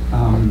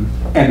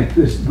 And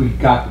we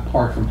got the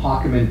part from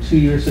Hockaman 2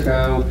 years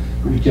ago.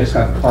 We just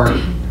got the part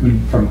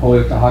from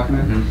Holyoke to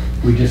Hockaman.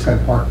 We just got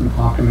the part from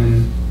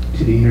Hockaman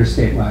to the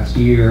interstate last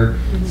year.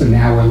 So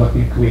now we're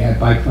looking at, could we add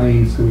bike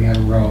lanes? Could we have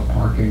a row of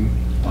parking?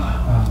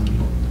 Wow.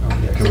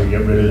 Can we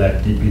get rid of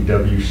that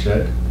DPW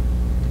shed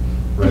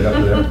right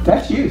up there?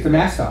 That's used, the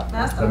MassDOT.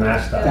 The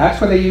MassDOT. That's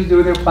what they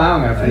do their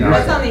plowing out there.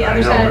 That's on the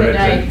other side of the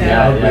dike, though.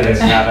 Yeah, it's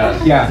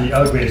not a. Yeah. The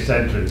ugliest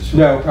entrance.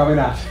 No, probably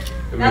not.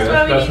 That's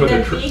why we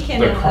need the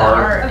beacon and the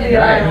art in the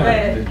right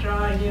way,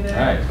 drawing you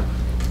there.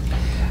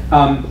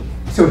 Right.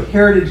 So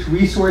heritage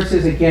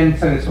resources, again,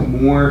 send us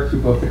more through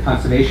both the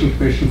Conservation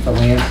Commission for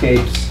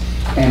landscapes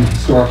and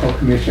Historical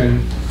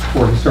Commission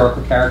for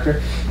historical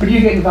character. But you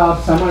get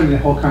involved somewhat in the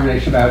whole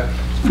conversation about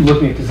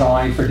looking at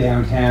design for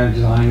downtown,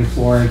 design in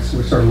Florence.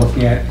 We're sort of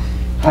looking at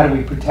how do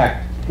we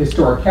protect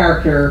historic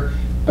character,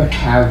 but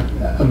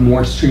have a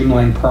more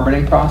streamlined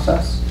permitting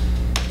process.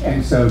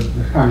 And so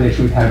the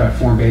conversation we've had about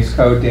form-based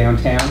code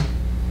downtown,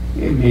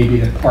 it may be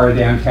that part of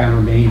downtown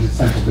remains at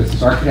central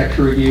business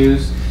architecture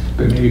reviews,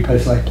 but maybe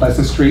places like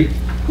Pleasant Street,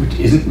 which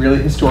isn't really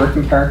historic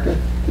in character,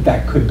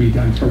 that could be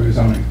done through a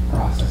zoning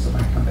process that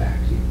might come back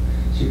to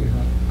you.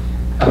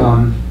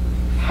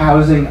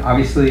 Housing,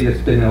 obviously, that's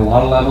been at a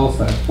lot of levels.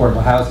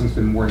 Affordable housing's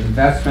been more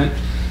investment,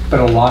 but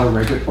a lot of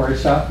regulatory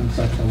stuff. And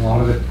so a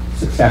lot of the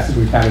successes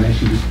we've had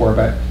mentioned before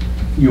about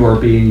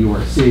URB and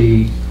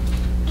URC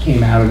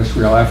came out of this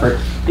real effort.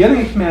 The other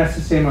thing that came out of the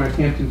Sustainable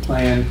Northampton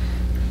Plan,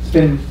 it's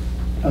been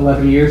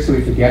 11 years, so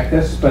we forget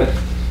this, but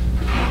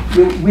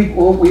we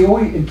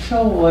always,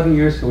 until 11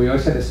 years ago, we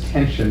always had this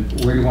tension,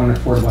 where do we want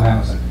affordable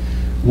housing?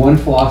 One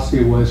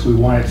philosophy was we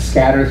want it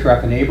scattered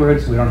throughout the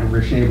neighborhoods, so we don't have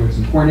rich neighborhoods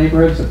and poor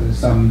neighborhoods, so there's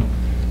some,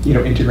 you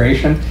know,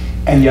 integration.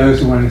 And the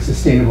others we wanted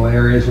sustainable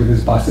areas where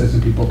there's buses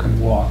and people can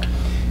walk.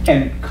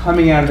 And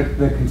coming out of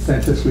the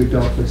consensus we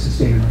built for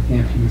Sustainable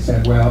Northampton, we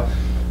said, well,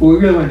 what we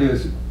really want to do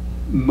is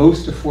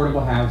most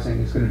affordable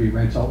housing is going to be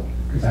rental,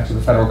 because that's what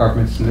the federal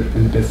government's in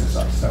the business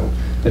of. So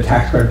the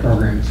tax credit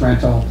program is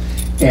rental,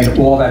 and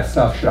all that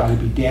stuff should either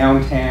be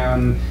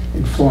downtown,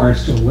 in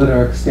Florence to a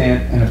little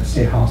extent, and at the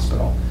state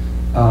hospital.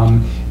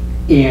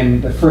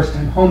 And the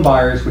first-time home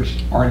buyers,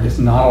 which aren't, there's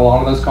not a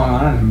lot of those going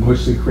on, and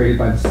mostly created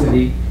by the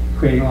city,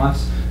 creating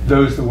lots,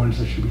 those are the ones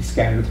that should be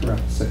scattered throughout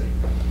the city.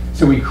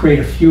 So we create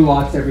a few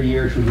lots every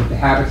year to get the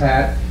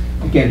habitat.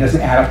 Again, it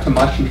doesn't add up to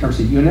much in terms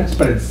of units,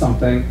 but it's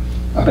something.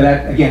 But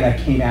that, again, that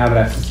came out of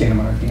that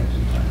Sustainable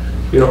Northampton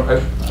plan. You know,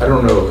 I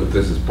don't know if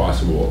this is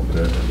possible.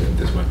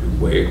 This might be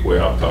way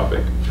off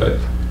topic, but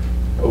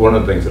one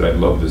of the things that I'd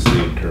love to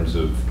see in terms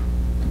of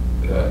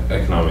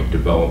economic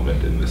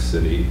development in the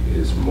city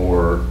is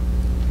more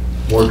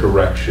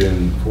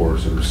direction for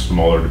sort of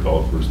smaller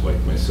developers like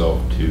myself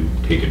to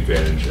take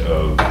advantage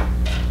of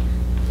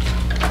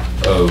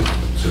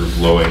sort of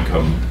low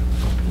income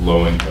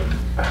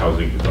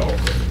housing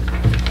development.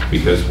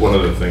 Because one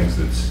of the things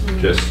that's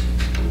just,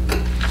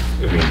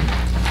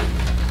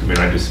 I mean,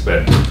 I just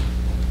spent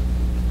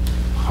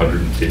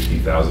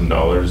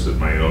 $150,000 of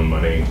my own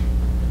money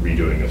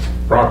redoing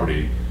a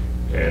property,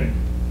 and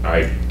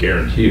I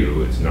guarantee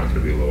you it's not going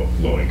to be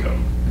low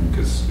income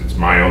because it's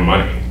my own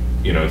money.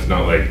 You know, it's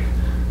not like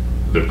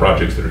the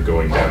projects that are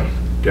going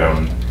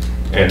down.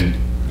 And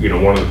you know,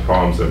 one of the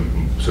problems,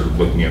 I'm sort of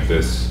looking at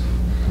this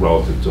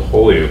relative to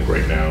Holyoke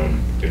right now,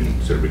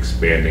 and sort of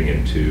expanding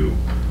into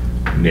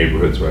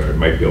neighborhoods where I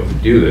might be able to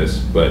do this,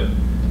 but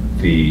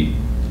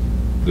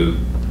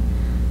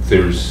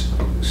there's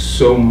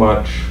so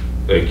much,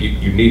 like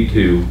you need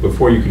to,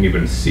 before you can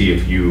even see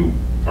if you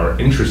are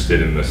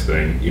interested in this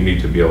thing, you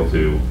need to be able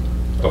to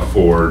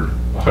afford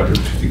a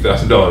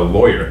 $150,000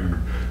 lawyer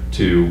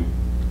to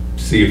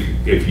see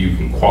if you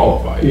can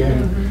qualify.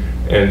 Yeah.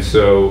 And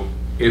so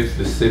if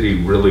the city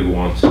really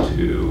wants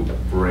to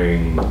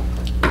bring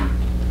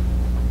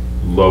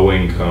low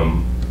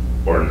income,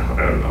 or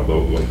I don't know,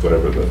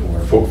 whatever the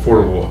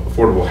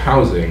affordable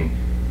housing,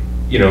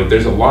 you know,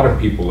 there's a lot of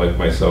people like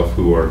myself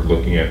who are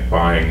looking at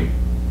buying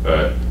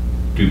a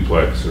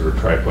duplex or a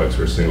triplex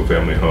or a single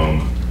family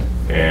home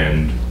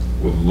and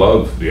would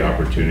love the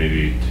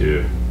opportunity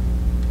to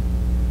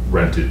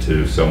rent it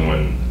to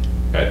someone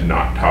at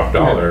not top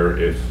dollar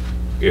if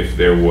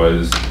there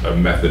was a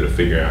method of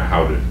figuring out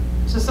how to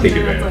So take something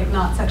advantage. that's like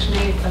not Section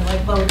 8, but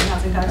like low income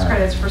housing tax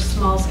credits for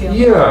small scale.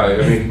 Yeah, I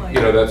properties, mean, like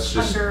you know, that's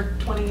just under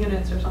 20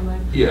 units or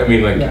something. Yeah, I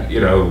mean, like,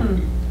 you know,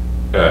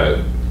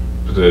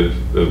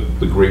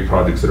 the great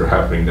projects that are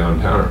happening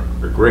downtown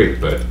are great,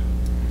 but,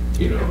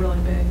 you know, They're really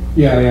big.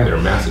 Yeah, they're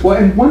massive. Well,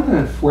 and one thing,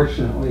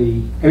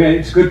 unfortunately, I mean,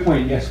 it's a good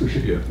point. Yes, we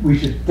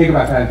should think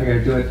about that and figure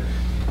out how to do it.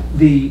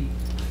 The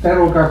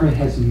federal government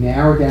has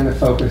narrowed down the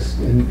focus,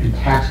 and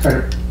tax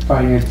credit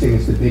financing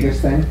is the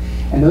biggest thing,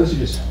 and those are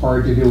just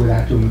hard to do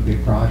without doing a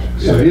big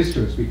project. So it is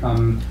true; it's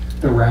become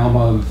the realm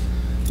of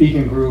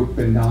Beacon Group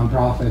and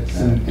nonprofits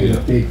and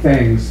big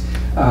things.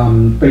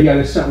 But yeah,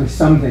 there's certainly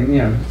something. You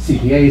know,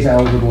 CPA is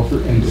eligible for,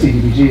 and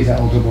CDBG is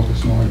eligible for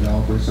smaller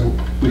developers. So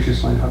we should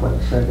find out what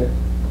that's right there.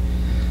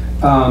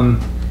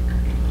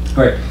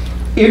 Right.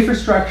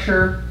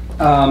 Infrastructure,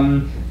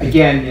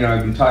 again, you know,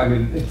 I've been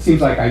talking, it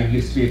seems like I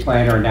used to be a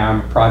planner and now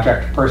I'm a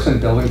project person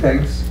building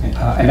things,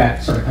 and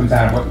that sort of comes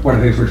out of what are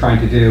the things we're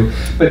trying to do.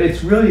 But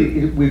it's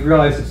really, we've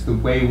realized it's the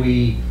way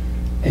maybe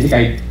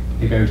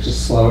I was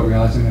just slow at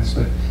realizing this,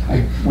 but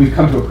we've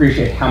come to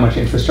appreciate how much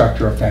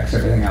infrastructure affects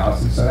everything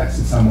else, and so that's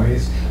in some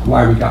ways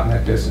why we got in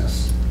that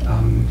business.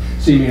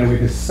 So you know, we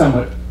have this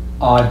somewhat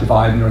odd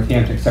divide in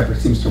Northampton, except for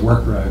it seems to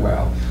work really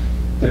well.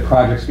 The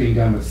projects being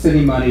done with city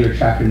money or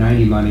Chapter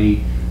 90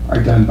 money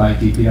are done by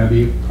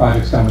DPW.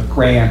 Projects done with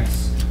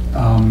grants,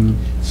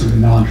 sort of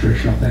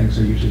non-traditional things,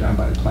 are usually done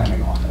by the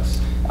planning office.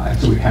 And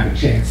so we've had a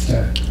chance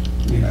to,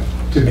 you know,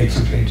 to make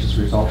some changes as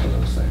a result of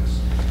those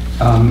things.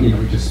 You know,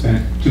 we just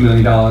spent $2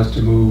 million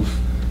to move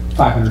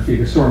 500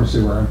 feet of storm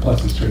sewer on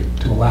Pleasant Street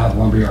to allow the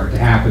lumberyard to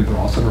happen, but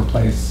also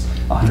replace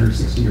a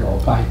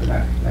 160-year-old pipe, and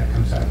that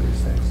comes out of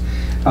these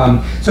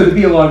things. So to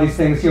be a lot of these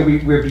things, you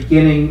know, we're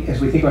beginning,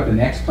 as we think about the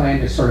next plan,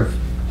 to sort of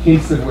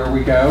hints of where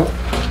we go.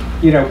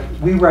 You know,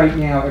 we right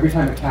now, every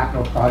time a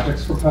capital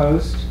project's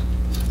proposed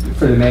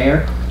for the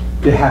mayor,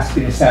 there has to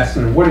be an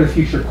assessment of what are the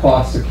future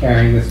costs of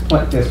carrying this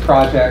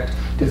project.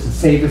 Does it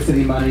save the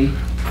city money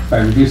by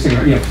reducing,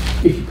 you know,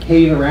 if you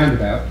pave the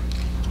roundabout,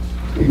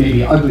 it may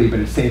be ugly,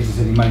 but it saves the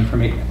city money for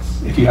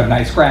maintenance. If you have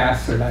nice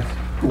grass or nice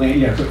land,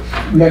 you know, so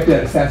we have to do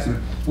that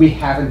assessment. We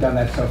haven't done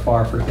that so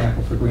far, for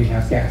example, for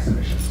greenhouse gas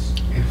emissions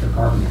and for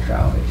carbon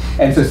neutrality.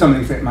 And so some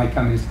things that might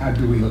come is, how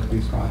do we look at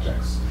these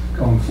projects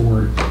going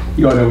forward?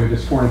 You all know we have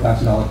this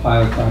 $400,000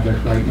 pilot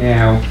project right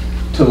now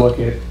to look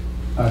at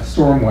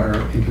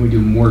stormwater, and can we do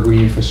more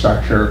green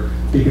infrastructure,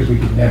 because we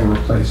could never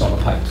replace all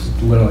the pipes.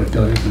 It's literally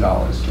billions of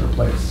dollars to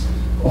replace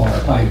all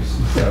our pipes,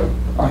 and so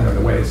are there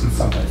other ways in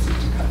some places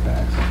to cut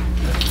back?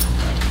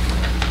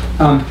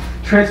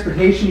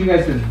 Transportation, you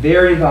guys have been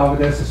very involved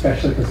with this,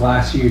 especially because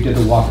last year you did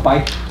the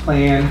walk-bike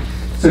plan,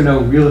 so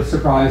no real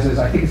surprises.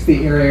 I think it's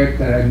the area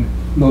that I'm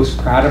most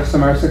proud of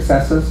some of our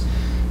successes.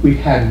 We've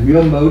had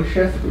real mode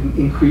shift in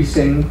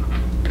increasing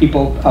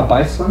people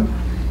bicycling.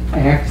 I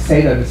have to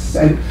say that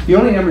the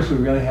only numbers we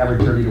really have are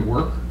journey to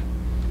work.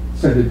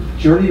 So the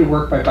journey to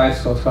work by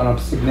bicycle has gone up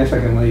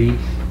significantly.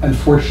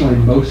 Unfortunately,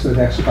 most of those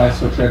extra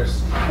bicycle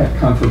trips have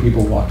come from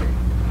people walking.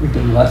 We've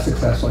been less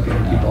successful at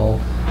getting people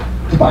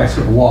to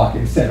bicycle to walk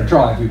instead of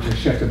drive. We've just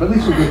shifted, but at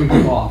least we're giving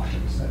people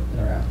options that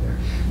are out there.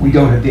 We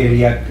don't have data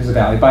yet because of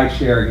Valley Bike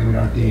Share, and we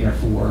don't have data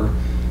for,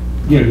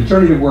 you know, the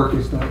journey to work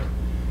is the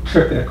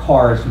trip that a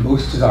car is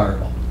most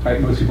desirable,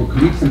 right? Most people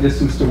commute some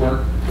distance to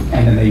work,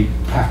 and then they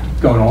have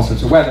to go in all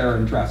sorts of weather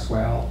and dress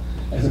well,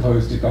 as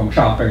opposed to going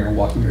shopping or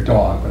walking your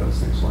dog, where those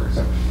things work.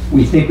 So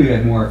we think we've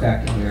had more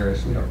effect in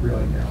areas we don't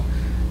really know.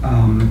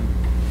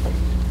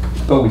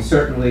 But we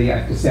certainly, I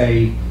have to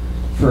say,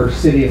 for a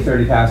city of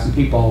 30,000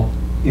 people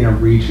in a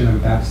region of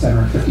about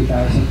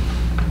 750,000,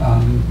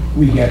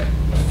 we get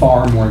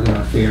far more than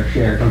our fair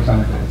share. Don't tell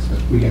me this,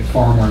 but we get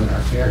far more than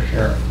our fair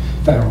share of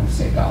federal and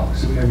state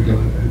dollars. So we're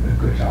doing a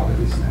good job, at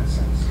least in that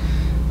sense.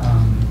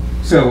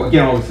 So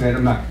again, all this,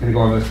 I'm not going to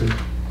go over this, but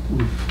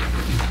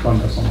we've done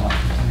this a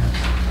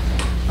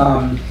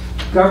lot.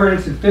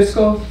 Governance and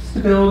fiscal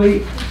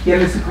stability. Again,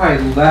 this is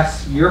probably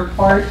less your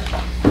part.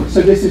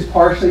 So this is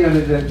partially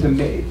under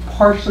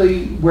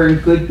partially we're in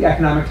good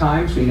economic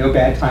times. We know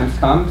bad times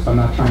come, so I'm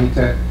not trying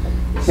to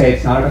say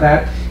it's not about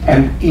that.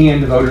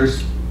 And the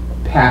voters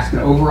passed an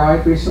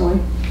override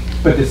recently,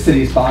 but the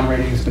city's bond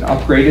rating has been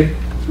upgraded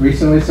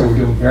recently, so we're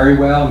doing very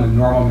well in the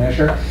normal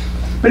measure.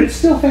 But it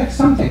still affects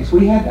some things.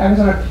 I was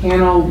on a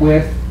panel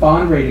with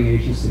bond rating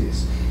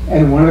agencies,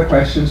 and one of the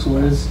questions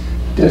was,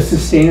 does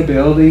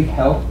sustainability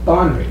help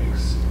bond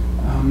ratings?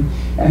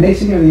 And they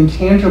said, the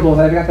intangibles,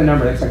 I've got the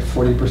number, that's like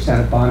 40%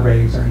 of bond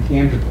ratings are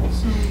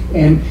intangibles.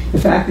 And the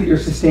fact that you're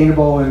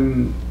sustainable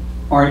and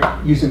aren't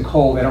using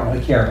coal, they don't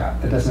really care about.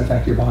 That doesn't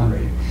affect your bond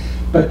rating.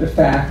 But the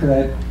fact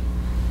that,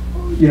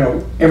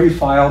 every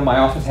file my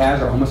office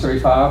has, or almost every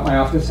file my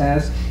office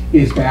has,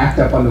 is backed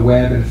up on the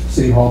web, and if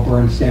City Hall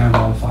burns down,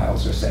 all the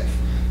files are safe.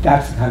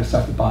 That's the kind of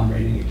stuff that bond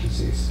rating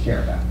agencies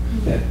care about.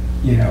 That,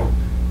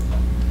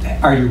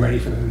 are you ready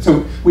for them?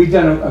 So we've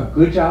done a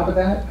good job of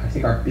that. I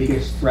think our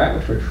biggest threat,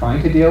 which we're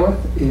trying to deal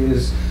with,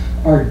 is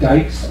our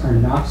dikes are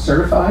not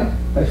certified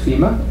by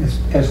FEMA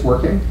as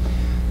working.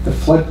 The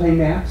floodplain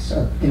maps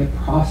are in the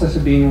process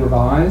of being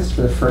revised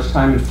for the first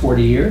time in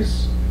 40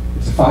 years.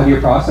 It's a 5-year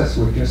process,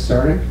 so we're just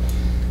starting.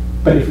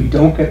 But if we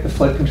don't get the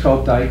flood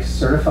control dikes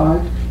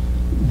certified,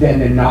 then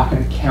they're not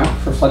going to count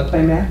for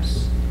floodplain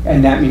maps.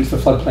 And that means the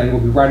floodplain will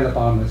be right at the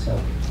bottom of this hill.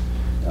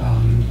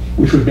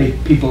 Which would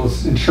make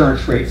people's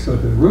insurance rates go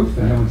through the roof,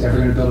 and no one's ever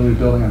going to build a new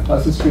building on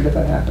Pleasant Street if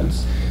that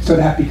happens. So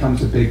that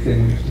becomes a big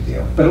thing we have to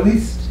deal with. But at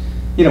least,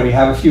 we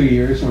have a few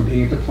years and we're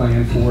beginning to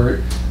plan for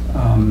it.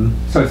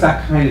 So it's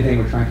that kind of thing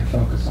we're trying to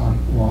focus on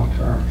long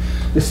term.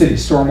 The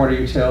city's stormwater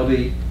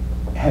utility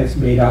has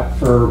made up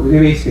for, they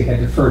basically had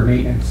deferred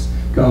maintenance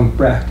going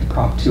back to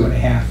Prop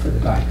 2.5 for the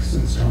dikes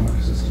and the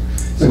stormwater system.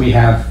 So we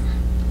have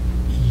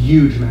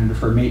huge amount of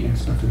deferred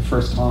maintenance, but for the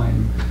first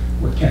time,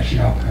 we're catching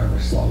up, however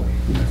slowly.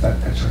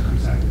 That sort of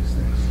comes out of these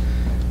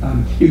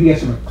things. You can guess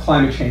from a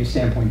climate change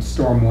standpoint,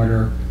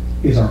 stormwater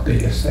is our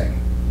biggest thing.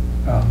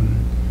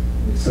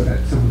 So we're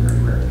very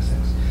aware of those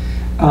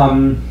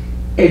things.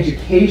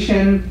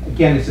 Education,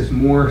 again, this is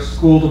more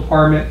school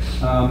department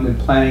than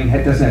planning.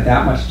 It doesn't have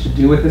that much to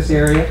do with this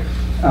area.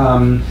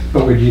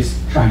 But we're just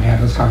trying to have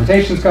those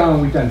conversations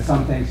going. We've done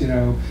some things,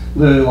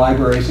 the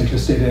library is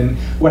interested in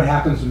what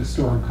happens when the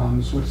storm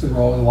comes, what's the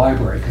role of the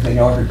library, because they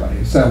know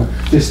everybody. So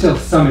there's still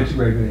some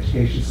integrated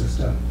education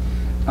system.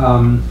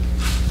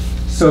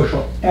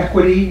 Social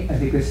equity, I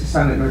think this is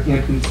something that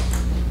Northampton's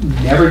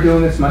never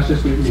doing as much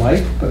as we'd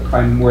like, but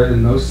probably more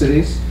than most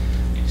cities.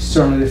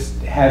 Certainly this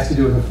has to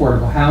do with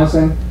affordable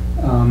housing.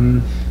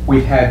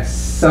 We've had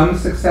some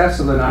success,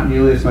 although not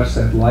nearly as much as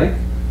I'd like,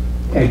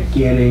 at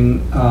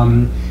getting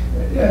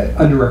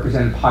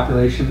underrepresented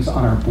populations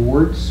on our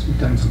boards. We've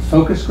done some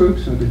focus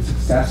groups, and we've been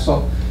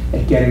successful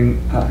at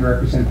getting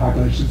underrepresented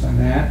populations on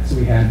that. So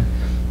we had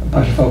a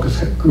bunch of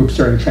focus groups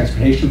during the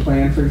transportation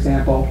plan, for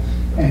example,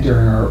 and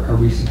during our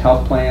recent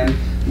health plan,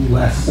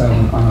 less so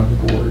on other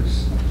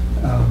boards.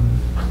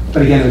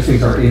 But again, those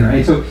things are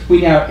interrelated. So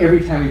we now,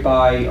 every time we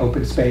buy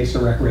open space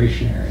or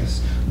recreation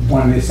areas,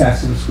 one of the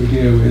assessments we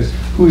do is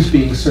who's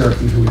being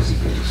served and who isn't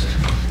being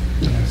served.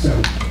 So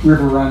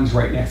River Run's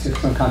right next to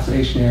some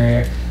conservation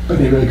area, but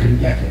they really couldn't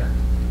get there.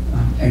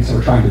 And so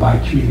we're trying to buy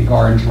community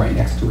gardens right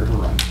next to River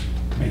Run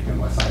to make them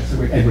West Side. So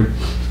we're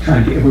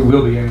trying to we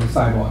will be getting the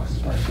sidewalks as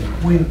part of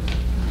it.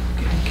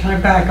 Can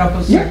I back up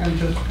a second?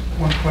 Just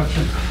one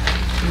question.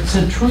 Is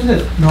it true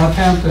that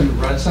Northampton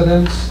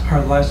residents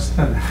are less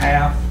than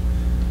half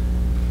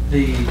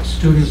the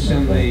students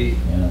in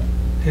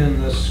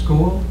the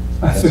school?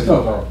 Smith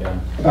Vote,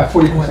 about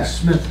 40%.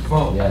 Smith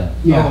Vote.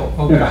 Yeah.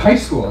 Oh, okay. No, the high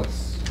school,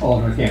 it's all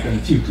Northampton,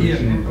 a few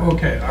tuition.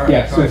 Okay, all right.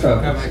 Yeah, Smith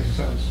Vote. That makes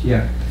sense.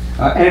 Yeah,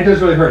 and it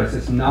does really hurt us.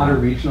 It's not a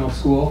regional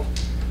school,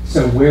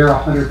 so we're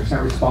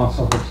 100%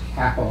 responsible for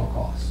capital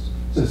costs.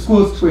 So the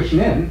school's tuition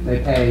in, they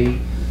pay,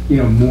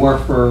 more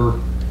for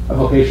a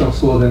vocational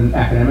school than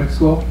academic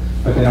school,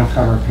 but they don't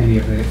cover a penny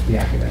of the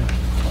academic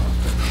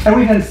cost. And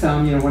we've done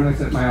some, one of the things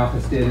that my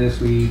office did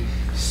is we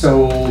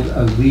sold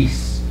a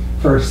lease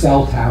for a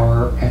cell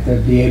tower at the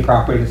VA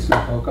property that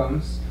Smith Oak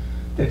owns.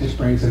 That just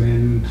brings them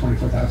in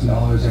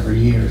 $24,000 every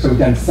year. So we've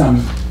done some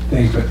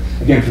things, but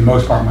again, for the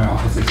most part, my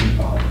office isn't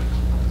involved.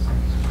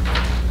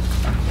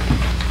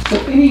 So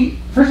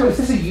first of all, is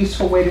this a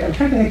useful way to, I'm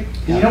trying to think,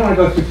 you don't want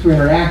to go through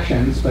 300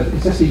 actions, but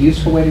is this a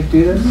useful way to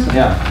do this?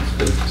 Yeah, it's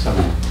good for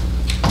someone,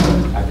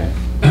 I think.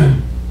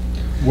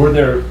 Were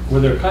there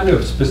kind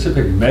of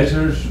specific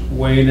measures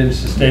weighing in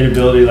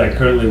sustainability? Like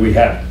currently we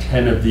have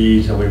 10 of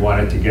these and we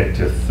wanted to get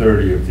to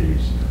 30 of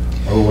these.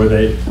 Or were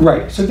they?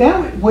 Right, so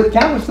that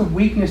was the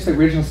weakness of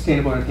the original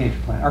Sustainable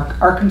Northampton plan.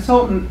 Our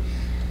consultant,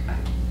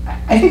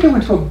 I think I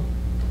went to a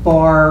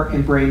bar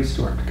and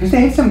brainstormed, because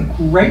they had some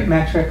great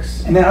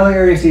metrics, and then other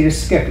areas they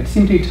just skipped. It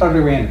seemed to be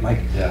totally random, like,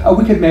 oh,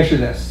 we could measure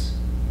this.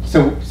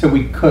 So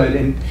we could,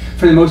 and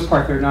for the most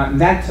part they're not.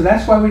 And so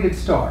that's why we did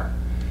STAR,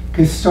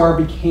 because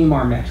STAR became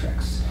our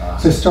metrics.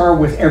 So STAR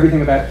was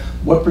everything about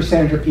what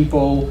percentage of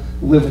people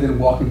live within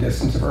walking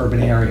distance of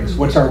urban areas,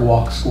 what's our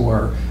walk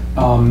score,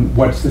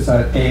 what's this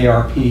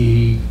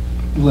AARP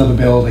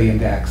livability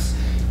index,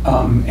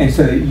 and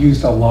so it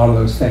used a lot of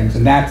those things,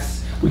 and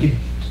we could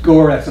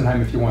go over that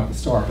sometime if you want the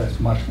STAR, but it's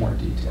much more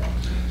detailed.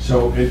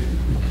 So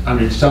I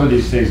mean, some of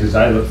these things, as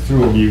I look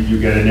through them, you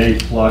get an A+,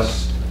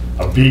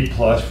 a B+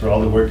 for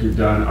all the work you've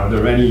done. Are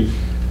there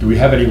do we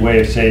have any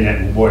way of saying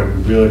that, boy,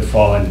 we've really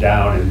fallen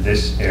down in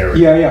this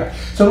area? Yeah.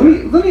 So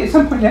let me at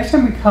some point, next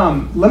time we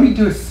come, let me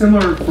do a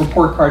similar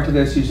report card to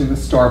this using the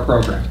STAR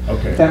program.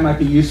 Okay. That might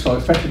be useful,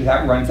 especially if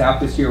that runs out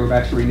this year, we're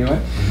about to renew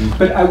it.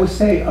 But I would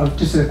say,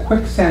 just a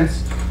quick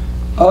sense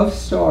of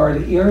STAR,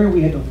 the area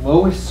we had the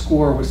lowest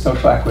score was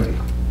social equity,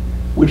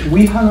 which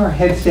we hung our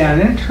heads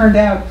down, and it turned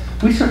out,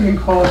 we started getting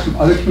calls from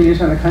other communities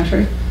around the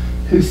country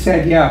who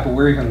said, yeah, but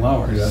we're even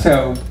lower. Yeah.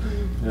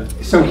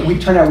 So we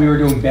turned out we were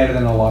doing better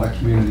than a lot of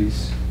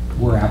communities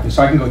were out there.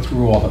 So I can go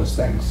through all those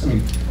things. I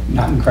mean,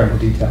 not in incredible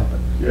detail, but.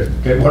 Yeah,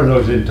 get one of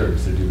those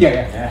interns to do that.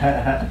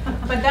 Yeah.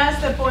 But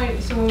that's the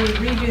point, so when we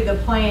redo the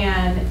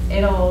plan,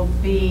 it'll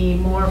be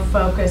more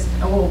focused,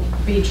 we'll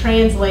be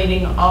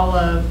translating all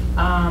of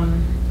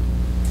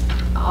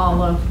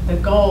the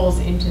goals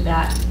into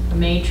that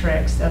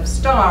matrix of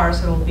STAR,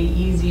 so it'll be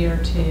easier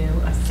to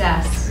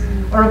assess,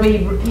 or it'll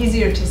be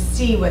easier to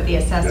see what the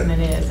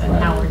assessment is and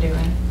how we're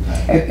doing.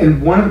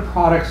 And one of the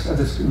products of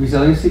this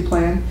resiliency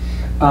plan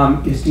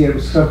is the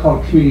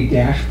so-called community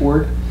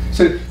dashboard.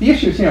 So the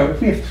issue is,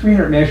 if we have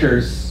 300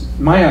 measures,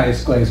 my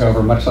eyes glaze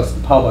over, much less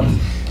the public.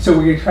 So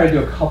we're going to try to do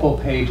a couple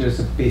pages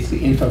of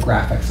basically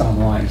infographics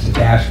online, it's a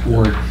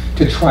dashboard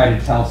to try to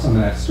tell some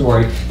of that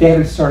story. They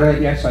haven't started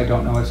it yet, so I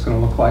don't know what it's going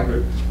to look like.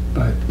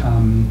 But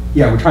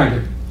yeah, we're trying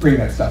to bring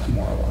that stuff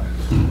more alive.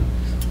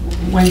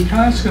 Wayne, can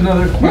I ask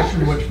another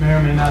question which may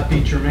or may not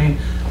be germane?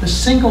 The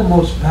single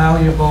most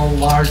valuable,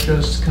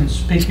 largest,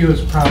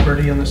 conspicuous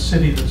property in the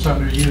city that's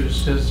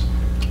underused is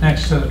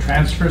next to the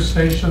transfer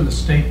station, the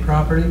state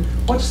property.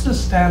 What's the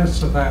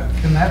status of that?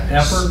 Can that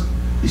ever?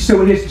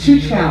 So it has two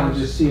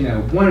challenges,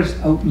 One is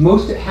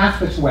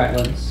half of it's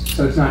wetlands,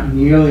 so it's not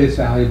nearly as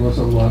valuable as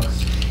it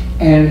looks,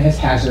 and it has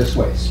hazardous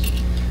waste.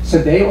 So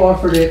they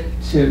offered it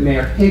to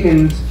Mayor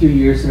Higgins a few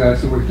years ago,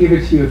 so we'll give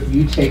it to you if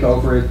you take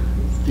over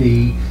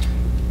the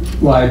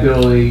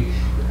liability.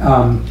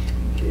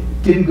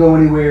 Didn't go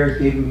anywhere.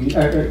 David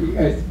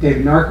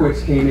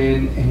Narkowitz came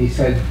in and he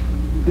said,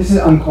 this is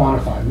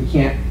unquantified. We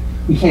can't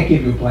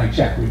give you a blank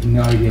check. We have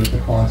no idea what the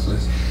cost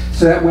was.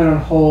 So that went on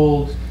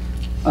hold.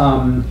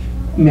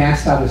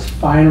 MassDOT has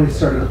finally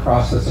started the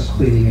process of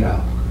cleaning it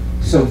up.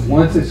 So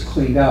once it's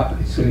cleaned up,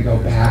 it's going to go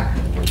back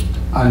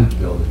on,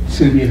 it's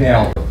going to be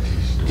available.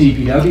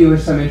 DPW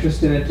has some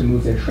interest in it to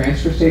move their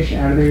transfer station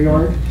out of their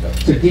yard.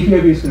 So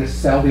DPW is going to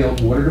sell the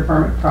old water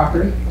department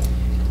property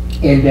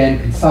and then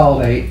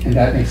consolidate, and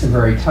that makes them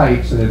very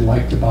tight, so they'd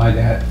like to buy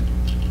that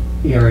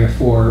area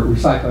for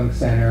recycling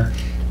center,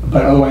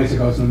 but otherwise it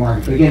goes in the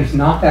market. But again, it's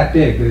not that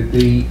big.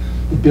 The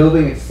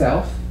building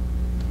itself,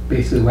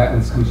 basically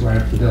wetlands comes right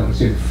up to the building.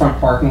 So you have the front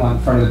parking lot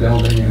in front of the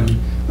building and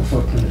the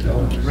footprint of the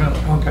building. Really?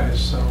 Okay,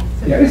 so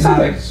yeah, it's not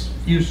like, as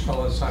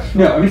useful as I thought.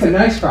 No, I mean, it's a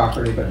nice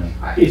property, but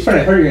it's funny,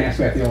 I thought you were going to ask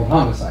me about the old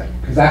Honda site,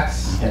 because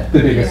that's the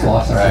biggest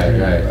loss.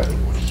 Right.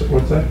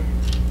 What's that?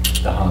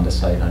 The Honda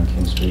site on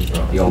King Street.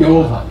 The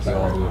old Honda site.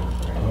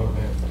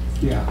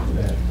 Yeah.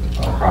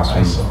 Across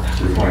from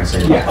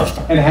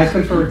Yeah, and it has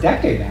been for a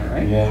decade now,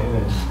 right? Yeah,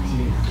 it is.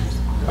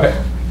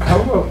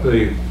 How about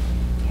the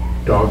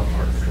dog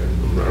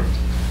park?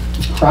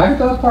 Private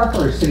dog park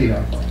or a city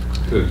dog park?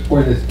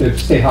 Or the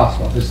state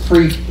hospital? There's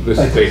three The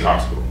places. state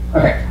hospital.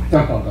 Okay,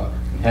 don't call it dog.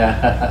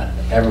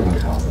 Everyone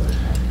calls it.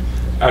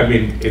 I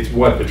mean, it's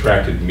what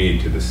attracted me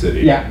to the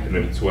city. Yeah. And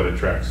it's what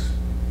attracts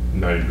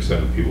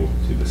 90% of people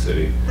to the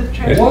city. The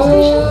train station? The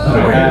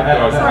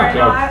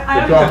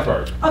dog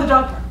park. Oh, the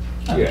dog park.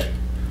 Yeah.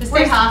 The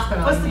state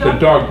hospital. What's the The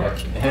dog park.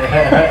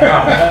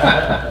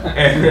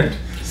 And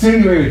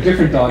soon we have a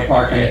different dog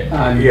park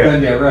on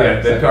Glendale Road.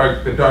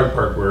 Yeah, the dog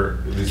park where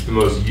it's the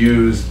most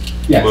used,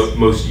 Yes.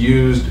 most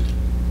used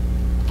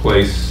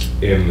place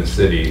in the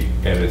city,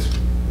 and it's,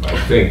 I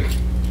think,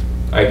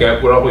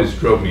 what always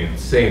drove me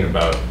insane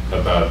about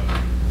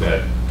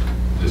that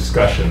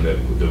discussion that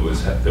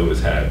was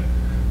had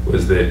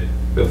was that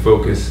the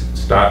focus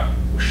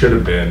should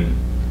have been,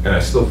 and I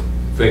still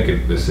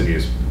think the city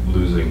is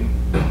losing,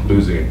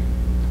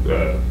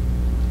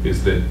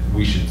 is that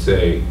we should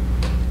say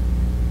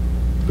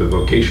the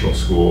vocational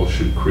school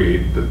should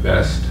create the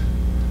best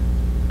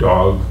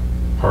dog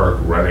park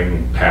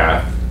running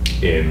path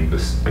in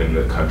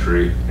the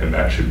country, and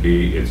that should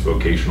be its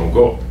vocational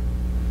goal.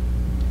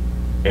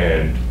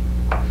 And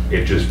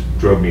it just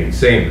drove me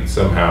insane that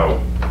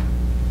somehow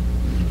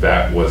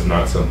that was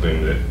not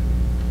something that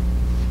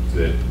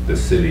the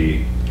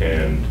city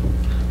and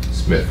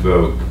Smith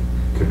Voc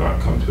could not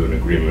come to an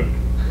agreement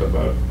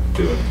about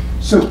doing.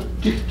 So,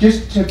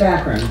 just to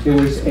background, there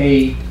was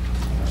a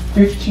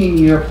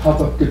 15-year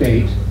public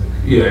debate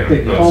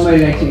that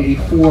culminated in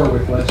 1984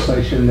 with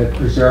legislation that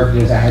preserved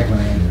it as ag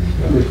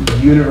land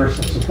with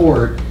universal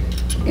support,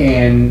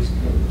 and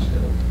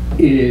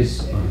it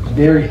is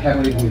very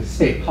heavily with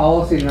state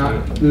policy to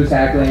not lose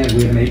ag land.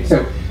 We have made,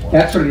 so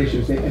that sort of issue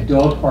is that a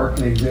dog park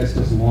can exist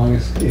as long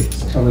as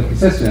it's totally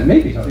consistent. And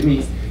maybe totally. I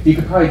mean, you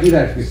could probably do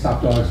that if you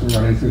stop dogs from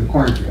running through the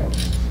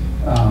cornfields.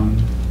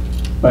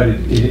 But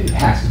it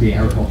has to be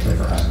agriculture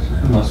for us,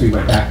 unless we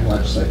went back to the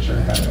legislature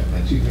and had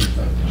a two-thirds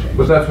vote to change.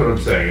 But that's what I'm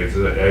saying, is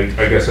that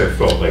I guess I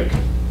felt like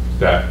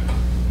that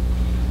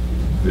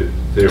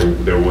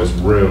there was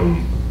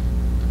room,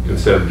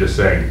 instead of just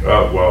saying,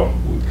 oh, well,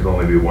 we can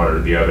only be one or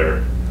the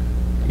other.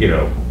 You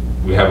know,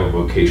 we have a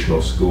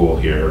vocational school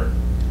here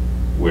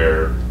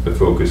where the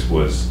focus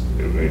was,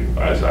 I mean,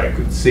 as I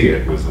could see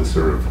it, was this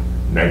sort of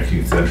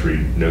 19th century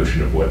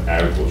notion of what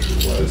agriculture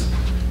was.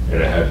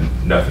 And it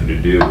had nothing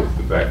to do with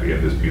the fact that you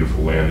had this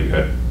beautiful land, you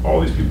had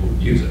all these people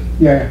use it.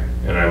 Yeah.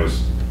 And I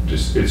was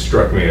just, it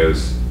struck me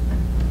as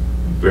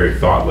very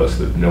thoughtless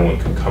that no one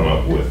could come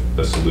up with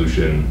a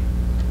solution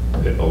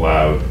that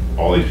allowed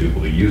all these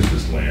people to use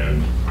this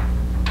land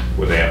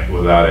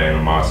without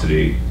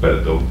animosity, but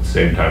at the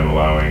same time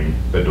allowing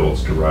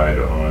adults to ride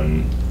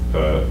on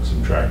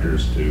some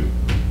tractors to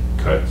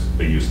cut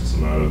a useless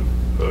amount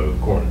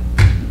of corn.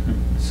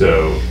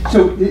 So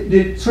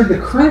the sort of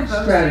the current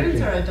strategy.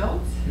 Students are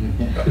adults?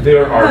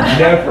 There are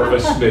never a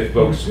Smith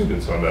Voc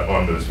students on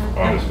this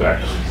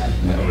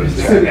faculty.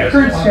 So the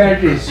current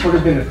strategy has sort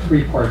of been a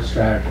three-part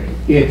strategy.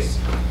 It's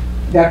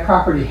that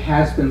property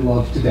has been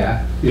loved to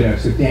death, you know,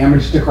 so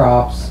damage to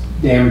crops,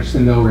 damage to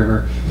the Mill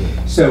River.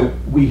 So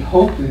we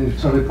hope, and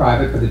it's totally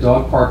private, but the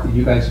dog park that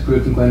you guys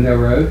approved in Glendale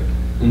Road,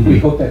 we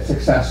hope that's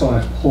successful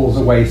and it pulls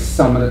away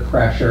some of the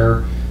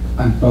pressure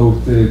on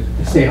both the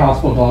state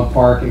hospital dog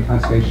park and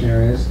conservation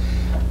areas.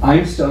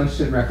 I'm still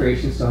interested in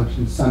recreation, still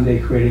interested in someday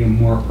creating a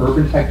more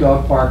urban type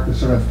dog park, the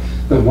sort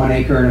of the 1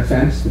 acre and a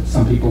fence that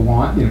some people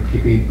want, you know,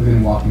 particularly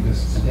within walking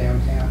distance of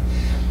downtown.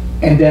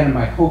 And then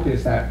my hope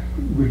is that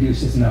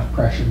reduces enough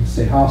pressure in the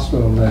state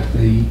hospital that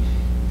the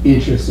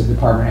interest of the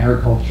Department of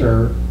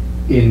Agriculture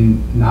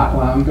in not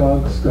allowing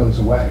dogs goes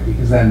away,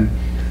 because then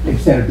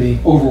instead of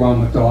being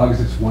overwhelmed with dogs,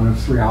 it's one of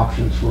 3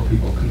 options where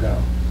people can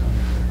go.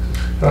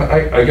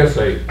 I guess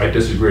I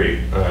disagree.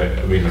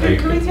 I mean,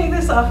 can we take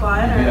this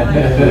offline? Or like,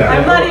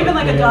 I'm not even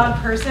like a dog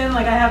person.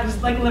 Like I have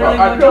just like literally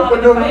no dog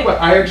in the fight.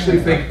 But I actually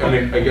think, I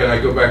mean, again, I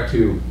go back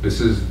to it's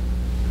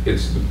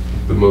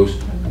the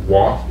most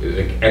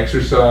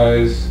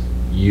exercise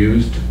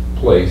used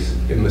place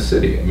in the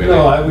city. I mean,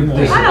 no, I would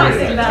disagree. I don't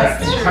think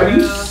that's true. Have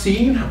you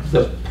seen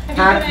the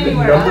pack, the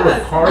number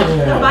of cars,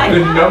 the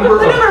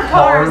number of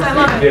cars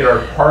that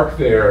are parked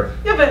there?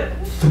 Yeah, but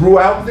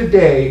throughout the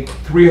day,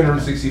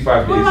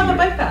 365 days what a about the year.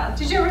 bike path?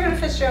 Did you ever go to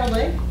Fitzgerald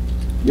Lake?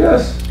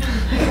 Yes.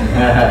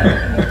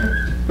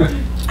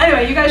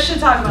 Anyway, you guys should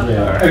talk about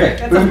that.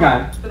 Okay, moving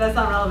on. But that's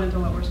not relevant to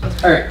what we're supposed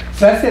to do. All right,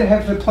 so that's it.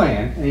 Have the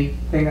plan.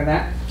 Anything on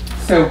that?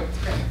 So,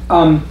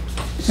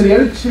 so the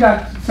other two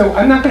so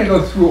I'm not going to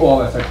go through all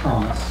this, I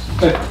promise.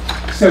 But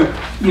so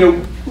you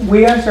know,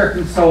 we as our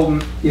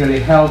consultant, you know, they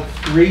held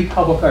 2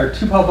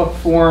 public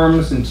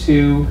forums and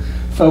 2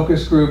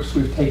 focus groups.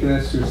 We've taken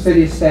this through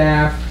city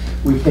staff.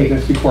 We've taken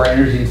this before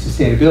Energy and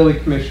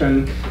Sustainability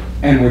Commission,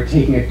 and we're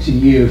taking it to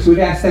you. So we've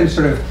asked them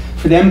sort of,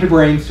 for them to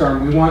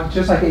brainstorm. We want,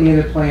 just like any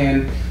other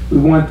plan, we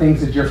want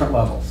things at different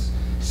levels.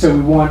 So we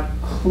want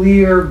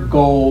clear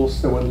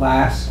goals that would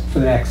last for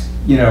the next,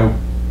 you know,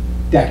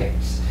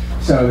 decades.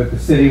 So that the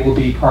city will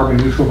be carbon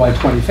neutral by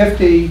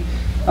 2050,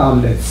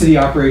 that city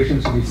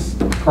operations will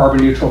be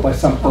carbon neutral by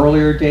some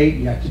earlier date,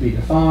 yet to be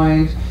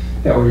defined,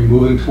 that we're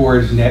moving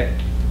towards net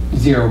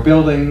zero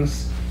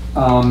buildings,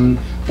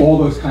 all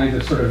those kinds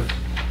of sort of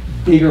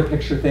bigger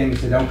picture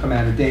things that don't come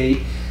out of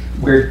date.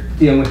 We're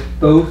dealing with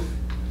both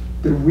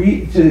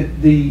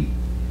the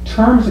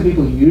terms that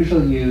people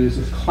usually use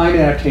is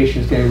climate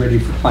adaptation is getting ready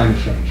for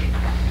climate change.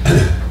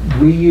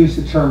 We use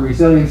the term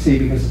resiliency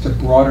because it's a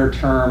broader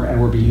term,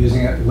 and we'll be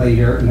using it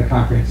later in the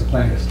comprehensive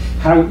plan.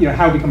 How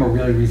to become a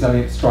really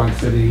resilient, strong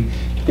city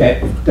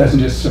that doesn't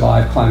just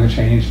survive climate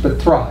change but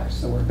thrives,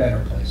 so we're a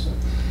better place.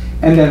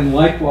 And then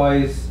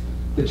likewise,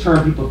 the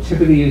term people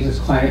typically use is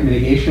climate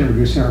mitigation,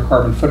 reducing our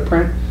carbon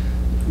footprint.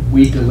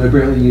 We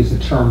deliberately use the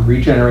term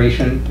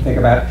regeneration to think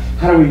about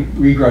how do we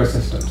regrow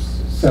systems.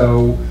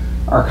 So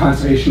our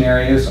conservation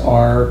areas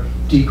are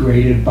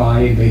degraded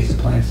by invasive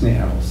plants and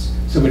animals.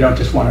 So we don't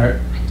just want to,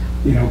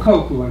 you know,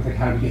 cope, we want to think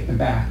how do we get them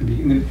back. And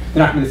they're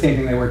not going to be the same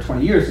thing they were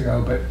 20 years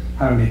ago, but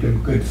how to make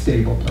them good,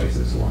 stable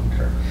places long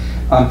term.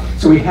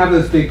 So we have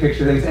those big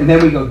picture things, and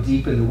then we go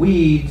deep in the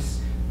weeds,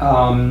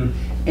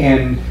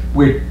 and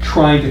we're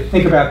trying to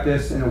think about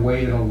this in a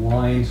way that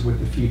aligns with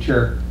the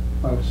future.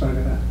 Oh, sorry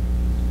about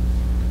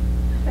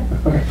that.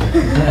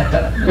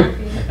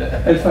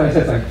 That's what I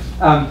said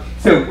something.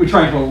 So we're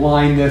trying to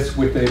align this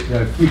with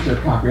the future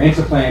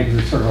comprehensive plan because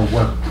it's sort of a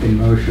work in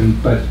motion.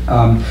 But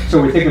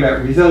so we're thinking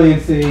about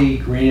resiliency,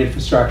 green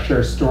infrastructure,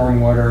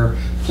 stormwater,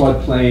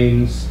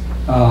 floodplains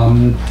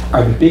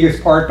are the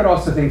biggest part, but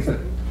also things that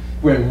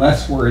we're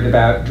less worried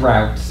about,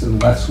 droughts,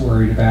 and less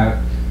worried about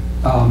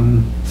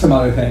some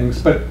other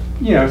things. But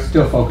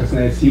still focus on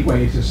it. Heat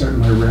waves are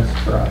certainly a risk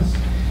for us.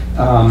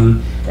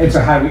 And so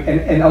how do we,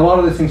 and a lot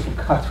of those things will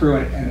cut through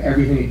and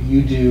everything that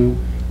you do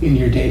in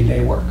your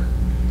day-to-day work.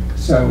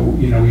 So,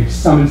 we have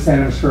some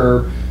incentives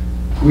for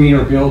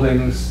greener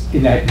buildings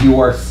in that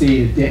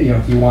URC,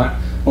 if you want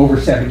over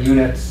 7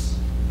 units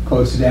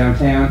close to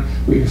downtown,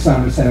 we have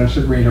some incentives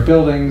for greener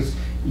buildings.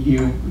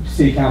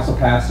 City Council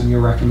passed in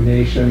your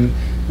recommendation,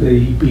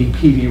 the being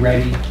PV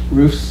ready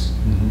roofs,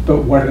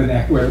 but what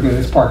are we're looking at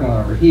this parking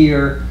lot over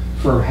here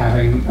for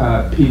having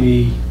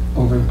PV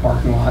over the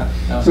parking lot.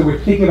 So we're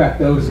thinking about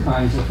those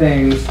kinds of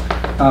things,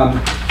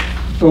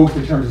 both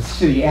in terms of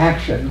city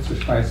actions, which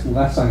probably is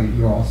less on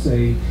the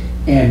ULC,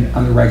 and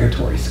on the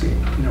regulatory scheme.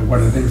 What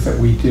are the things that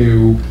we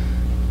do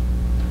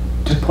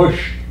to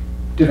push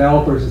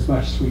developers as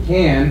much as we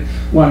can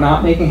while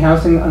not making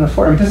housing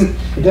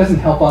unaffordable. It doesn't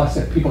help us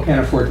if people can't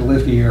afford to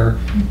live here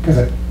because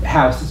a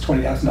house is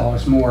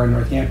 $20,000 more in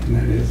Northampton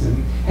than it is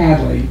in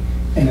Hadley,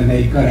 and then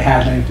they go to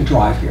Hadley and have to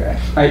drive here.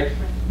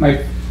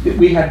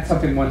 We had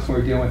something once when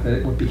we were dealing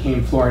with what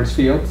became Florence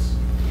Fields,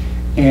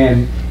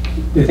 and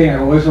the thing I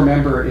always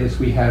remember is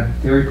we had a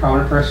very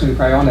prominent person you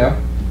probably all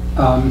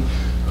know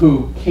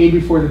who came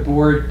before the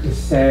board to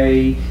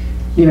say,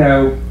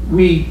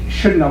 we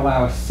shouldn't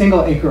allow a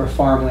single acre of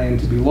farmland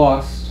to be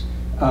lost.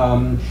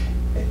 And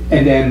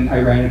then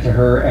I ran into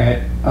her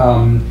at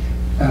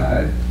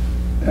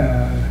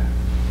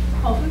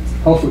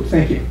Whole Foods,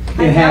 thank you.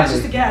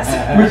 Just a guess.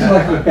 Which is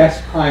like the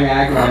best prime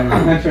ag land in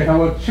the country. I thought,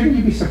 well, shouldn't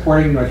you be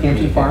supporting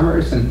Northampton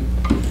farmers and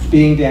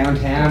being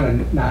downtown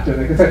and not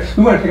doing it? Because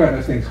we want to think about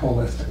those things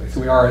holistically. So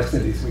we are a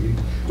city, so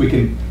we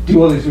can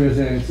do all these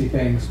resiliency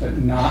things, but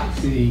not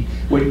see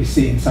what you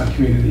see in some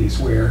communities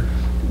where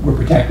we're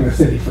protecting the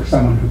city for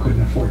someone who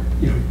couldn't afford,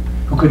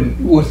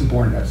 who wasn't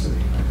born in that city.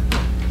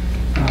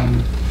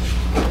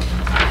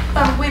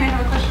 Wayne, I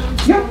have a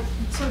question. Yeah.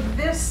 So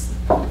this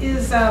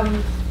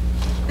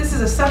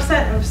is a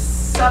subset of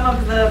some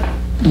of the.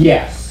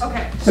 Yes.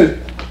 Okay. So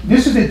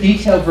this is a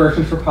detailed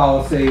version for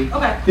policy.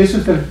 Okay. This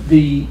was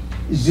the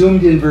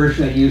zoomed-in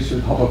version I used for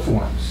the public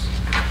forums.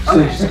 So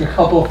there's just like a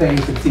couple of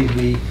things that seem to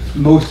be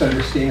most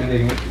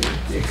understanding,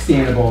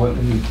 extendable,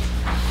 and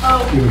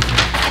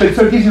but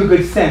so it gives you a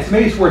good sense.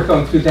 Maybe it's worth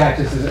going through that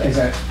just as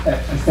a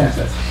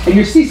census. And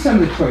you see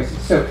some of the choices.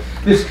 So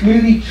this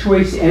Community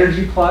Choice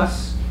Energy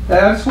Plus,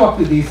 let's walk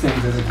through these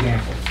things as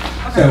examples.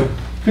 Okay. So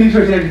Community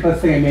Choice Energy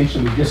Plus thing I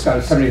mentioned, we just got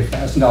a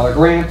 $78,000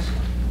 grant.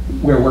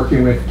 We're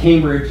working with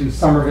Cambridge and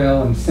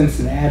Somerville and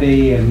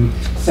Cincinnati and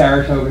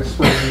Saratoga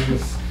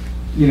Springs,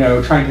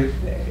 trying to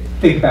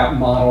think about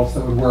models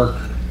that would work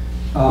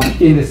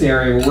in this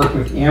area. We're working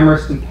with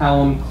Amherst and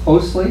Pelham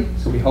closely,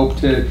 so we hope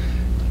to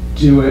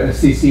do a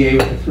CCA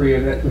with the three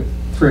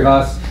of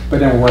us, but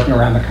then we're working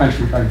around the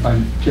country trying to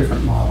find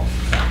different models.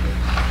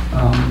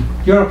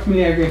 You know what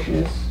community aggregation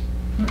is?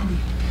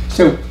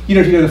 So, if you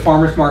go to the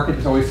farmer's market,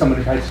 there's always someone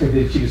who tries to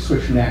get you to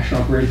switch from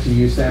National Grid to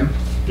use them.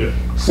 Yeah.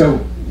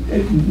 So,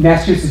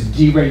 Massachusetts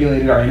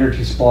deregulated our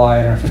energy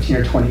supply 15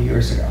 or 20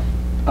 years ago.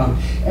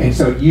 And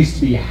so it used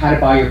to be you had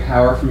to buy your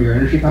power from your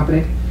energy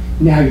company.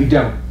 Now you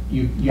don't.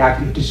 You have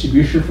to get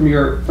distribution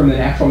from the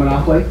natural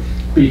monopoly,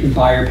 but you can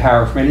buy your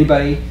power from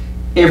anybody.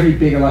 Every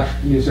big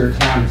electric user in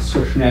town has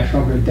switched from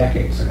National Grid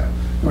decades ago.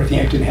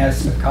 Northampton has,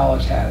 Smith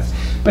College has.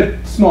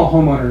 But small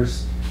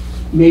homeowners,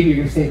 maybe you're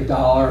going to save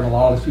 $1, and a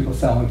lot of those people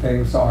selling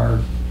things are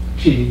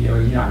cheating you,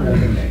 and you're not really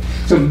going to make.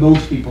 So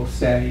most people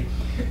say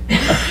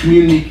a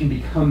community can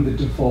become the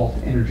default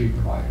energy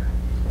provider.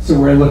 So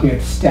we're looking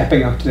at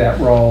stepping up to that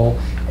role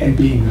and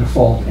being the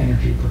default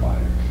energy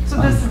provider.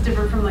 So this is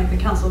different from like the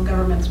Council of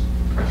Governments.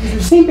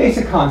 Same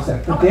basic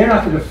concept, but they're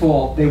not the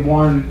default. They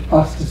wanted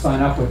us to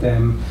sign up with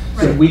them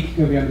so that we can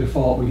go beyond the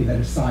default. We can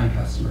then assign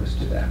customers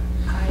to them.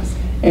 I see.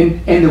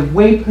 And the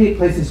way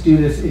places do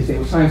this is they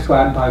will sometimes go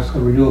out and buy what's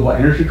called renewable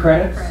energy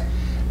credits.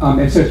 Right.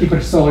 And so if you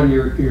put solar on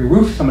your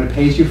roof, someone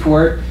pays you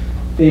for it,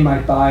 they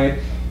might buy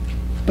it.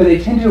 But they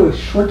tend to do it with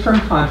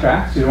short-term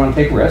contracts, so you don't want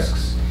to take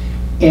risks.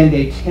 And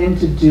they tend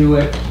to do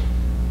it,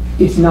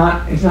 it's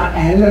not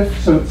additive.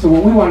 So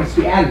what we want is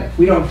to be additive.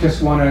 We don't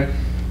just want to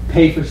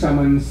pay for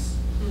someone's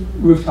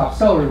rooftop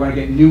solar. We want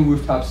to get new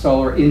rooftop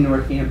solar in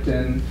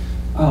Northampton.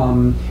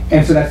 And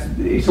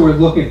so we're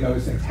looking at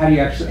those things. How do you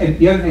actually, and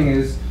the other thing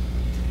is,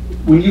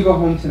 when you go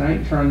home tonight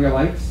and turn on your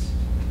lights,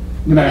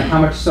 no matter how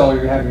much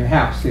solar you have in your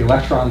house, the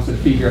electrons that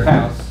feed your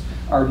house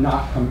are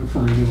not coming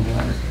from renewable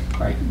energy,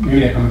 right? Maybe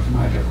they're coming from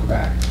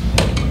Hydro-Quebec.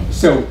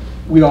 So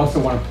we also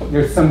want to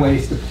there's some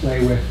ways to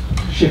play with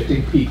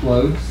shifting peak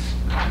loads.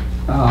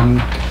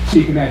 So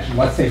you can imagine,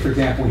 let's say, for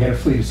example, we had a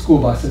fleet of school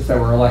buses that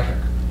were electric.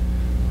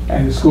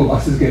 And the school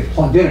buses get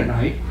plugged in at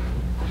night,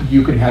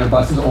 you can have the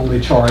buses only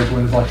charge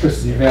when there's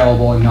electricity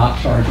available and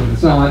not charge when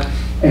it's not.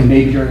 And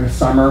maybe during the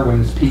summer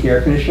when there's peak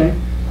air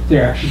conditioning,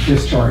 they're actually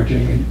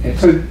discharging. And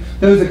so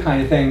those are the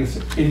kind of things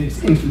in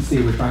its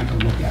infancy we're trying to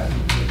look at.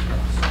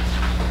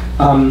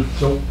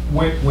 So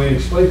Wayne,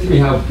 explain to me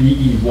how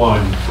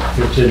BE1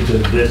 fits into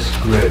this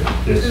grid.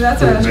 So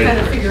that's what I was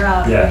trying to figure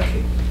out. Yeah.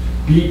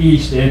 BE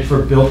stands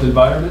for built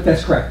environment?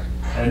 That's correct.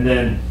 And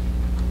then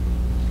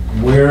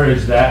where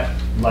is that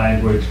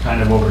language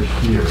kind of over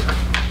here?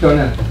 Don't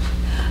know.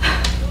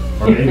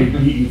 Or maybe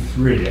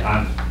BE3.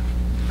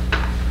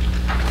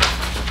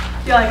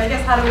 Yeah, like I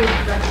guess how do we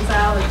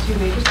reconcile the two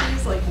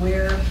matrices? Like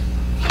where?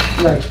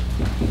 Right.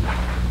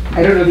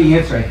 I don't know the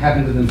answer. I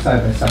haven't done them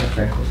side by side,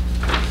 frankly.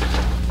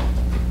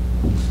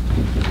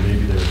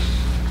 Maybe there's.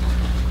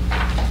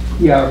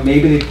 Yeah, or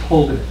maybe they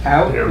pulled it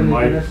out. There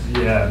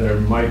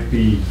might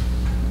be.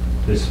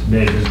 This may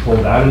have been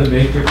pulled out of the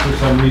matrix for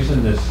some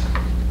reason. This.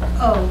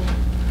 Oh.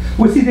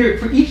 Well, see, there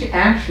for each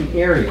action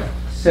area.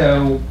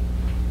 So.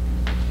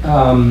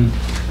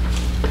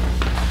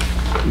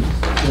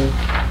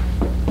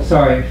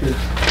 Sorry, I should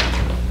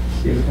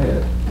see what I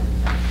had.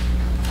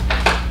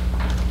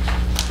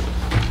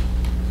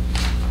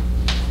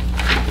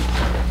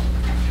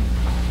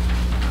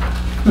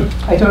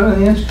 I don't know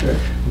the answer to it.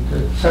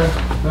 Okay. Sorry.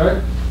 All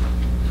right.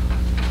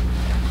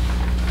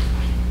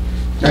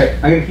 All right,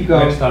 I'm gonna keep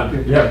going. Next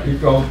time. Yeah, keep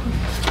going.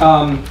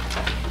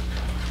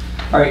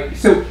 All right,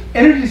 so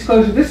energy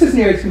disclosure, this is an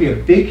area that's gonna be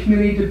a big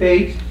community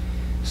debate.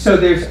 So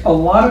there's a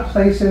lot of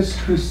places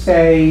who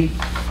say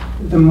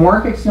the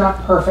market's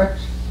not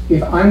perfect.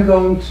 If I'm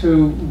going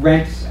to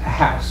rent a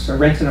house or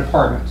rent an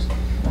apartment,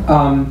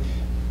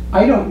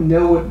 I don't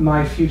know what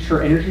my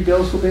future energy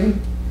bills will be.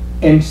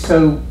 And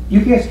so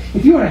you guess,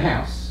 if you own a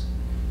house,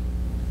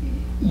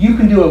 you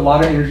can do a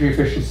lot of energy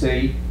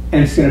efficiency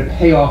and it's going to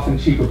pay off in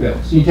cheaper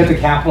bills. You get the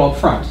capital up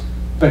front,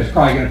 but it's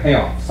probably going to pay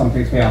off. Some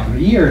things pay off in a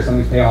year, some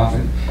things pay off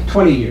in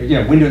 20 years.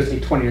 You know, windows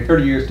take 20 or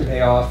 30 years to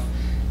pay off,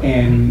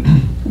 and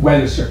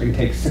weather stripping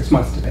takes 6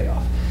 months to pay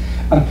off.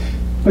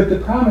 But the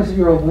problem is if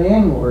you're a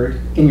landlord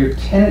and your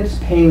tenant's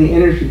paying the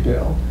energy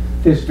bill,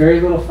 there's very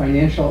little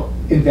financial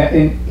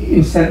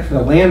incentive for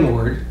the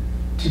landlord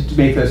to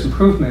make those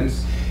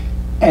improvements.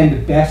 And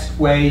the best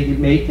way to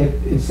make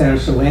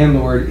incentives for the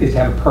landlord is to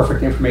have a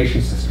perfect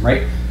information system,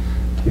 right?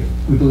 If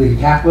we believe in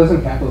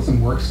capitalism, capitalism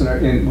works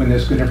when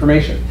there's good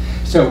information.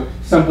 So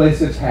some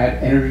places have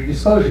had energy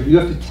disclosure. You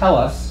have to tell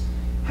us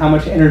how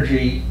much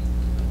energy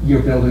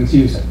your building's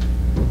using.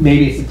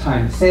 Maybe it's the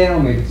time of sale,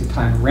 maybe it's the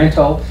time of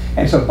rental,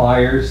 and so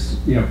buyers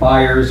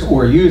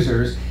or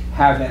users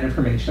have that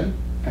information,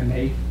 and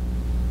they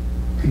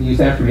can use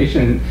that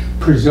information. And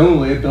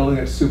presumably, a building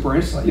that's super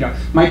insulated. You know,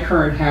 my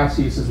current house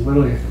uses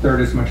literally a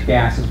third as much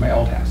gas as my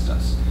old house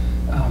does.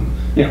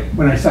 You know,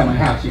 when I sell my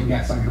house, you can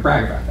guess I'm going to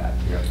brag about that.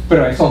 Yeah. But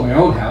if I sold my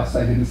old house,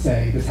 I didn't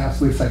say this house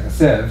leaks like a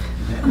sieve.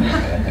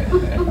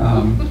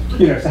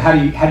 You know, so how do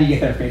you get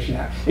that information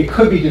out? It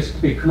could be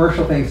just big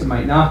commercial things, it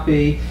might not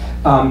be.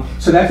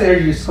 So that's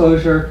energy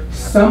disclosure.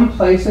 Some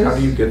places. How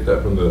do you get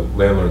that from the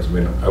landlords? I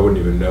mean, I wouldn't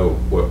even know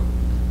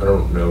I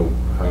don't know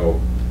how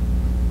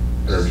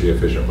energy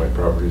efficient my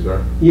properties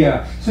are.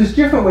 Yeah, so there's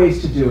different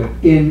ways to do it.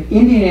 In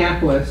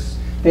Indianapolis,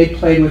 we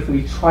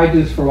tried to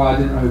do this for a while,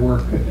 didn't really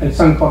work, at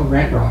something called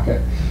Rent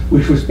Rocket,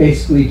 which was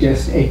basically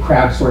just a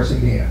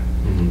crowdsourcing data.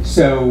 Mm-hmm.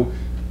 So,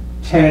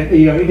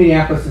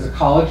 Indianapolis is a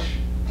college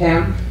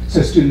town,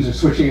 so students are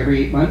switching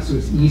every 8 months, so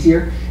it's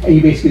easier. And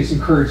you basically just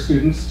encourage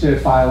students to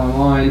file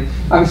online.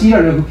 Obviously, you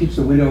don't know who keeps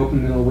the window open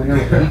in the middle of winter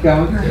with the heat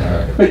going,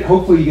 but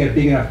hopefully you get a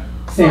big enough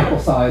sample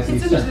size.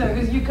 It's interesting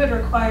because you could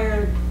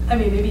require,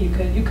 maybe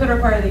you could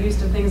require the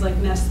use of things like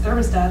Nest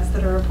thermostats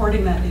that are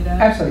reporting that data.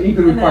 Absolutely, you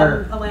could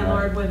require. And then a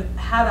landlord would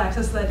have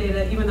access to that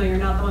data even though you're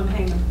not the one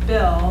paying the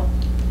bill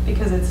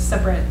because it's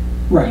separate.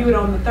 Right. You would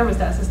own the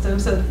thermostat system,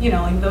 so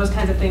like those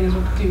kinds of things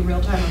would do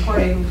real-time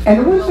reporting. And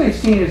the ones I've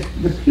seen is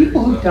the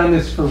people who've done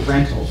this for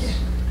rentals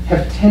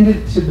have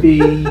tended to be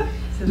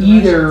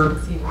either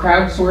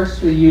crowdsourced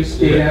for the use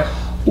data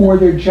or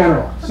they're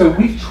general. So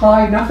we've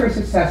tried, not very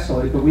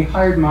successfully, but we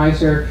hired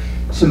Miser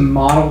to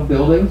model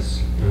buildings.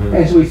 Mm-hmm.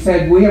 As we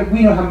said, we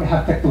know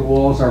how thick the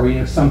walls are, we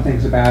know some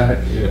things about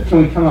it. Yeah.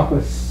 Can we come up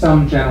with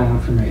some general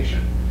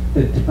information?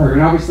 The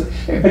program, obviously,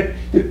 but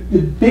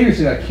the bigger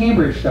city,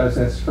 Cambridge does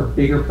this for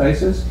bigger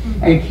places,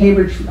 mm-hmm. And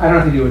Cambridge, I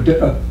don't know if they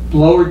do a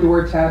blower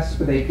door test,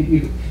 but they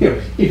could,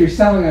 if you're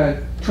selling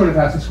a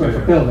 200,000 square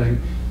foot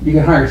building, you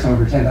can hire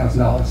someone for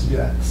 $10,000 to do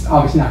that. It's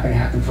obviously not going to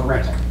happen for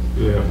rental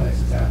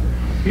places out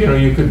there.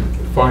 You could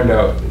find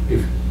out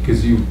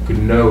because you could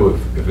know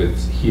if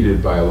it's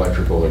heated by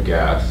electrical or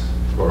gas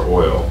or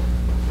oil,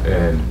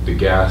 and the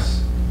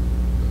gas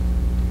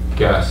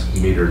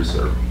meters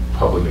are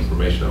public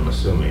information, I'm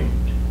assuming.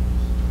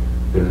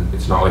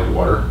 It's not like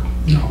water.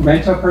 No.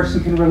 Rental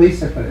person can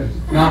release it, but it's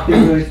not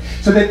being released.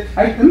 So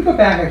let me go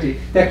back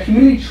actually. That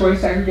community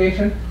choice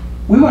aggregation,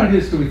 we want to do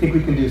this because we think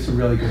we can do some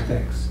really good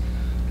things.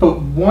 But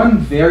one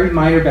very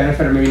minor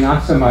benefit, or maybe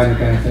not so minor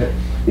benefit,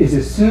 is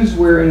as soon as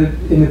we're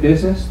in the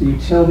business, the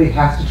utility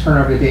has to turn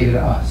over the data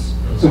to us.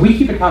 So we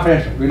keep it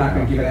confidential, we're not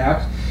gonna give it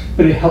out,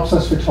 but it helps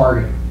us for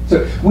targeting.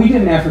 So we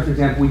did an effort, for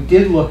example, we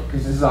did look,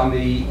 because this is on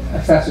the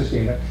assessor's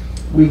data,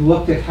 we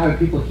looked at how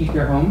people heat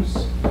their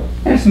homes.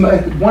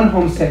 And one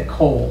home said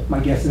coal,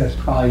 my guess is that's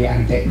probably out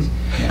of date.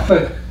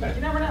 But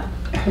You never know.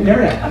 you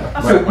never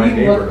know. So My we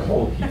neighbor looked, at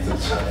home heats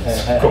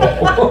his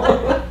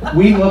coal.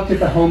 we looked at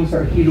the homes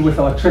that are heated with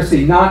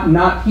electricity,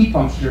 not heat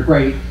pumps, which are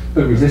great,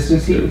 but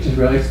resistance heat, which is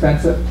really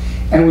expensive.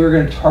 And we were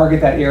gonna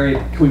target that area,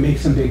 can we make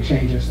some big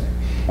changes there?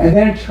 And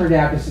then it turned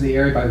out, this is the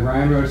area by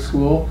Ryan Road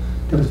School,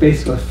 that was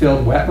basically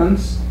filled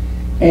wetlands.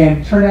 And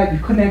it turned out you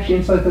couldn't actually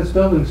insulate those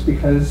buildings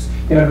because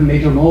they have a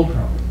major mold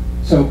problem.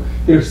 So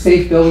they're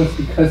safe buildings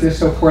because they're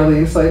so poorly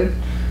insulated.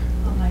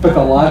 But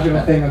the logical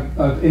thing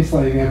of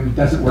insulating them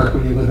doesn't work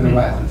when you live in the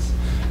wetlands.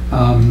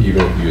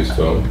 Even if you use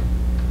foam?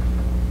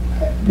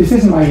 This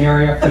isn't my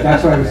area, but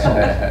that's what I was told.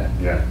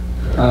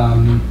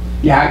 Yeah.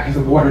 Yeah, because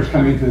the water's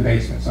coming into the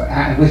basement. So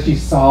unless you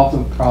solve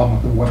the problem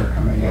with the water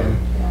coming in,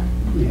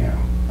 you know.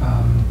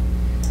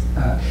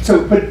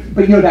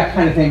 But you know, that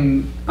kind of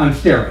thing on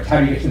steroids. How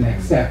do you get to the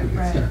next step? We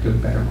can start doing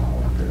better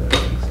modeling for those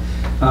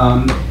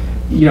things.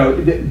 You know,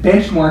 the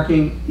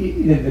benchmarking,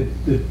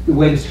 the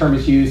way this term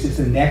is used is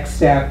the next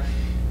step.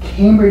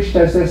 Cambridge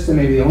does this, and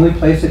maybe the only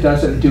place that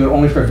does it, they do it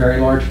only for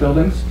very large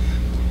buildings.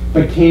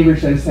 But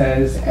Cambridge then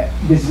says,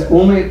 this is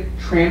only a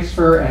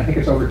transfer, and I think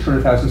it's over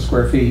 200,000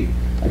 square feet.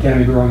 Again, I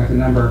may be wrong with the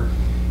number.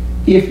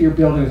 If your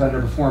building is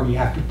underperforming, you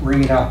have to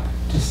bring it up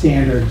to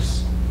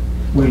standards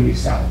when you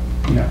sell it.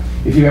 You know,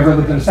 if you ever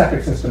lived in a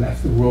septic system,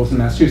 that's the rules in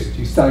Massachusetts.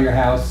 You sell your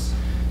house,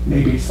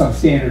 maybe it's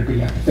substandard, but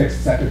you have to fix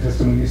the septic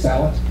system when you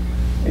sell it.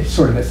 It's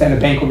sort of this, and a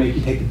bank will make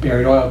you take the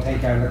buried oil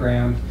tank out of the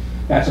ground.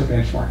 That's what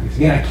benchmarking is.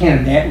 Again, I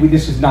can't imagine,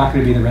 this is not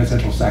going to be in the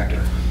residential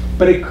sector.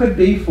 But it could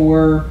be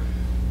for,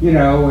 you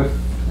know, if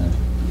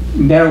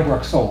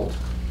Meadowbrook sold,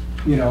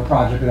 you know, a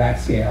project of that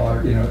scale,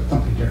 or, you know,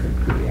 something different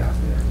could be out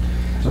there.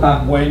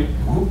 So Wayne,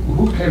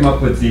 who came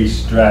up with these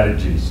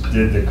strategies?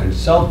 Did the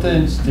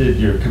consultants, did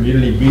your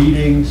community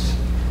meetings,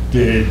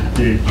 did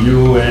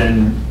you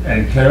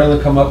and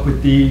Carolyn come up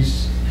with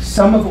these?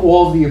 Some of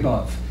all of the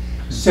above.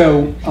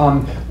 So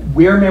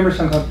we're members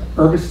of the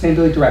Urban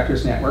Sustainability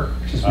Directors Network,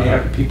 which is made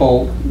up of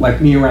people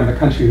like me around the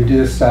country who do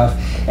this stuff.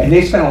 And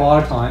they spend a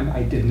lot of time,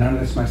 I did none of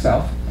this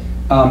myself,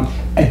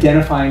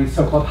 identifying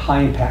so-called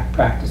high-impact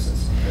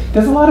practices.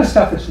 There's a lot of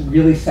stuff that's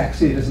really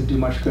sexy, it doesn't do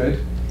much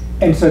good.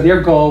 And so their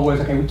goal was,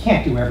 okay, we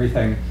can't do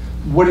everything.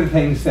 What are the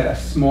things that a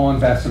small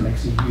investment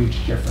makes a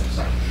huge difference?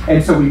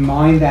 And so we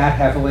mine that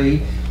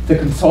heavily. The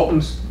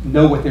consultants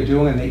know what they're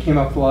doing, and they came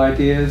up with a lot of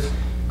ideas.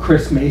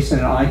 Chris Mason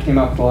and I came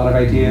up with a lot of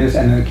ideas,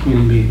 and then the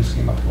community meetings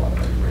came up with a lot of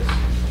ideas.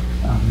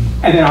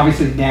 And then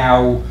obviously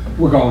now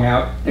we're going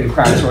out and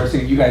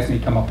crowdsourcing. You guys may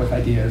come up with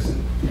ideas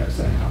and, you know,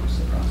 setting up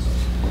the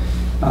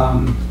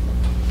process.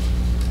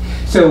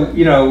 So,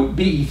 you know,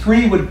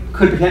 BE3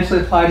 could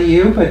potentially apply to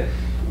you, but,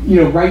 you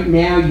know, right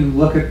now you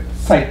look at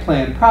site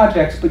plan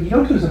projects, but you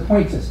don't do it as a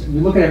point system.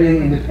 You look at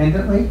everything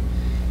independently,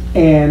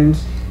 and,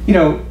 you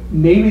know,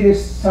 maybe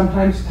there's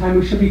sometimes time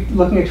we should be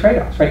looking at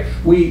trade-offs, right?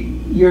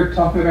 You're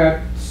talking about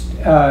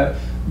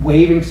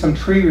waiving some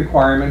tree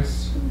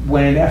requirements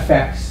when it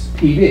affects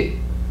PV,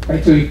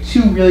 right? So we have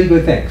two really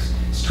good things.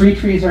 Street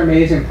trees are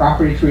amazing,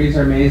 property trees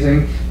are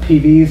amazing,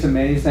 PV is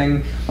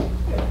amazing.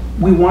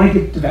 We want to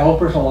give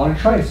developers a lot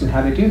of choice in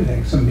how they do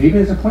things. So maybe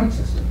there's a point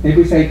system.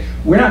 Maybe we say,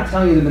 we're not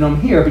telling you the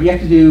minimum here, but you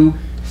have to do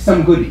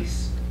some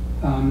goodies.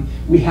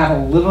 We have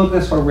a little of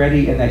this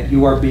already in that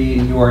URB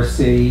and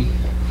URC,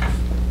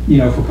 you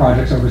know, for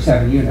projects over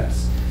 7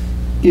 units.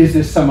 Is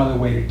there some other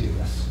way to do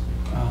this?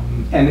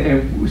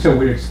 And so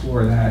we'd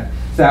explore that.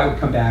 So that would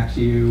come back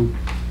to you.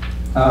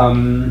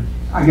 I'm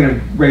going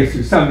to race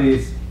through some of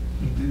these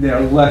that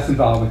are less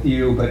involved with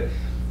you, but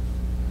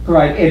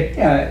provide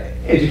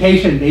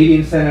education, maybe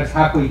incentives.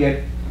 How can we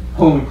get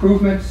home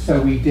improvements?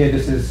 So we did,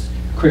 this is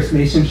Chris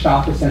Mason's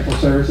shop at Central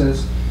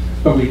Services,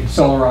 but we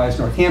solarized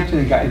Northampton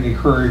and got to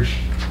encourage,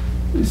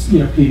 you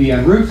know, PV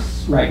on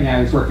roofs. Right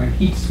now he's working on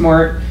Heat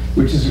Smart,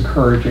 which is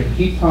encouraging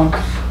heat pumps.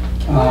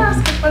 Can I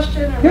ask a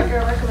question or make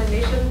a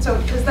recommendation?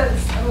 So, because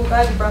I'm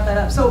glad you brought that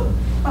up. So,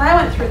 when I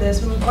went through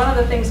this, one of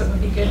the things that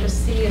would be good to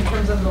see in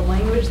terms of the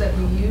language that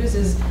we use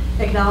is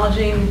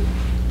acknowledging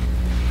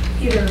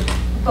either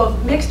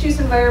both mixed-use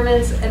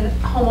environments and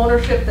home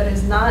ownership that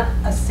is not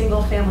a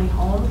single-family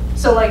home.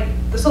 So, like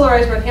the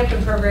Solarized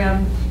Northampton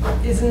program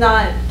is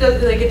not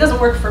like, it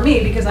doesn't work for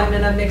me because I'm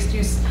in a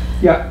mixed-use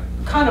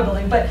condo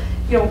building. But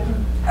you know,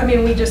 I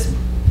mean, we just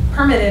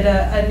permitted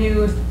a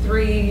new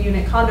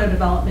 3-unit condo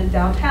development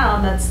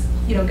downtown that's,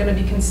 you know, going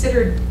to be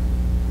considered,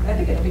 I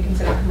think it'll be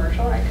considered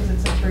commercial, right? Because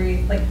it's a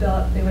 3, like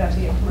they would have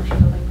to get commercial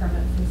building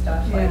permits and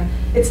stuff. Yeah. Like,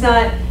 it's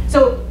not,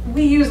 so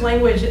we use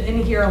language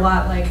in here a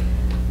lot, like,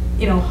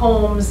 you know,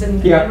 homes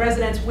and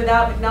residents,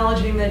 without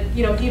acknowledging that,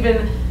 you know,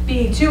 even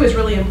BE2 is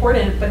really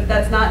important, but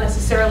that's not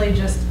necessarily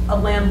just a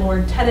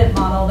landlord-tenant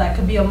model. That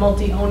could be a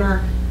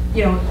multi-owner,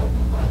 you know,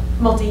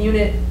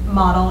 multi-unit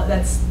model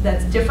that's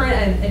different.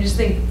 And I just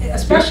think,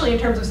 especially in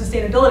terms of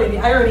sustainability, the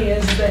irony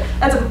is that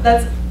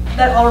that's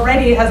that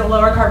already has a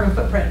lower carbon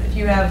footprint. If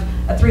you have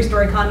a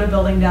 3-story condo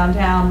building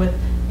downtown with,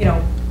 you know,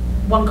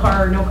 1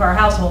 car or no car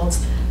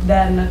households,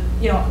 than,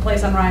 you know, a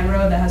place on Ryan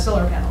Road that has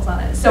solar panels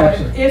on it. So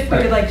if we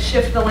could like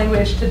shift the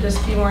language to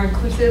just be more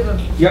inclusive of,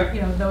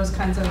 you know, those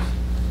kinds of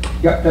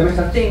that makes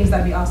sense. things,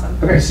 that'd be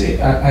awesome. Okay, see,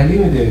 I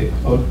live in the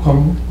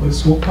old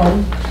school town.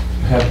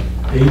 We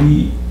have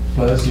 80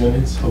 plus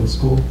units old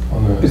school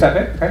on a. Is that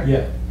big? Okay.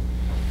 Yeah.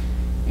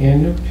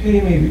 And you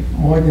pay maybe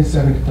more than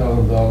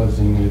 $70,000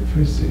 in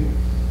electricity,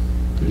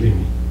 believe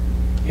me.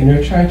 And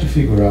we're trying to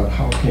figure out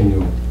how can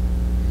you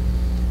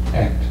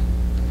act.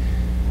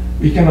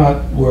 We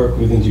cannot work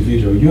with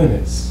individual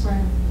units,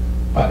 right,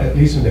 but at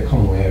least in the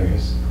common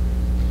areas.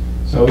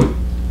 So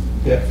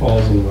that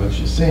falls in what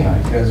you're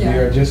saying, because we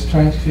are just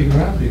trying to figure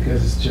out,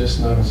 because it's just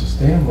not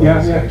sustainable. Yeah,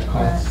 it's yeah. like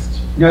cost.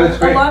 Yeah, that's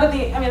great. A lot of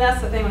the, I mean,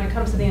 that's the thing when it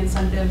comes to the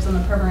incentives and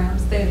the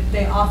programs,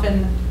 they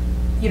often,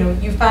 you know,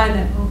 you find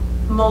that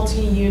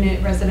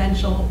multi-unit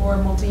residential or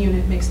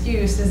multi-unit mixed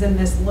use is in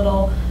this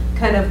little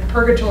kind of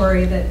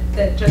purgatory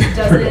that just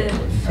doesn't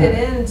fit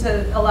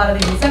into a lot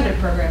of these incentive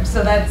programs.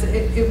 So that's,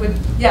 it would,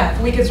 yeah,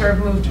 if we could sort of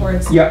move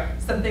towards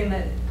something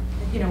that,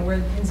 you know,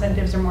 where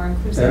incentives are more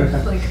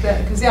inclusive, like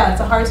that, because yeah,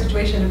 it's a hard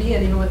situation to be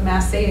in, even with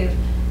Mass Save.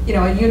 You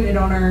know, a unit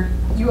owner,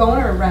 you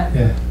own or rent.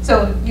 Yeah.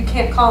 So you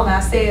can't call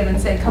Mass Save and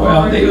say, come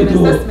over and do an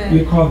assessment.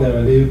 We call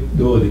them, they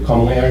do the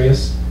common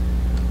areas,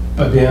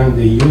 but then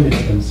the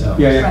units themselves.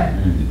 Right.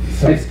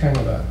 So it's kind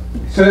of a.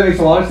 So that makes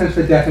a lot of sense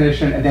for the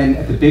definition, and then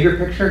at the bigger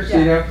picture, so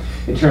you know,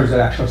 in terms of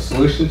actual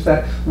solutions,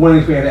 that one of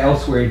the things we have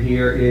elsewhere in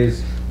here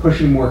is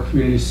pushing more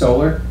community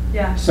solar.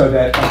 Yeah. So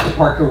that the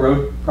Park Hill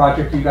Road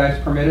project you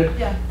guys permitted,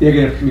 they're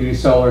going to have community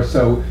solar.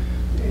 So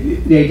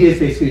the idea is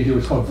basically to do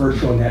what's called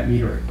virtual net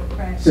metering.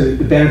 Right. So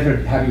the benefit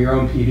of having your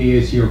own PV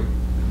is you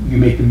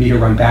make the meter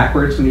run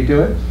backwards when you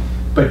do it,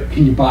 but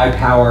can you buy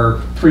power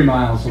 3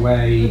 miles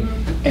away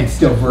and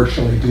still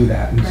virtually do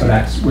that? And so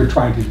that's, we're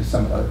trying to do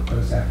some of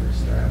those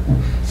efforts that are out there.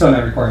 Some of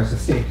that requires the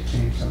state to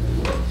change some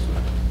of the rules.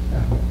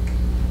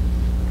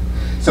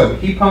 So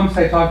heat pumps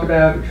I talked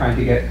about, we're trying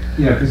to get,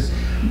 you know, because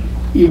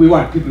we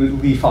want people to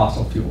leave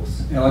fossil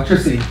fuels.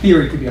 Electricity, in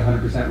theory, could be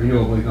 100%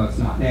 renewable, even though it's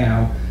not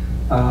now.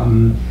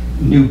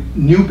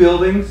 New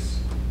buildings.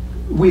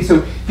 So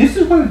this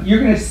is what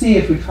you're going to see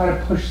if we try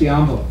to push the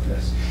envelope for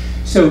this.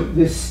 So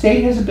the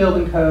state has a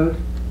building code,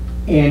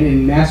 and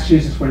in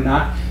Massachusetts we're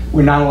not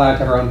allowed to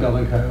have our own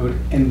building code,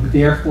 and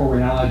therefore we're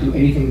not allowed to do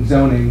anything in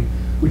zoning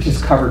which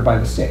is covered by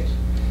the state.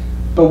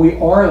 But we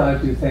are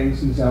allowed to do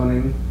things in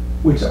zoning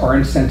which are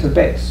incentive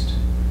based.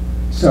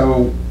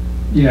 So,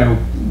 you know,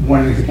 one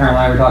of the things that Carol and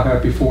I were talking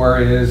about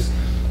before is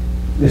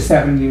the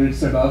 7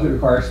 units and above that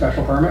require a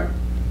special permit.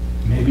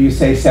 Maybe you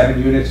say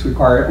 7 units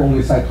require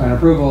only site plan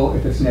approval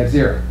if it's net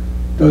zero.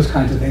 Those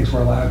kinds of things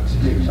we're allowed to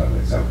do.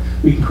 So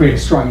we can create a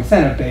strong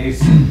incentive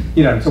base.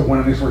 You know, so one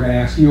of the things we're going to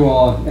ask you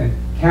all and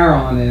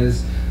Carolyn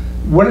is,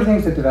 what are the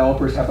things that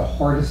developers have the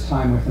hardest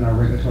time with in our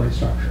regulatory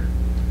structure?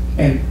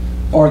 And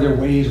are there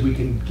ways we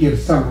can give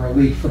some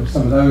relief from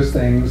some of those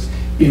things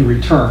in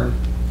return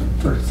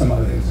for some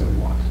other things that we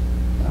want?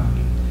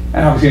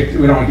 And obviously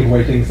we don't want to give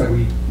away things that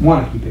we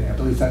want to keep in there,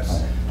 but at least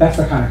that's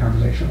the kind of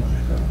conversation we're going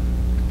to go.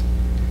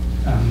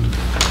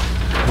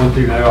 One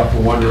thing I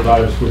often wonder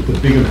about is with the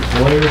big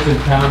employers in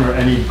town or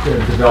any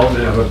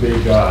development of a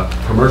big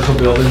commercial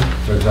building,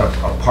 there's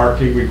a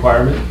parking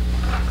requirement.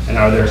 And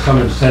are there some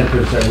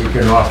incentives that we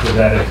can offer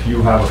that if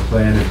you have a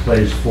plan in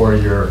place for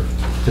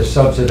to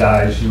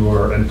subsidize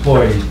your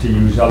employees to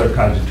use other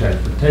kinds of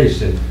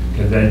transportation,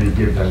 and then you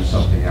give them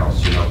something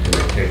else, you know, can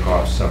they take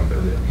off some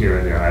here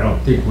and there? I don't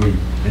think we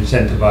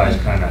incentivize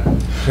kind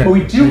of. Well,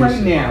 we do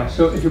right now.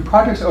 So if your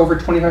project's over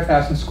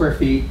 25,000 square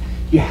feet,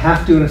 you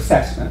have to do an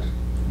assessment.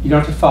 You don't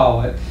have to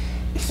follow it.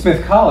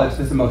 Smith College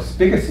is the most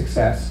biggest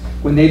success.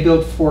 When they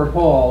built Ford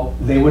Hall,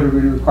 they would have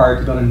been required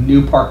to build a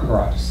new parking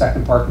garage, a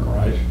second parking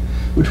garage,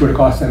 which would have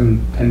cost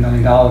them $10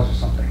 million or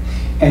something.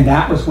 And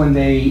that was when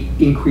they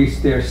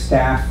increased their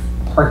staff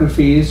parking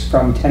fees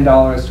from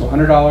 $10 to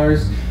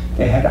 $100.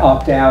 They had to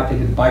opt out, they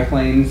did the bike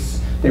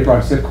lanes, they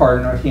brought a zip card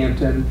in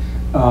Northampton.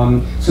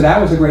 So that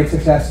was a great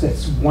success.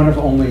 That's one of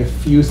only a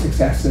few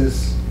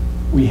successes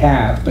we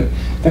have, but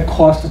the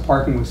cost of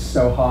parking was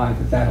so high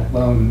that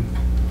alone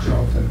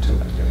drove them to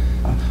it.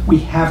 We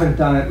haven't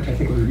done it, which I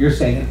think was what you're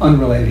saying, in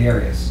unrelated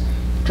areas.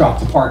 Drop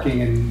the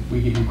parking and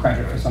we give you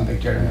credit for something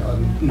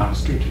not a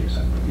street tree or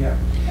something. Yeah.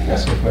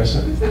 That's a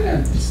question.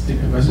 I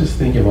was just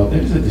thinking about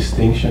there's a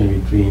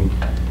distinction between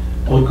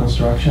old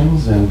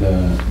constructions and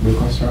new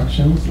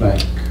constructions,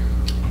 like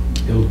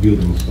old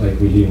buildings, like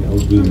we live in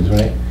old buildings,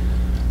 right?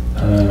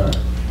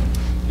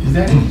 Is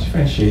there any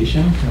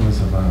differentiation in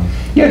terms of?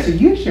 Yeah, it's a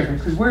huge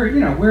difference because we're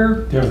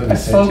a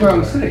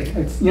slow-growing city.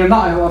 It's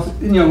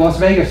Las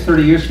Vegas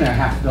 30 years from now,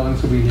 half the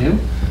buildings will be new,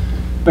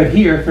 but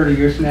here 30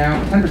 years from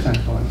now, 10% of the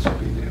buildings will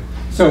be new.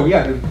 So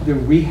yeah, the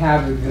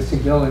rehab of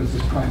existing buildings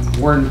is probably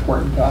more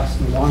important to us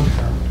in the long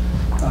term.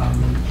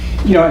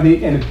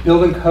 And the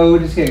building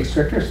code is getting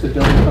stricter, so the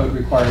building code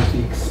requires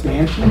the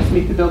expansion to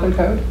meet the building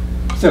code.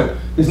 So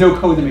there's no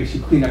code that makes you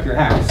clean up your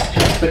house,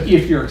 but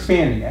if you're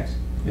expanding it,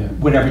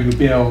 whatever you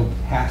build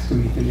has to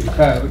meet the new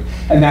code,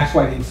 and that's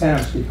why the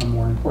incentives become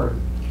more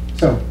important.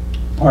 So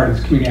part of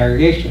this community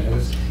aggregation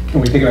is,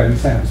 can we think about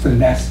incentives? The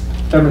Nest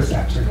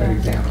thermostats are a good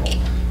example.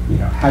 You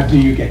know, how do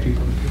you get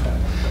people to do that?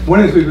 One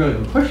of the things we've really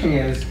been pushing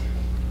is,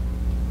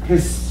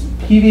 because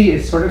PV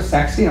is sort of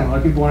sexy, and a lot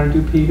of people want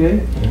to do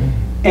PV,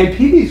 and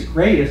PV is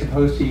great as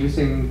opposed to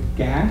using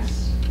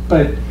gas,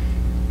 but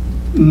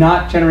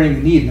not generating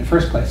the need in the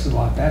first place is a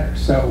lot better.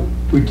 So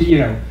we do, you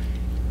know,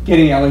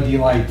 getting LED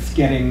lights,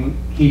 getting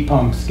heat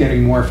pumps,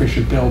 getting more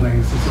efficient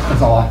buildings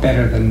is a lot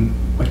better than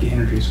what the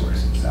energy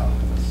source itself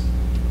is.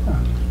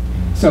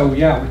 So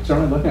yeah, we're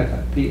certainly looking at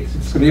that piece.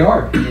 It's going to be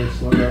hard because it's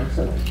slow growing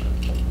cities.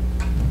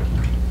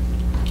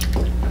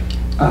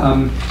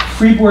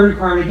 Freeboard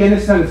requirement, again,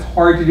 this time it's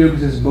hard to do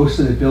because it's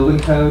mostly the building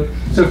code.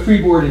 So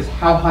freeboard is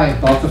how high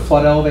above the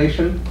flood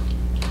elevation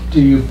do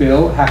you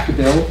have to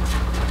build,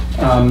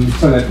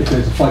 so that if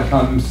there's a flood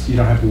comes, you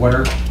don't have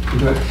water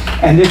into it.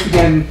 And this,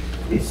 again,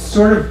 it's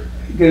sort of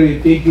going to be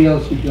a big deal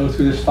as we go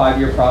through this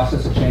 5-year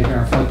process of changing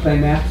our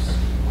floodplain maps.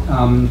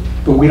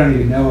 But we don't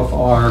even know if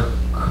our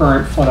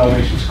current flood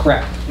elevation is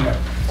correct. You know?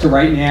 So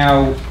right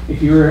now,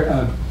 if you're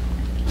a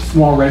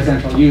small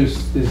residential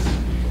use, there's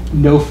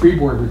no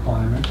freeboard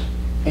requirement,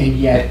 and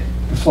yet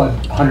the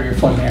 100-year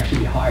flood may actually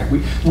be higher.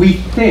 We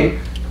think,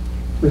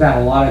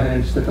 without a lot of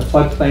evidence, that the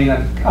floodplain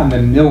on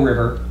the Mill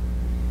River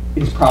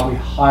is probably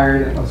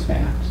higher than what's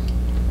mapped,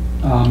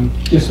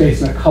 just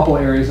based on a couple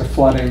areas of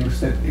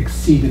floodings that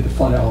exceeded the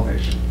flood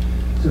elevation.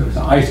 So there was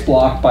an ice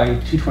block by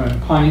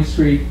 221 Pine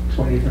Street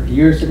 20 or 30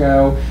 years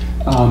ago.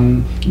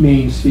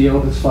 Maine's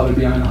Field has flooded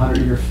beyond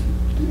 100-year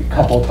a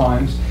couple of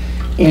times.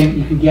 And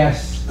you can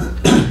guess,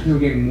 we're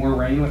getting more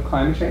rain with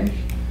climate change.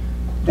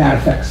 That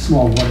affects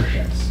small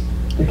watersheds.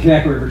 The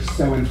Connecticut River is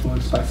so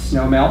influenced by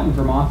snow melt in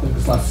Vermont that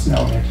there's less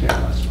snow and actually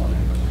have less flooding.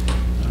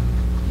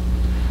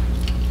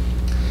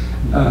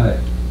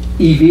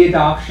 EV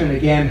adoption,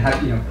 again,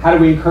 how do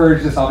we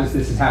encourage this? Obviously,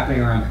 this is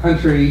happening around the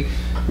country.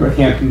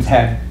 Northampton's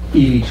had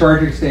EV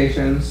charging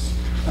stations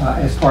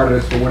as part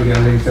of this, but one of the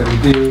other things that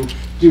we do.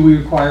 Do we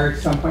require at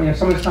some point,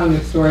 someone's telling me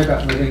a story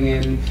about living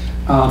in,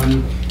 I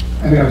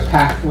think it was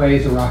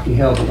Pathways or Rocky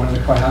Hill, but one of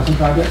the co-housing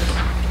projects,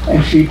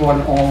 and she bought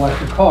an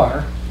all-electric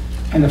car,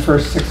 and the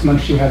first 6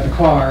 months she had the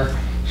car,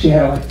 she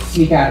had to like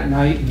sneak out at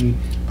night and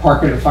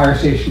park at a fire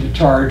station to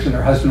charge, and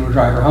her husband would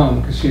drive her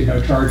home because she had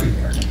no charging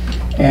there.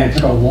 And it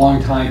took a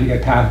long time to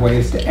get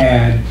Pathways to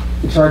add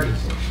the charging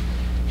station.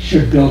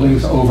 Should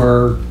buildings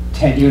over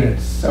 10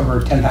 units, over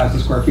 10,000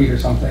 square feet or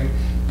something,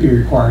 be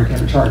required to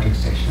have a charging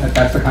station?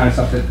 That's the kind of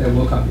stuff that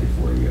will come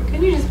before you.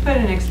 Can you just put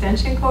an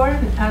extension cord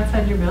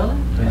outside your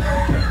building?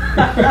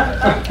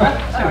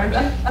 Charge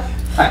it?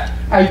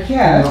 I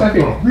guess, that'd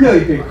be a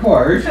really big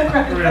cord. A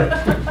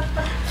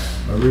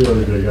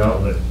really big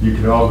outlet. You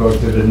can all go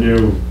to the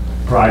new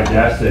Pride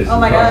gas station. Oh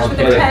my gosh, with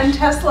the 10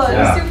 Tesla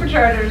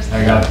superchargers.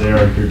 I got there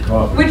and good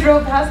coffee. We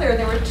drove past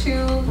there were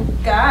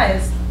 2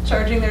 guys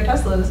charging their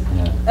Teslas.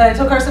 And I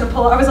told Carson to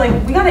pull up. I was like,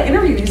 we gotta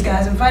interview these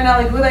guys and find out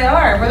like who they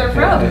are, where they're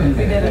from.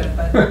 We did it,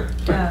 but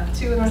yeah,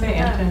 2 in the same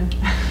time.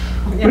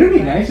 Wouldn't it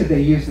be nice if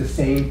they used the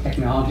same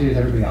technology as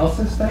everybody else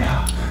has done?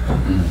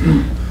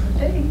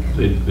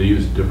 They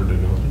use different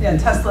technology. Yeah,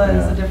 Tesla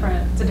is a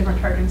different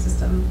charging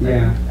system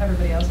than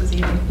everybody else is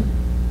using.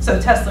 So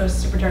Tesla's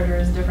supercharger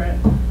is different.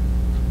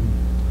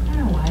 I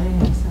don't know why they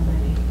have so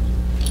many.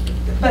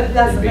 But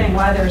that's the thing,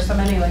 why there are so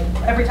many. Like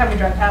every time we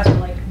drive past, we're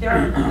like,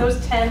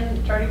 those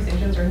 10 charging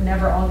stations are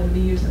never all going to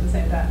be used at the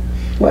same time.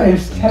 Well, and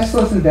it's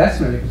Tesla's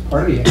investment because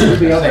part of it.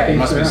 They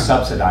must be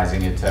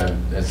subsidizing it to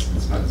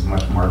as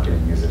much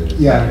marketing as it is.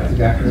 Yeah,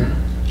 exactly.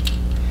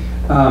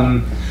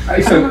 I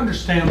don't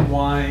understand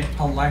why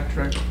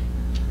electric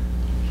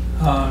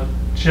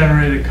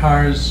generated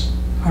cars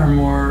are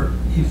more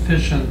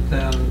efficient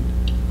than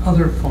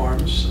other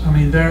forms. I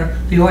mean, the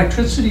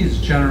electricity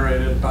is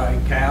generated by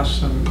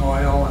gas and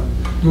oil,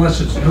 and unless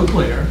it's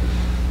nuclear,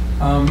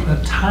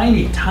 a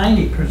tiny,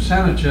 tiny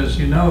percentage, as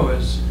you know,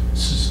 is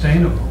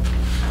sustainable.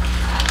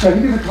 So I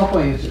think there's a couple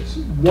answers.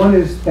 One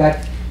is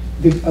that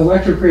the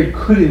electric grid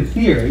could, in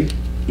theory,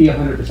 be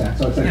 100%.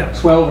 So it's like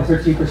 12 or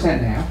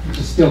 13% now, which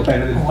is still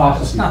better than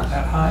fossil fuels. It's not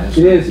that high. It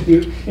is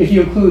if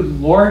you include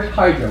large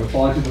hydro, which a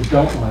lot of people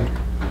don't like.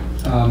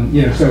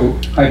 So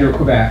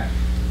Hydro-Quebec.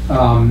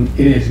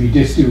 It is. If you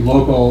just do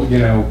local,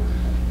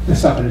 the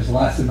stuff that has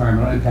less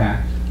environmental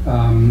impact.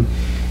 But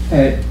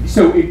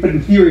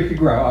in theory, it could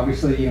grow.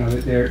 Obviously,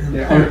 there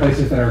are other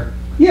places that are.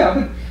 Yeah,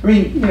 but I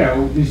mean,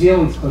 New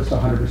Zealand's close to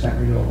 100%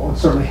 renewable. It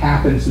certainly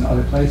happens in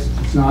other places.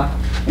 It's not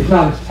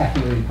as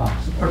technically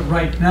impossible. But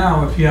right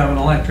now, if you have an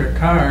electric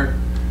car,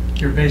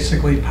 you're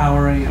basically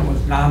powering it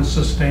with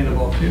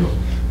non-sustainable fuel.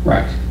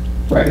 Right.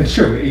 It's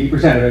true. 80%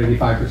 of it,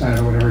 85% of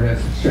it, whatever it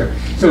is, it's true.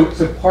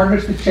 So part of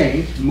it's the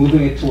change,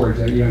 moving it towards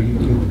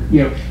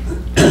it.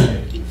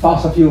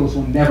 Fossil fuels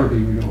will never be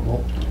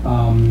renewable,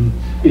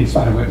 in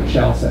spite of what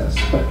Michelle says.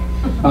 But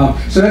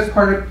so that's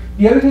part of it.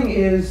 The other thing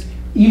is,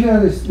 even though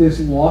there's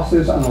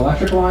losses on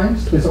electric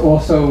lines, there's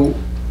also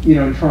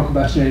internal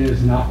combustion engine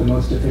is not the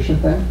most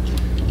efficient thing.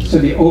 So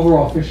the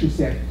overall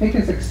efficiency, I think,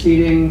 is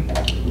exceeding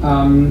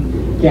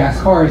gas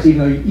cars,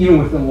 even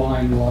with the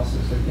line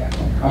losses that gas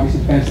cars.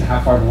 Obviously, it depends on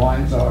how far the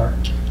lines are.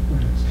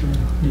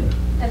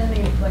 And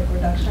any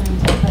reduction in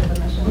tailpipe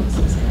emissions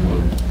is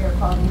going to be air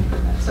quality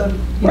improvement. So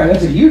right,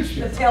 that's a huge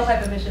the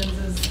tailpipe emissions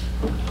is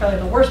probably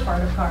the worst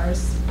part of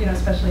cars,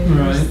 especially if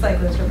you're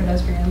cyclist or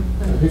pedestrian.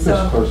 I think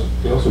those cars,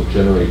 they also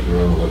generate their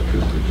own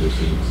electricity just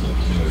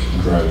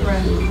driving.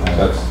 Right. So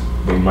that's,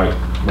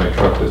 my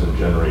truck doesn't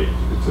generate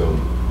its own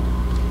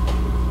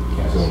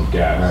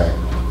gas.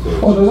 So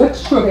although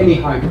that's true of any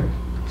hybrid.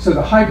 So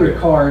the hybrid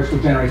cars will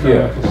generate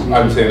their own electricity.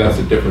 I'm saying that's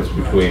the difference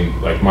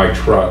between like my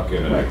truck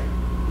and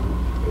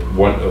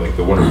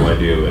the wonderful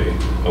idea of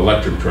an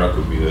electric truck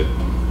would be that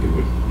it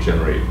would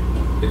generate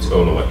its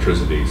own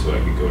electricity, so I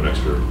could go an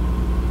extra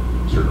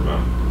certain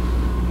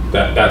amount.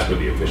 That's where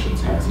the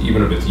efficiency is.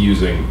 Even if it's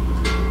using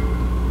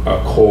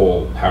a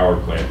coal power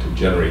plant to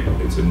generate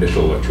its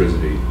initial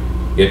electricity,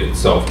 it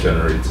itself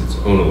generates its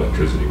own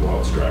electricity while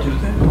it's driving. Do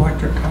that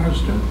electric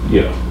cars do?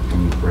 Yeah.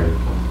 Right.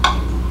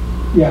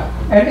 Yeah,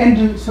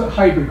 and so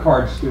hybrid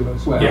cars do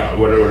as well. Yeah,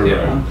 whatever.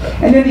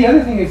 And then the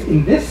other thing is,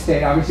 in this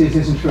state, obviously this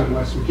isn't true in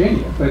West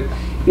Virginia, but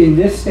in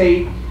this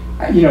state,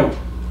 I'm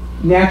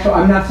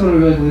not someone who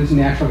really believes in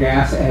natural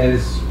gas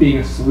as being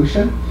a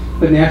solution,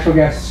 but natural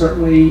gas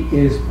certainly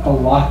is a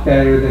lot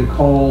better than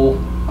coal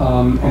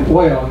and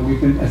oil, and we've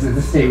been, as a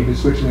state, we've been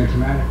switching there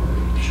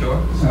dramatically. Sure.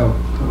 So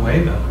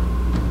way better.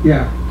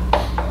 Yeah.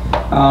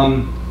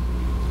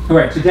 All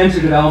right, so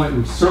density development,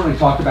 we've certainly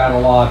talked about a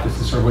lot. This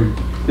is sort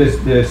of this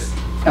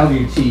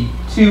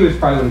LUT2 is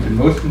probably what we've been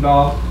most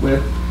involved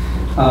with.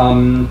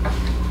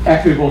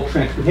 Equitable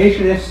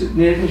transportation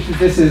initiatives.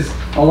 This is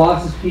a lot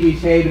of this is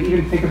PDTA, but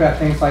even think about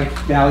things like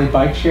Valley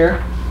Bike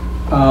Share,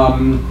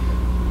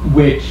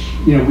 which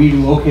we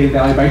located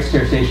Valley Bike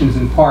Share stations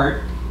in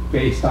part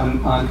based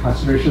on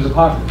consideration as a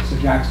positive. So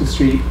Jackson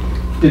Street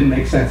didn't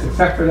make sense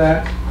except for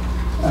that.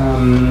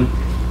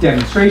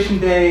 Demonstration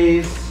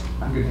days.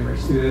 I'm going to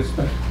race through this,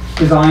 but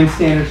design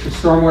standards for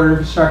stormwater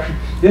infrastructure.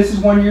 This is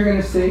one you're going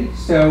to see.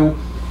 So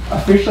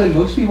officially,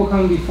 most people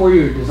coming before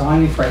you are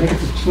designing for, I think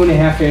it's a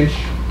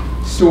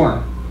 2.5-inch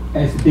storm.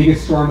 And it's the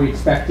biggest storm we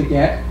expect to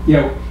get,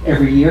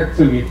 every year. It's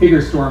going to be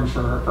bigger storms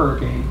for a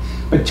hurricane,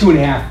 but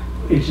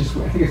 2.5 inches,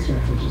 I think it's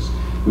 2.5 inches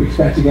we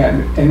expect to get,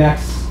 and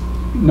that's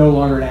no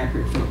longer an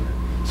accurate figure.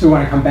 So we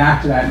want to come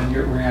back to that, and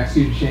we're going to ask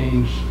you to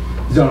change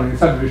zoning and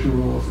subdivision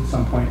rules at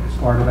some point as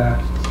part of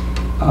that.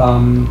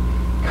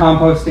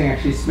 Composting,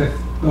 actually Smith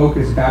Oak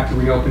is about to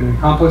reopen the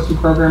composting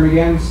program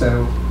again,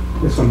 so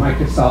this one might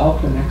get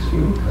solved in the next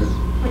few weeks.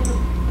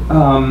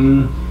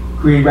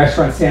 Green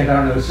restaurant stand, I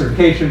don't know the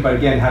certification, but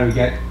again, how do we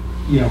get,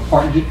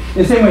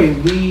 the same way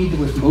LEED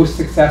was most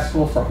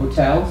successful for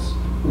hotels,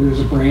 where there's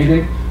a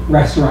branding,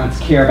 restaurants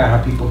care about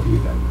how people view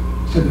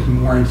them. So there's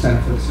more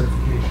incentive for the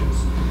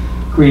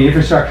certifications. Green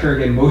infrastructure,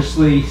 again,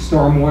 mostly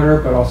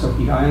stormwater, but also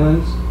heat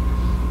islands.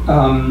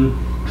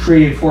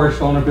 Tree and forest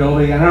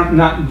vulnerability. I'm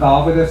not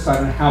involved with this, so I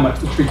don't know how much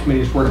the tree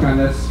committee is working on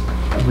this.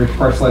 Rich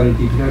Parcellette and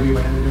DPW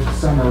went into this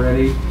some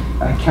already.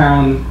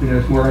 Carolyn, who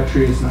knows more about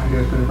trees than I do,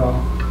 has been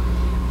involved.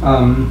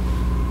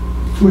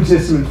 Food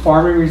system and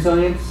farming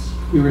resilience.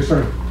 We were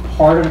sort of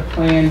part of a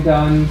plan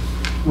done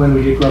when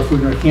we did Grow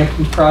Food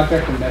Northampton's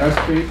project in Meadow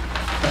Street.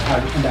 So how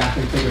to come back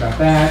and think about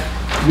that.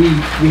 We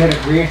had a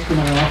grant from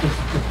my office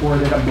that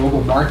supported a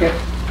mobile market,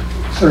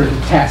 sort of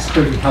to test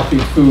bringing healthy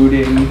food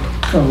in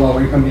for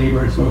low-income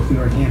neighborhoods, both in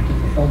Northampton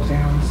and hill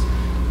towns.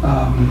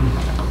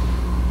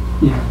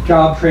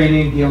 Job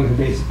training, dealing with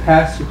invasive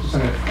pests, which is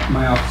something that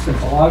my office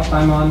spends a lot of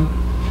time on.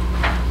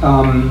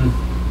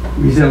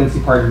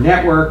 Resiliency partner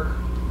network,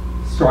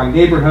 strong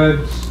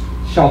neighborhoods,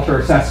 shelter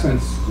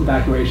assessments,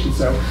 evacuation.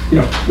 So,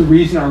 the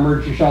reason our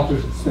emergency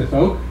shelters at Smith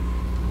Oak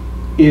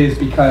is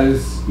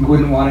because you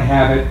wouldn't want to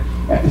have it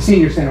at the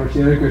senior center, which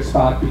is the other good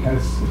spot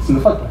because it's in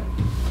the floodplain.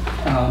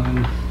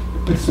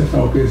 But Smith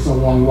Oak is a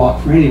long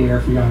walk from anywhere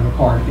if you don't have a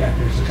car to get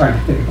there, so trying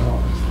to think about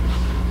all those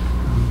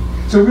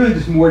things. So really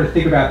just more to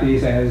think about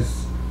these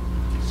as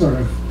sort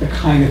of the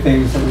kind of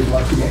things that we'd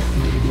love to get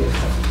into ideas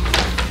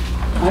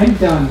of. I'm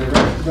done, the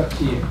rest is up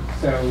to you.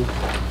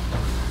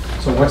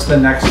 So what's the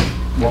next,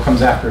 what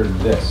comes after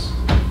this?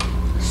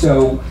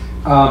 So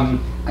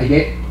I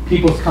get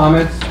people's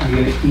comments, I'm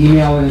going to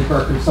email it into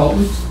our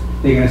consultants.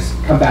 They're going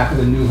to come back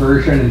with a new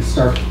version and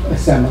start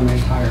assembling the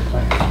entire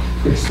plan.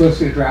 They're supposed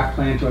to get a draft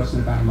plan to us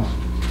in about a month.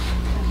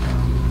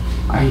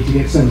 I need to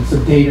get some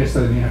data,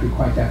 so they may not be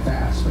quite that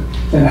fast, but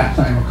then that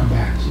plan will come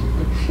back to you.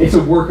 But it's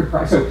a work in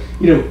progress. So,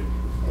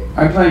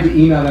 I'm planning to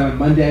email them on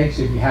Monday,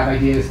 so if you have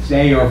ideas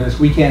today or over this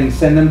weekend,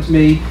 send them to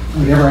me.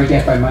 Whatever I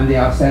get by Monday,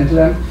 I'll send to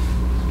them.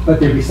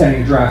 But they'll be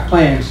sending a draft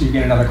plan, so you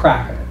get another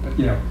crack at it.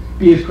 But,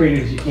 be as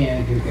creative as you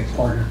can, because it gets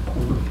harder.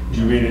 Do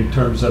you mean in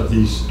terms of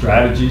these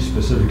strategies,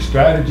 specific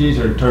strategies,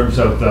 or in terms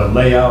of the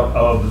layout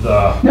of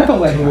the Not the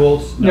layout.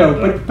 tools?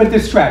 No, but the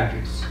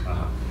strategies.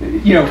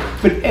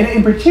 But and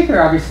in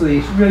particular, obviously,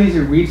 it's really easy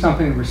to read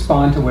something and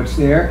respond to what's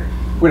there.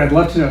 What I'd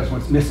love to know is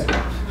what's missing.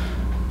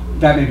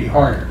 That may be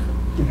harder.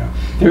 you know.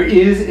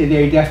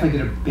 They definitely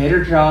did a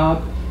better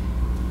job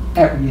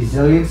at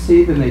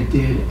resiliency than they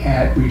did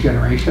at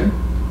regeneration.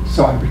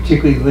 So I'm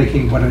particularly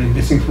linking what are they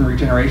missing from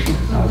regeneration,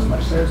 because not as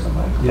much there as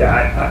somebody.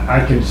 Yeah,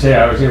 I can say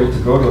I was able to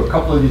go to a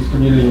couple of these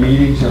community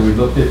meetings and we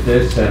looked at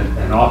this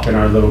and often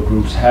our little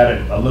groups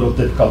had a little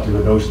difficulty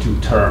with those two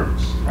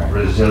terms,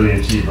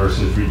 resiliency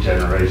versus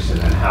regeneration,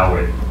 and how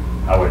it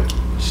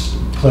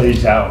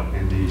plays out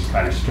in these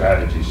kind of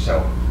strategies.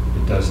 So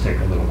it does take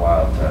a little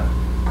while to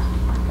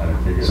kind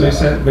of figure So that you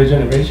said out.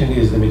 regeneration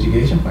is the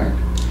mitigation part?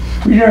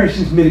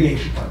 Regeneration is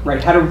mitigation part,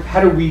 right?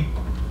 How do we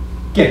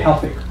get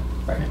healthier,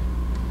 right?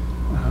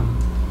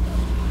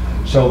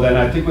 So then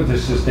I think with the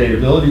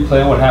sustainability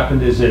plan, what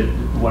happened is that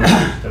when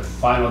the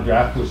final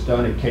draft was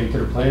done, it came to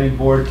the planning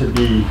board to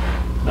be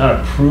not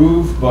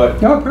approved,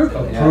 but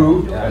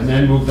approved, and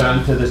then moved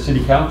on to the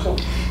city council.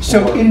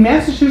 So in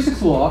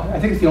Massachusetts law, I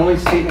think it's the only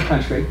state in the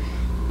country,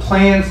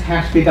 plans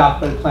have to be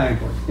adopted by the planning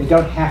board. They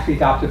don't have to be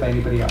adopted by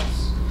anybody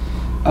else.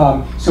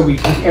 So we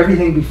take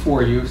everything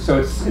before you, so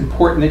it's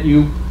important that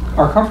you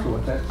are comfortable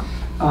with it.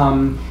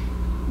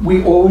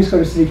 We always go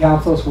to city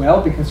council as well,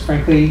 because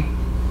frankly,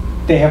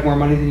 they have more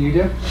money than you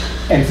do.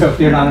 And so if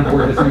they're not on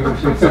board, it doesn't make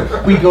sense. So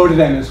we go to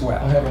them as well.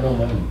 I have no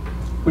money.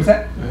 What's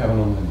that? I have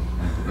no money.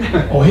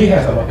 Oh, he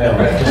has a money.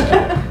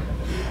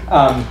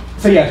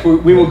 So yes,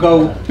 we will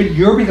go, but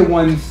you're the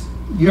ones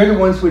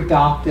who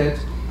adopt it,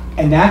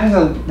 and that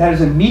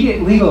has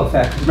immediate legal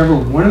effect. Remember,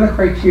 one of the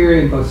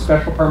criteria in both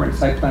special permit and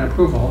site plan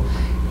approval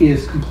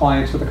is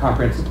compliance with the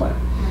comprehensive plan.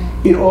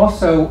 It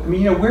also, I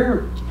mean, you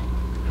know,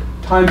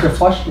 times are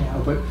flush now,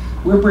 but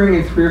we're bringing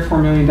in $3 or $4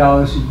 million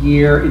a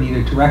year in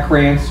either direct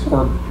grants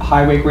or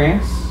highway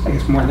grants. I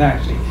guess more than that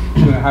actually,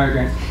 doing highway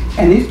grants.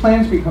 And these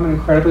plans become an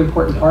incredibly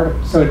important part of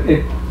it. So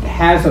it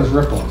has those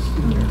ripples.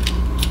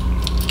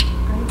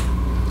 Great.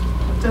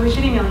 So we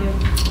should email you.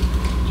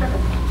 Sure.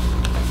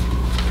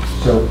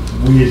 So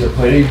we as a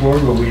planning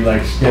board, will we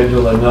like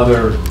schedule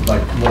another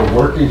like little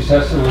working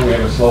session when we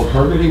have a slow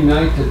permitting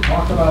night to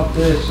talk about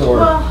this, or?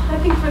 Well, I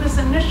think for this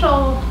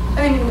initial,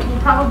 I mean,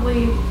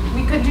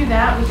 we could do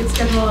that. We could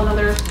schedule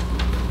another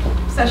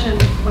session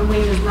when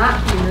Wayne is not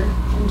here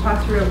and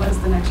talk through it once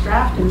the next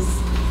draft is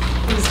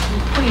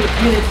complete. I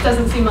mean, it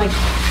doesn't seem like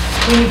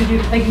we need to do,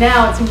 like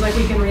now it seems like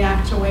we can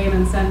react to Wayne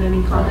and send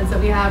any comments that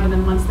we have, and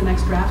then once the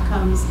next draft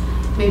comes,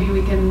 maybe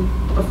we can,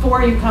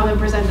 before you come and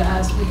present to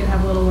us, we could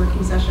have a little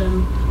working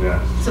session.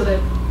 Yeah. So that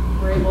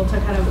we're able to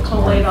kind of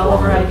collate all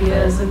of our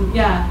ideas and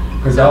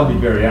Because I'll be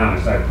very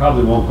honest, I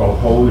probably won't go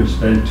home and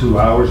spend 2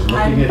 hours looking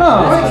at this.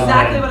 That's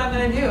exactly what I'm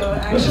going to do,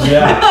 actually.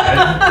 Yeah.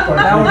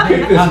 That would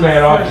Get this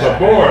man off the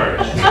board.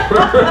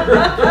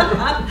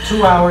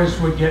 2 hours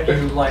would get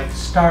you like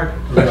started.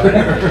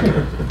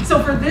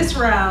 So for this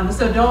round,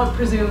 so don't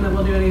presume that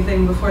we'll do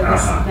anything before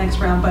this next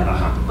round, but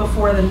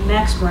before the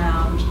next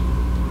round,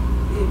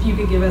 if you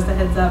could give us a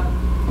heads up,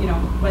 you know,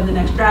 when the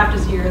next draft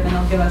is here, then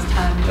it'll give us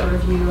time to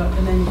review,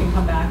 and then you can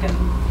come back and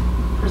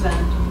present,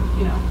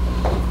 you know,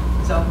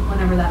 so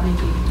whenever that may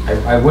be.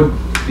 I would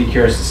be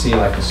curious to see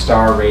like a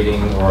star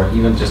rating or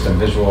even just a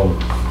visual,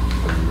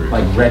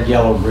 like red,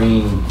 yellow,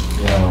 green,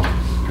 you know,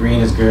 green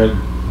is good,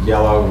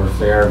 yellow, we're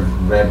fair,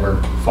 red, we're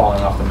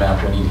falling off the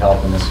map, we need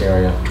help in this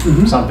area.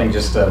 Something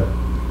just to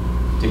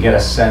get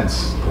a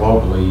sense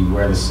globally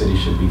where the city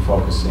should be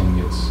focusing,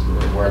 it's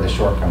where the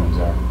shortcomings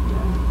are.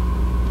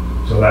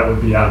 So that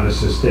would be on the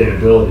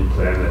sustainability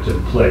plan that's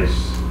in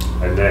place,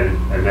 and then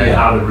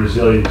how the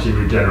resiliency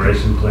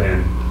regeneration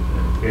plan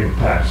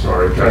impacts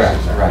or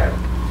addresses that. Right.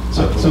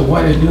 So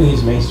what they're doing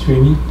is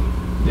mainstreaming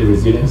the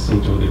resilience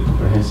into the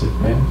comprehensive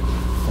plan.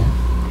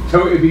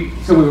 So it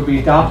would be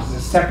adopted as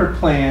a separate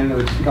plan, that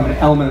would become an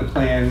element of the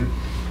plan,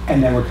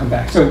 and then would come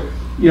back. So,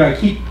 you know,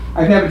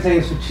 I've now been saying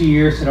this for 2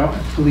 years, so I don't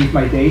have to believe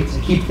my dates.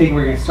 I keep thinking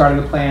we're going to start on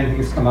the plan, I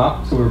think it's come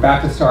up. So we're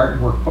about to start,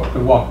 the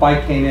walk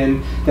bike came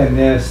in, then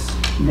this,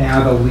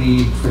 now the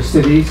lead for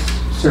cities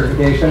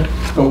certification.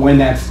 But when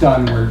that's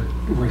done, we're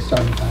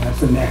starting the plan. That's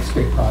the next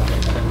big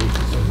project that I need to do.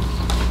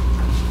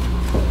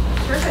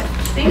 Perfect.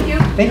 Thank you.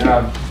 Thank you.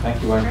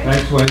 Thank you, Wayne. Great.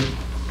 Thanks, Wayne.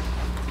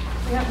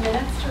 We have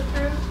minutes to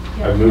approve?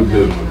 I move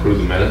to approve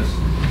the minutes.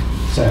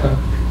 Second?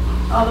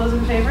 All those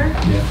in favor?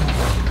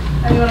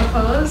 Yeah. Anyone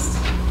opposed?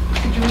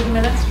 Did you read the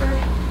minutes for? I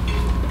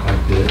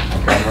did.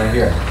 Okay, right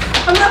here.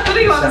 I'm not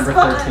putting you on the December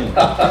spot. 13th. I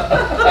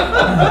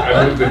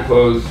move to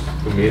close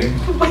the meeting.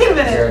 Wait a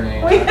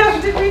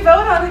minute. Did we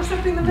vote on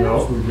accepting the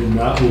No, minutes? we did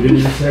not. We didn't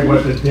even say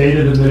what the date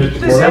of the minutes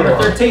were. December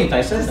 13th,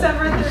 I said that.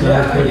 December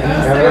 13th. Yeah.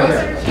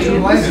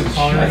 December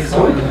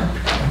 13th.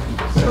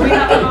 So we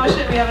have a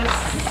motion, we have a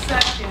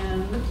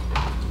second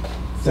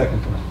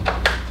Second one.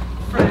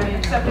 for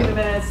accepting the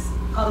minutes.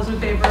 All those in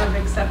favor of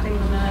accepting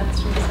the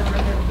minutes from December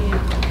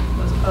 13th?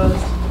 Those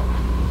opposed?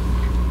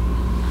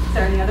 Is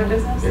there any other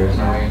business? There is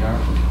no A&R.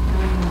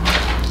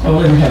 Oh,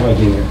 let me have my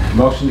dinner.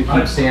 Motion to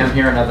keep Sam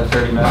here another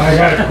 30 minutes. I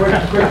got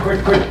a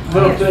quick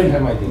little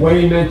Have my thing. dinner.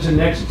 Wayne mentioned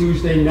next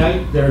Tuesday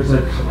night, there's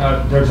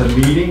a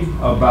meeting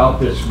about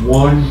this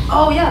one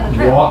Oh, yeah, the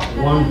trail. walk,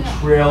 Yeah, one yeah, yeah.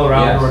 trail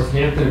around Yes.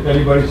 Northampton. If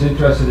anybody's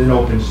interested in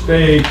open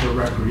space or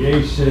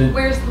recreation,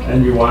 Where's the meeting?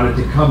 and you wanted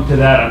to come to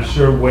that, I'm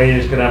sure Wayne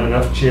is gonna have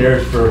enough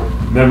chairs for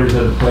members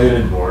of the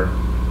planning board,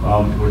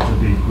 which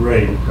would be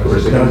great. because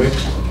Where's it gonna be?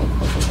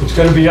 It's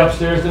gonna be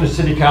upstairs in the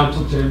city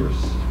council chambers.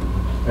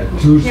 At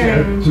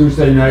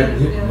Tuesday night,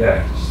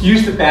 yeah.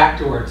 Use the back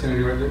door to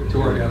the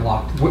door get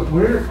unlocked.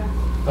 Where,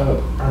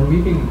 our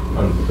meeting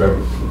on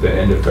the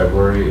end of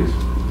February is The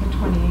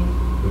 28th.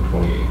 the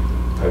 28th.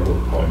 I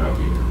will probably not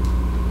be here.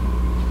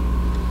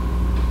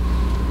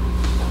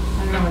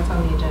 I don't know what's on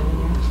the agenda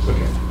yet.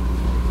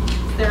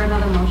 Okay. Is there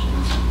another motion?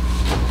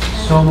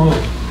 So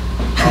moved.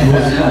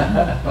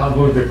 I'll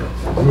move to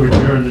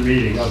adjourn the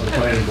meeting of the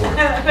planning board.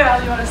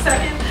 Well, you want a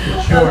second?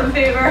 Sure. All in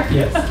favor?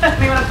 Yes.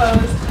 Anyone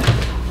opposed?